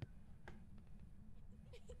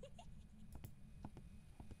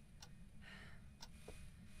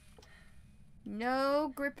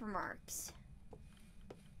 No gripper marks.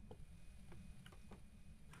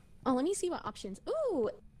 Oh, let me see what options. Ooh!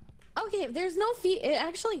 Okay, if there's no feet, it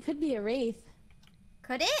actually could be a wraith.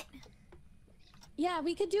 Could it? Yeah,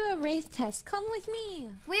 we could do a wraith test. Come with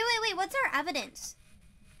me. Wait. What's our evidence?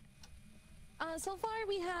 So far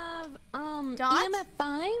we have Dots? EMF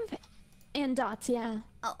 5 and dots. Yeah.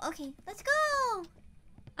 Oh, okay. Let's go.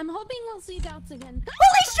 I'm hoping we'll see dots again.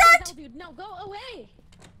 Holy Hell, shit! dude, no, go away.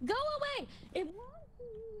 Go away. It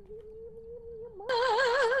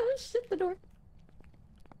shut the door.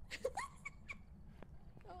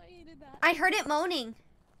 Oh, I hated that. I heard it moaning.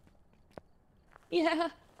 Yeah.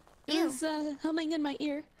 It Ew. was humming in my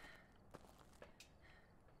ear.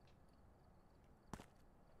 I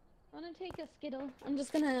wanna take a Skittle. I'm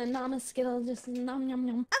just gonna nom a Skittle, just nom nom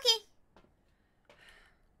nom. Okay.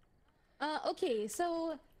 Okay,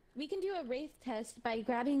 so we can do a wraith test by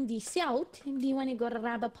grabbing the salt. Do you want to go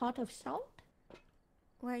grab a pot of salt?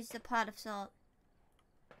 Where's the pot of salt?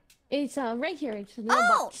 It's right here. It's a little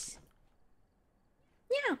Oh! box.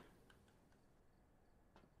 Yeah.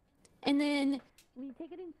 And then we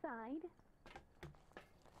take it inside.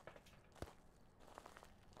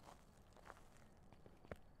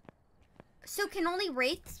 So can only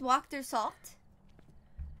wraiths walk through salt?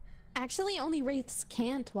 Actually, only wraiths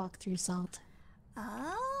can't walk through salt.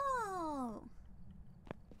 Oh.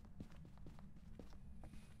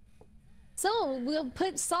 So we'll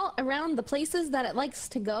put salt around the places that it likes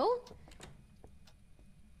to go.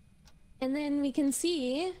 And then we can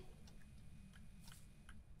see.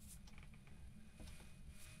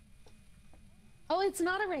 Oh, it's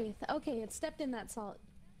not a wraith. Okay, it stepped in that salt.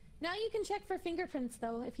 Now you can check for fingerprints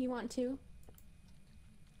though, if you want to.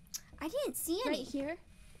 I didn't see any. Right here.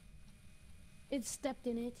 It stepped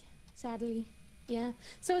in it, sadly. Yeah.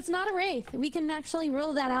 So it's not a wraith. We can actually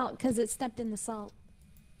rule that out because it stepped in the salt.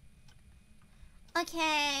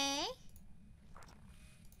 Okay.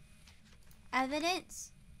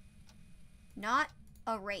 Evidence. Not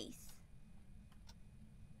a wraith.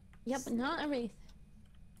 Yep, not a wraith.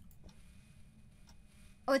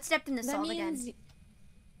 Oh, it stepped in the That salt means again.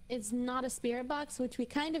 it's not a spirit box, which we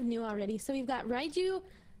kind of knew already. So we've got Raiju,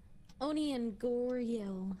 Oni, and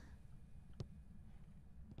Goryo.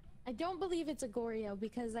 I don't believe it's a Goryo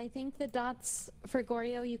because I think the dots for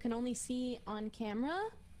Goryo you can only see on camera.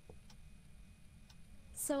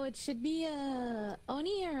 So it should be a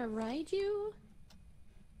Oni or a Raiju.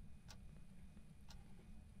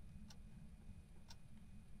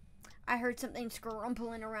 I heard something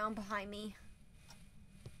scrumpling around behind me.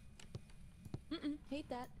 Hate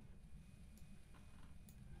that.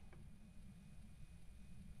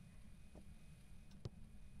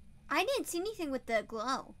 I didn't see anything with the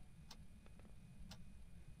glow.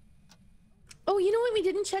 Oh, you know what? We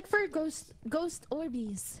didn't check for ghost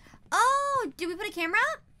Orbeez. Oh, did we put a camera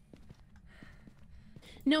up?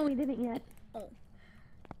 No, we didn't yet. Oh.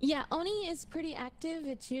 Yeah, Oni is pretty active.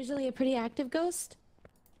 It's usually a pretty active ghost.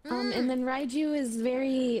 And then Raiju is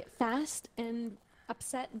very fast and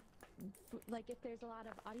upset, like if there's a lot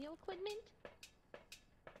of audio equipment.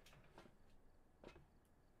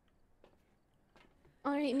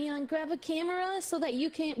 All right, Mion, grab a camera so that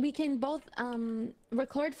we can both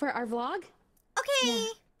record for our vlog. Okay. Yeah.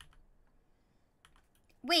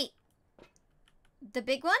 Wait. The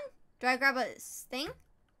big one? Do I grab a thing?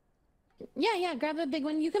 Yeah, grab a big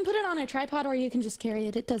one. You can put it on a tripod or you can just carry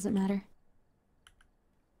it. It doesn't matter.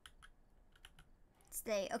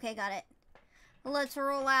 Stay. Okay, got it. Let's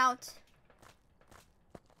roll out.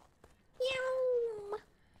 Meow.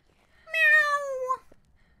 Meow.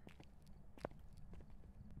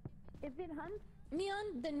 If it hunts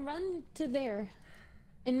Mion, then run to there.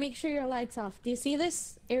 And make sure your light's off. Do you see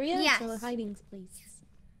this area? Yes. It's a hiding place.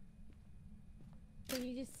 So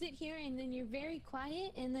you just sit here and then you're very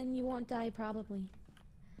quiet and then you won't die probably.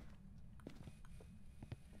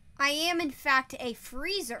 I am, in fact, a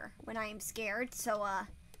freezer when I am scared, so,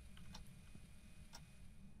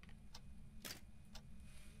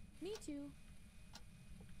 Me too.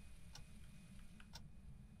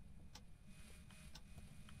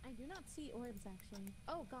 I do not see orbs actually.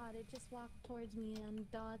 Oh god, it just walked towards me on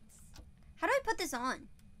dots. how do I put this on?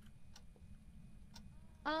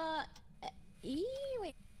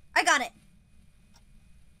 Wait. I got it.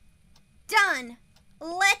 Done.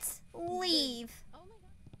 Let's leave. Oh my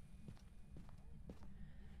god.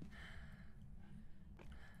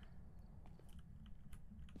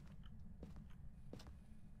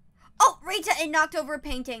 Oh, Rita, it knocked over a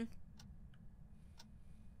painting.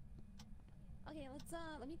 Okay,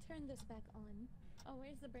 let me turn this back on. Oh,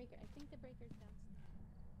 where's the breaker? I think the breaker's downstairs.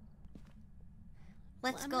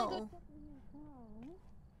 Let's Well, I'm go. gonna check the new hall.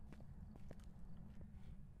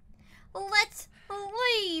 Let's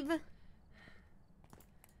leave.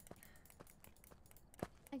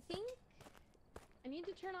 I think I need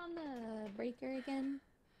to turn on the breaker again.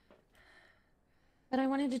 But I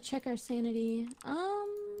wanted to check our sanity. Yeah,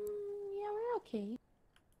 we're okay.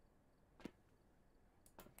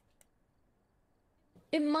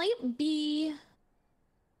 It might be...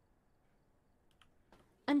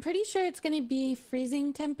 I'm pretty sure it's gonna be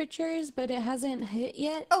freezing temperatures, but it hasn't hit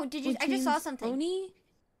yet. Oh, did you? I just saw something. Oni?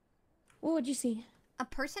 What would you see? A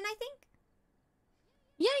person, I think?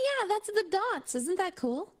 Yeah, that's the dots. Isn't that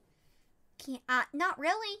cool? Not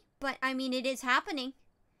really, but I mean, it is happening.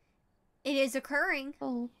 It is occurring.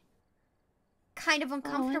 Oh. Kind of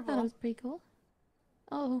uncomfortable. Oh, I thought it was pretty cool.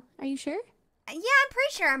 Oh, are you sure? Yeah, I'm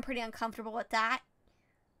pretty sure I'm pretty uncomfortable with that.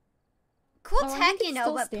 Cool tech, you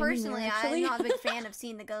know, but personally, I'm not a big fan of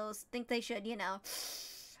seeing the ghosts. Think they should, you know.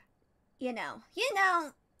 You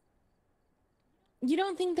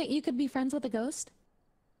don't think that you could be friends with a ghost?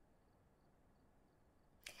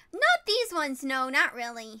 Not these ones, no, not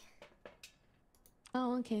really.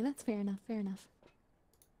 Oh, okay, that's fair enough, fair enough.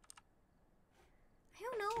 I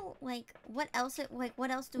don't know, like, what else do we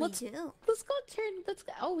do? Let's go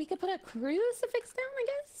oh, we could put a crucifix down, I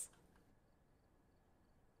guess?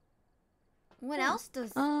 What else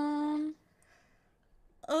does...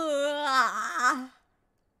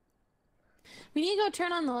 We need to go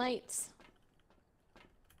turn on the lights.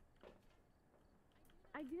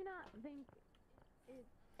 I do not think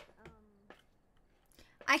it's,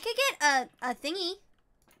 I could get a thingy.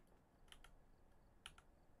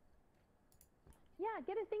 Yeah,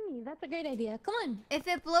 get a thingy. That's a great idea. Come on. If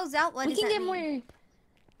it blows out, what does that mean? We can get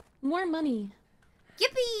more money.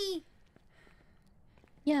 Yippee!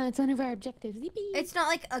 Yeah, it's one of our objectives. Yippee! It's not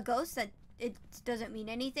like a ghost that it doesn't mean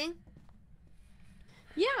anything.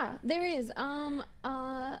 Yeah, there is. I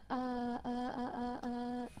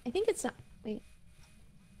think it's not. Wait.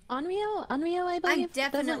 Onryo, I believe. I'm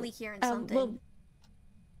definitely hearing something. Well,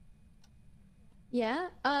 yeah.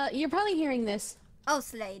 You're probably hearing this. Oh,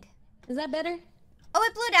 Slade. Is that better? Oh,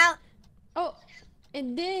 it blew out. Oh,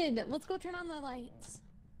 it did. Let's go turn on the lights.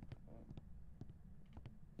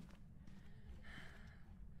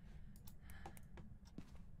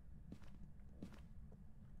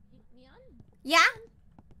 Mion? Yeah?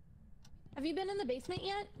 Have you been in the basement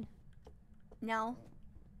yet? No.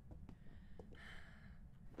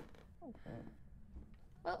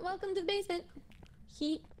 Well, welcome to the basement.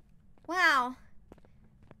 Heat. Wow.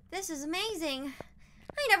 This is amazing.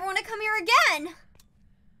 I never want to come here again.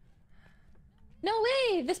 No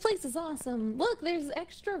way! This place is awesome. Look, there's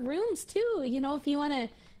extra rooms too. You know, if you wanna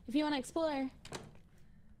explore.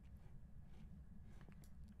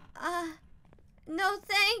 No,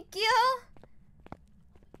 thank you.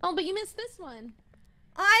 Oh, but you missed this one.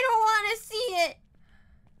 I don't want to see it.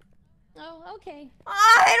 Oh, okay.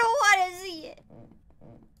 I don't want to see it.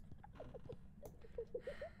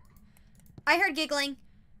 I heard giggling.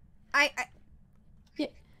 Yeah,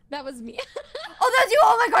 that was me. Oh, that's you!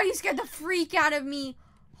 Oh my god, you scared the freak out of me.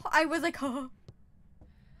 I was like, huh.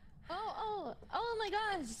 Oh my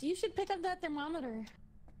gosh! You should pick up that thermometer.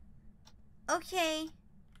 Okay.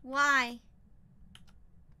 Why?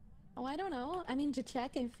 Oh, I don't know. I mean, to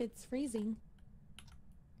check if it's freezing.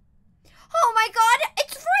 Oh my god,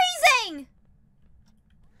 it's freezing!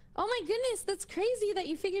 Oh my goodness, that's crazy that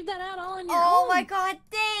you figured that out all on your own. Oh my god,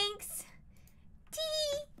 thanks.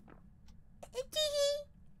 Tee. Tee.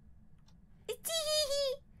 Tee.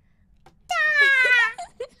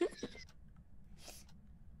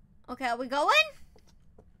 Okay, are we going?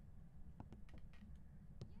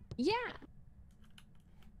 Yeah.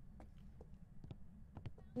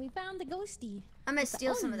 We found the ghosty. I'm gonna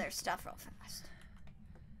steal some of their stuff real fast.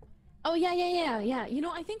 Oh, yeah. You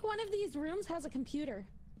know, I think one of these rooms has a computer.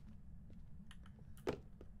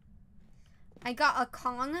 I got a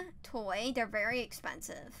Kong toy. They're very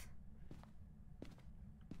expensive.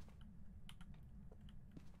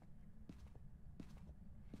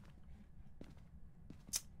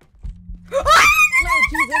 Oh,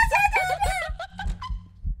 Jesus.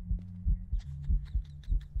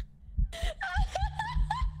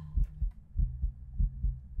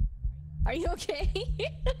 Are you okay?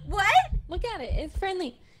 What? Look at it. It's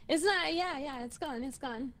friendly. It's not. Yeah. It's gone. It's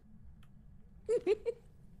gone. Did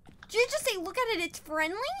you just say, look at it, it's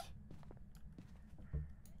friendly?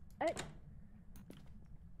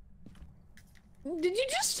 Did you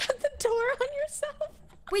just shut the door on yourself?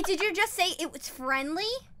 Wait, did you just say it was friendly?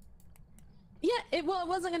 Yeah, well, it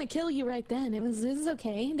wasn't gonna kill you right then. It was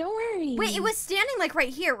okay. Don't worry. Wait, it was standing like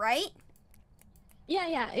right here, right?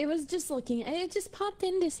 Yeah, it was just looking. It just popped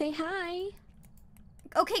in to say hi.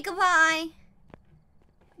 Okay, goodbye.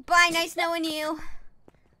 Bye, nice knowing you.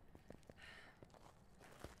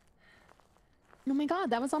 Oh my god,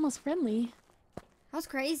 that was almost friendly. That was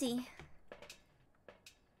crazy.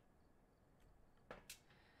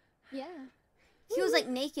 Yeah. He was like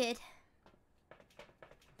naked.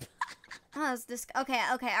 Oh, it's this. Okay,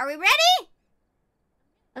 are we ready?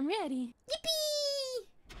 I'm ready. Yippee!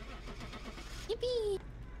 Yippee!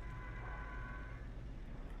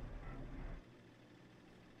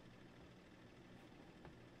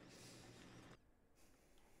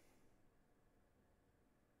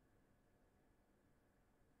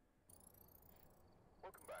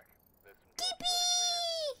 Welcome back. There's some jobs ready for you.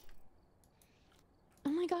 Yippee!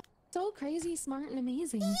 Oh my god, so crazy, smart, and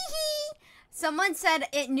amazing. Someone said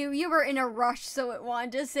it knew you were in a rush, so it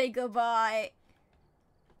wanted to say goodbye.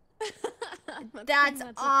 That's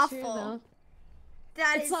awful.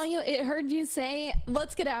 It saw you. It heard you say,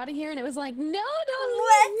 "Let's get out of here," and it was like, "No, don't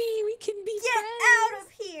Let's leave me. We can be Get friends." out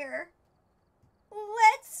of here.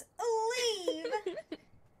 Let's leave.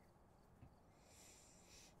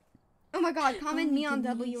 Oh my god, comment Mion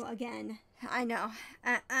W again. I know.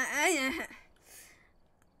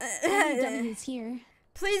 W's here.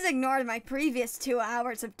 Please ignore my previous 2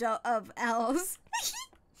 hours of L's.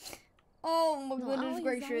 Oh my goodness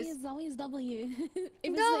gracious. Always W.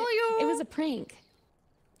 It W. was a prank.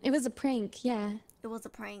 It was a prank, yeah. It was a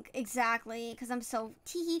prank, exactly, because I'm so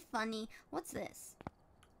tee funny. What's this?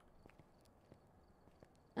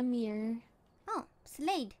 A mirror. Oh,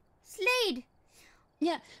 Slade. Slade!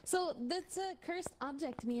 Yeah, so that's a cursed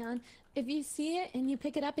object, Mion. If you see it and you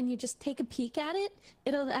pick it up and you just take a peek at it,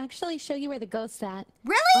 it'll actually show you where the ghost's at.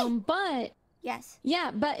 Really? But... Yes.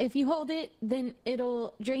 Yeah, but if you hold it, then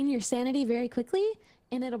it'll drain your sanity very quickly,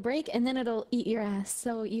 and it'll break, and then it'll eat your ass.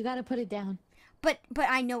 So you gotta put it down. But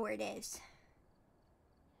I know where it is.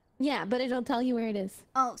 Yeah, but it'll tell you where it is.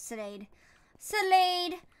 Oh, Slade.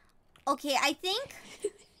 Slade! Okay, I think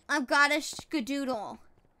I've got a skadoodle.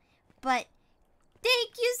 But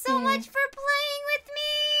thank you so much for playing with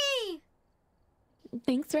me!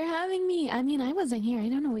 Thanks for having me. I mean, I wasn't here. I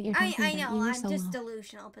don't know what you're talking about. I know, You were I'm solo. just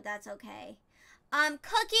delusional, but that's okay.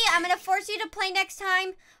 Cookie, I'm gonna force you to play next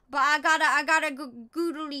time, but I gotta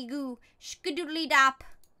goodly goo, skadoodly dop,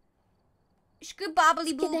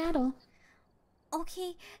 skabobbly boo. Skedaddle.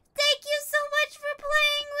 Okay, thank you so much for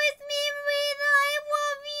playing with me, Rita. I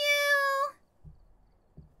love you.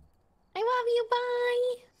 I love you.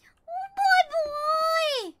 Bye. Oh, bye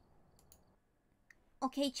bye.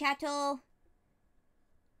 Okay, chatto.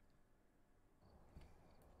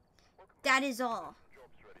 That is all.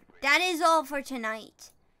 That is all for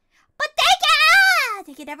tonight. But thank you!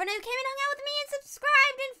 Thank you to everyone who came and hung out with me and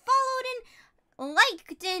subscribed and followed and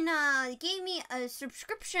liked and gave me a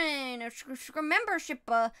subscription, a membership,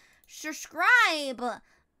 subscribe.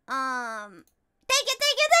 Thank you!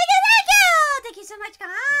 Thank you so much,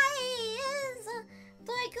 guys.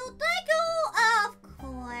 Thank you, of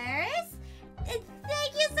course. And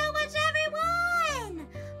thank you so much, everyone.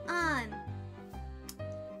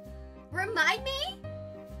 Remind me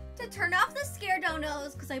to turn off the scare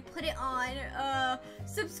donos because I put it on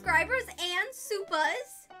subscribers and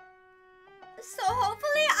supas. So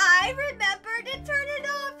hopefully I remember to turn it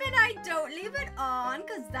off and I don't leave it on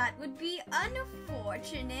because that would be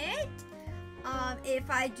unfortunate.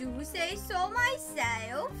 If I do say so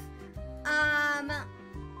myself.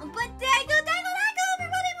 But thank you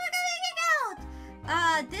everybody for coming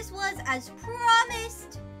out. This was as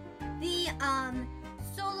promised the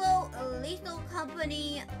Solo Lethal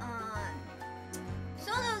Company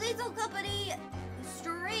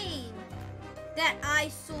stream that I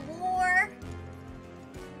swore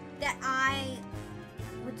that I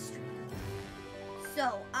would stream.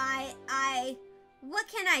 So what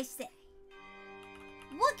can I say?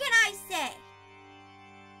 What can I say?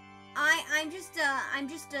 I'm just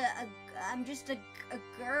a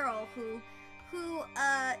girl who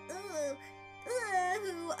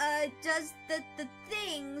does the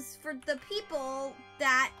things for the people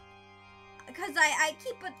that, because I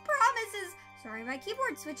keep with promises. Sorry, my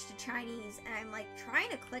keyboard switched to Chinese and I'm like trying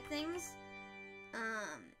to click things,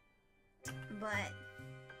 but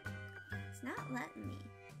it's not letting me.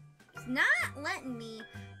 It's not letting me.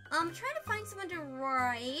 I'm trying to find someone to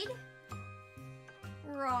ride.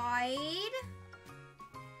 I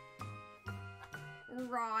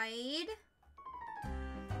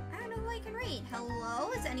don't know who I can read.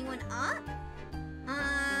 Hello? Is anyone up?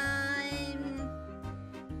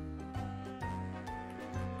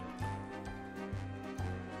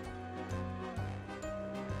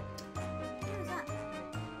 Who's up?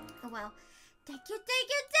 Oh well. Thank you guys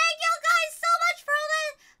so much for all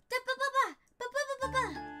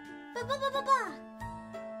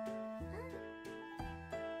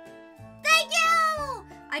Thank you!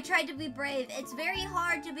 I tried to be brave. It's very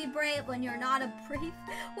hard to be brave when you're not a brave...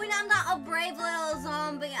 When I'm not a brave little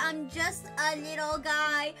zombie. I'm just a little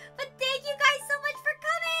guy. But thank you guys so much for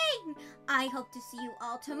coming! I hope to see you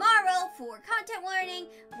all tomorrow for content learning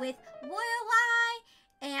with Royal Y.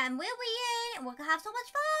 And we'll be in, and we'll have so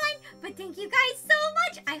much fun. But thank you guys so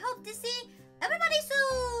much. I hope to see everybody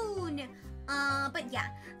soon. But yeah,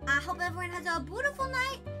 I hope everyone has a beautiful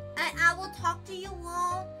night. And I will talk to you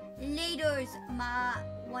all later, my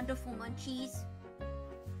wonderful munchies.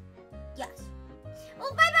 Yes.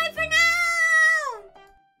 Well, bye-bye for now.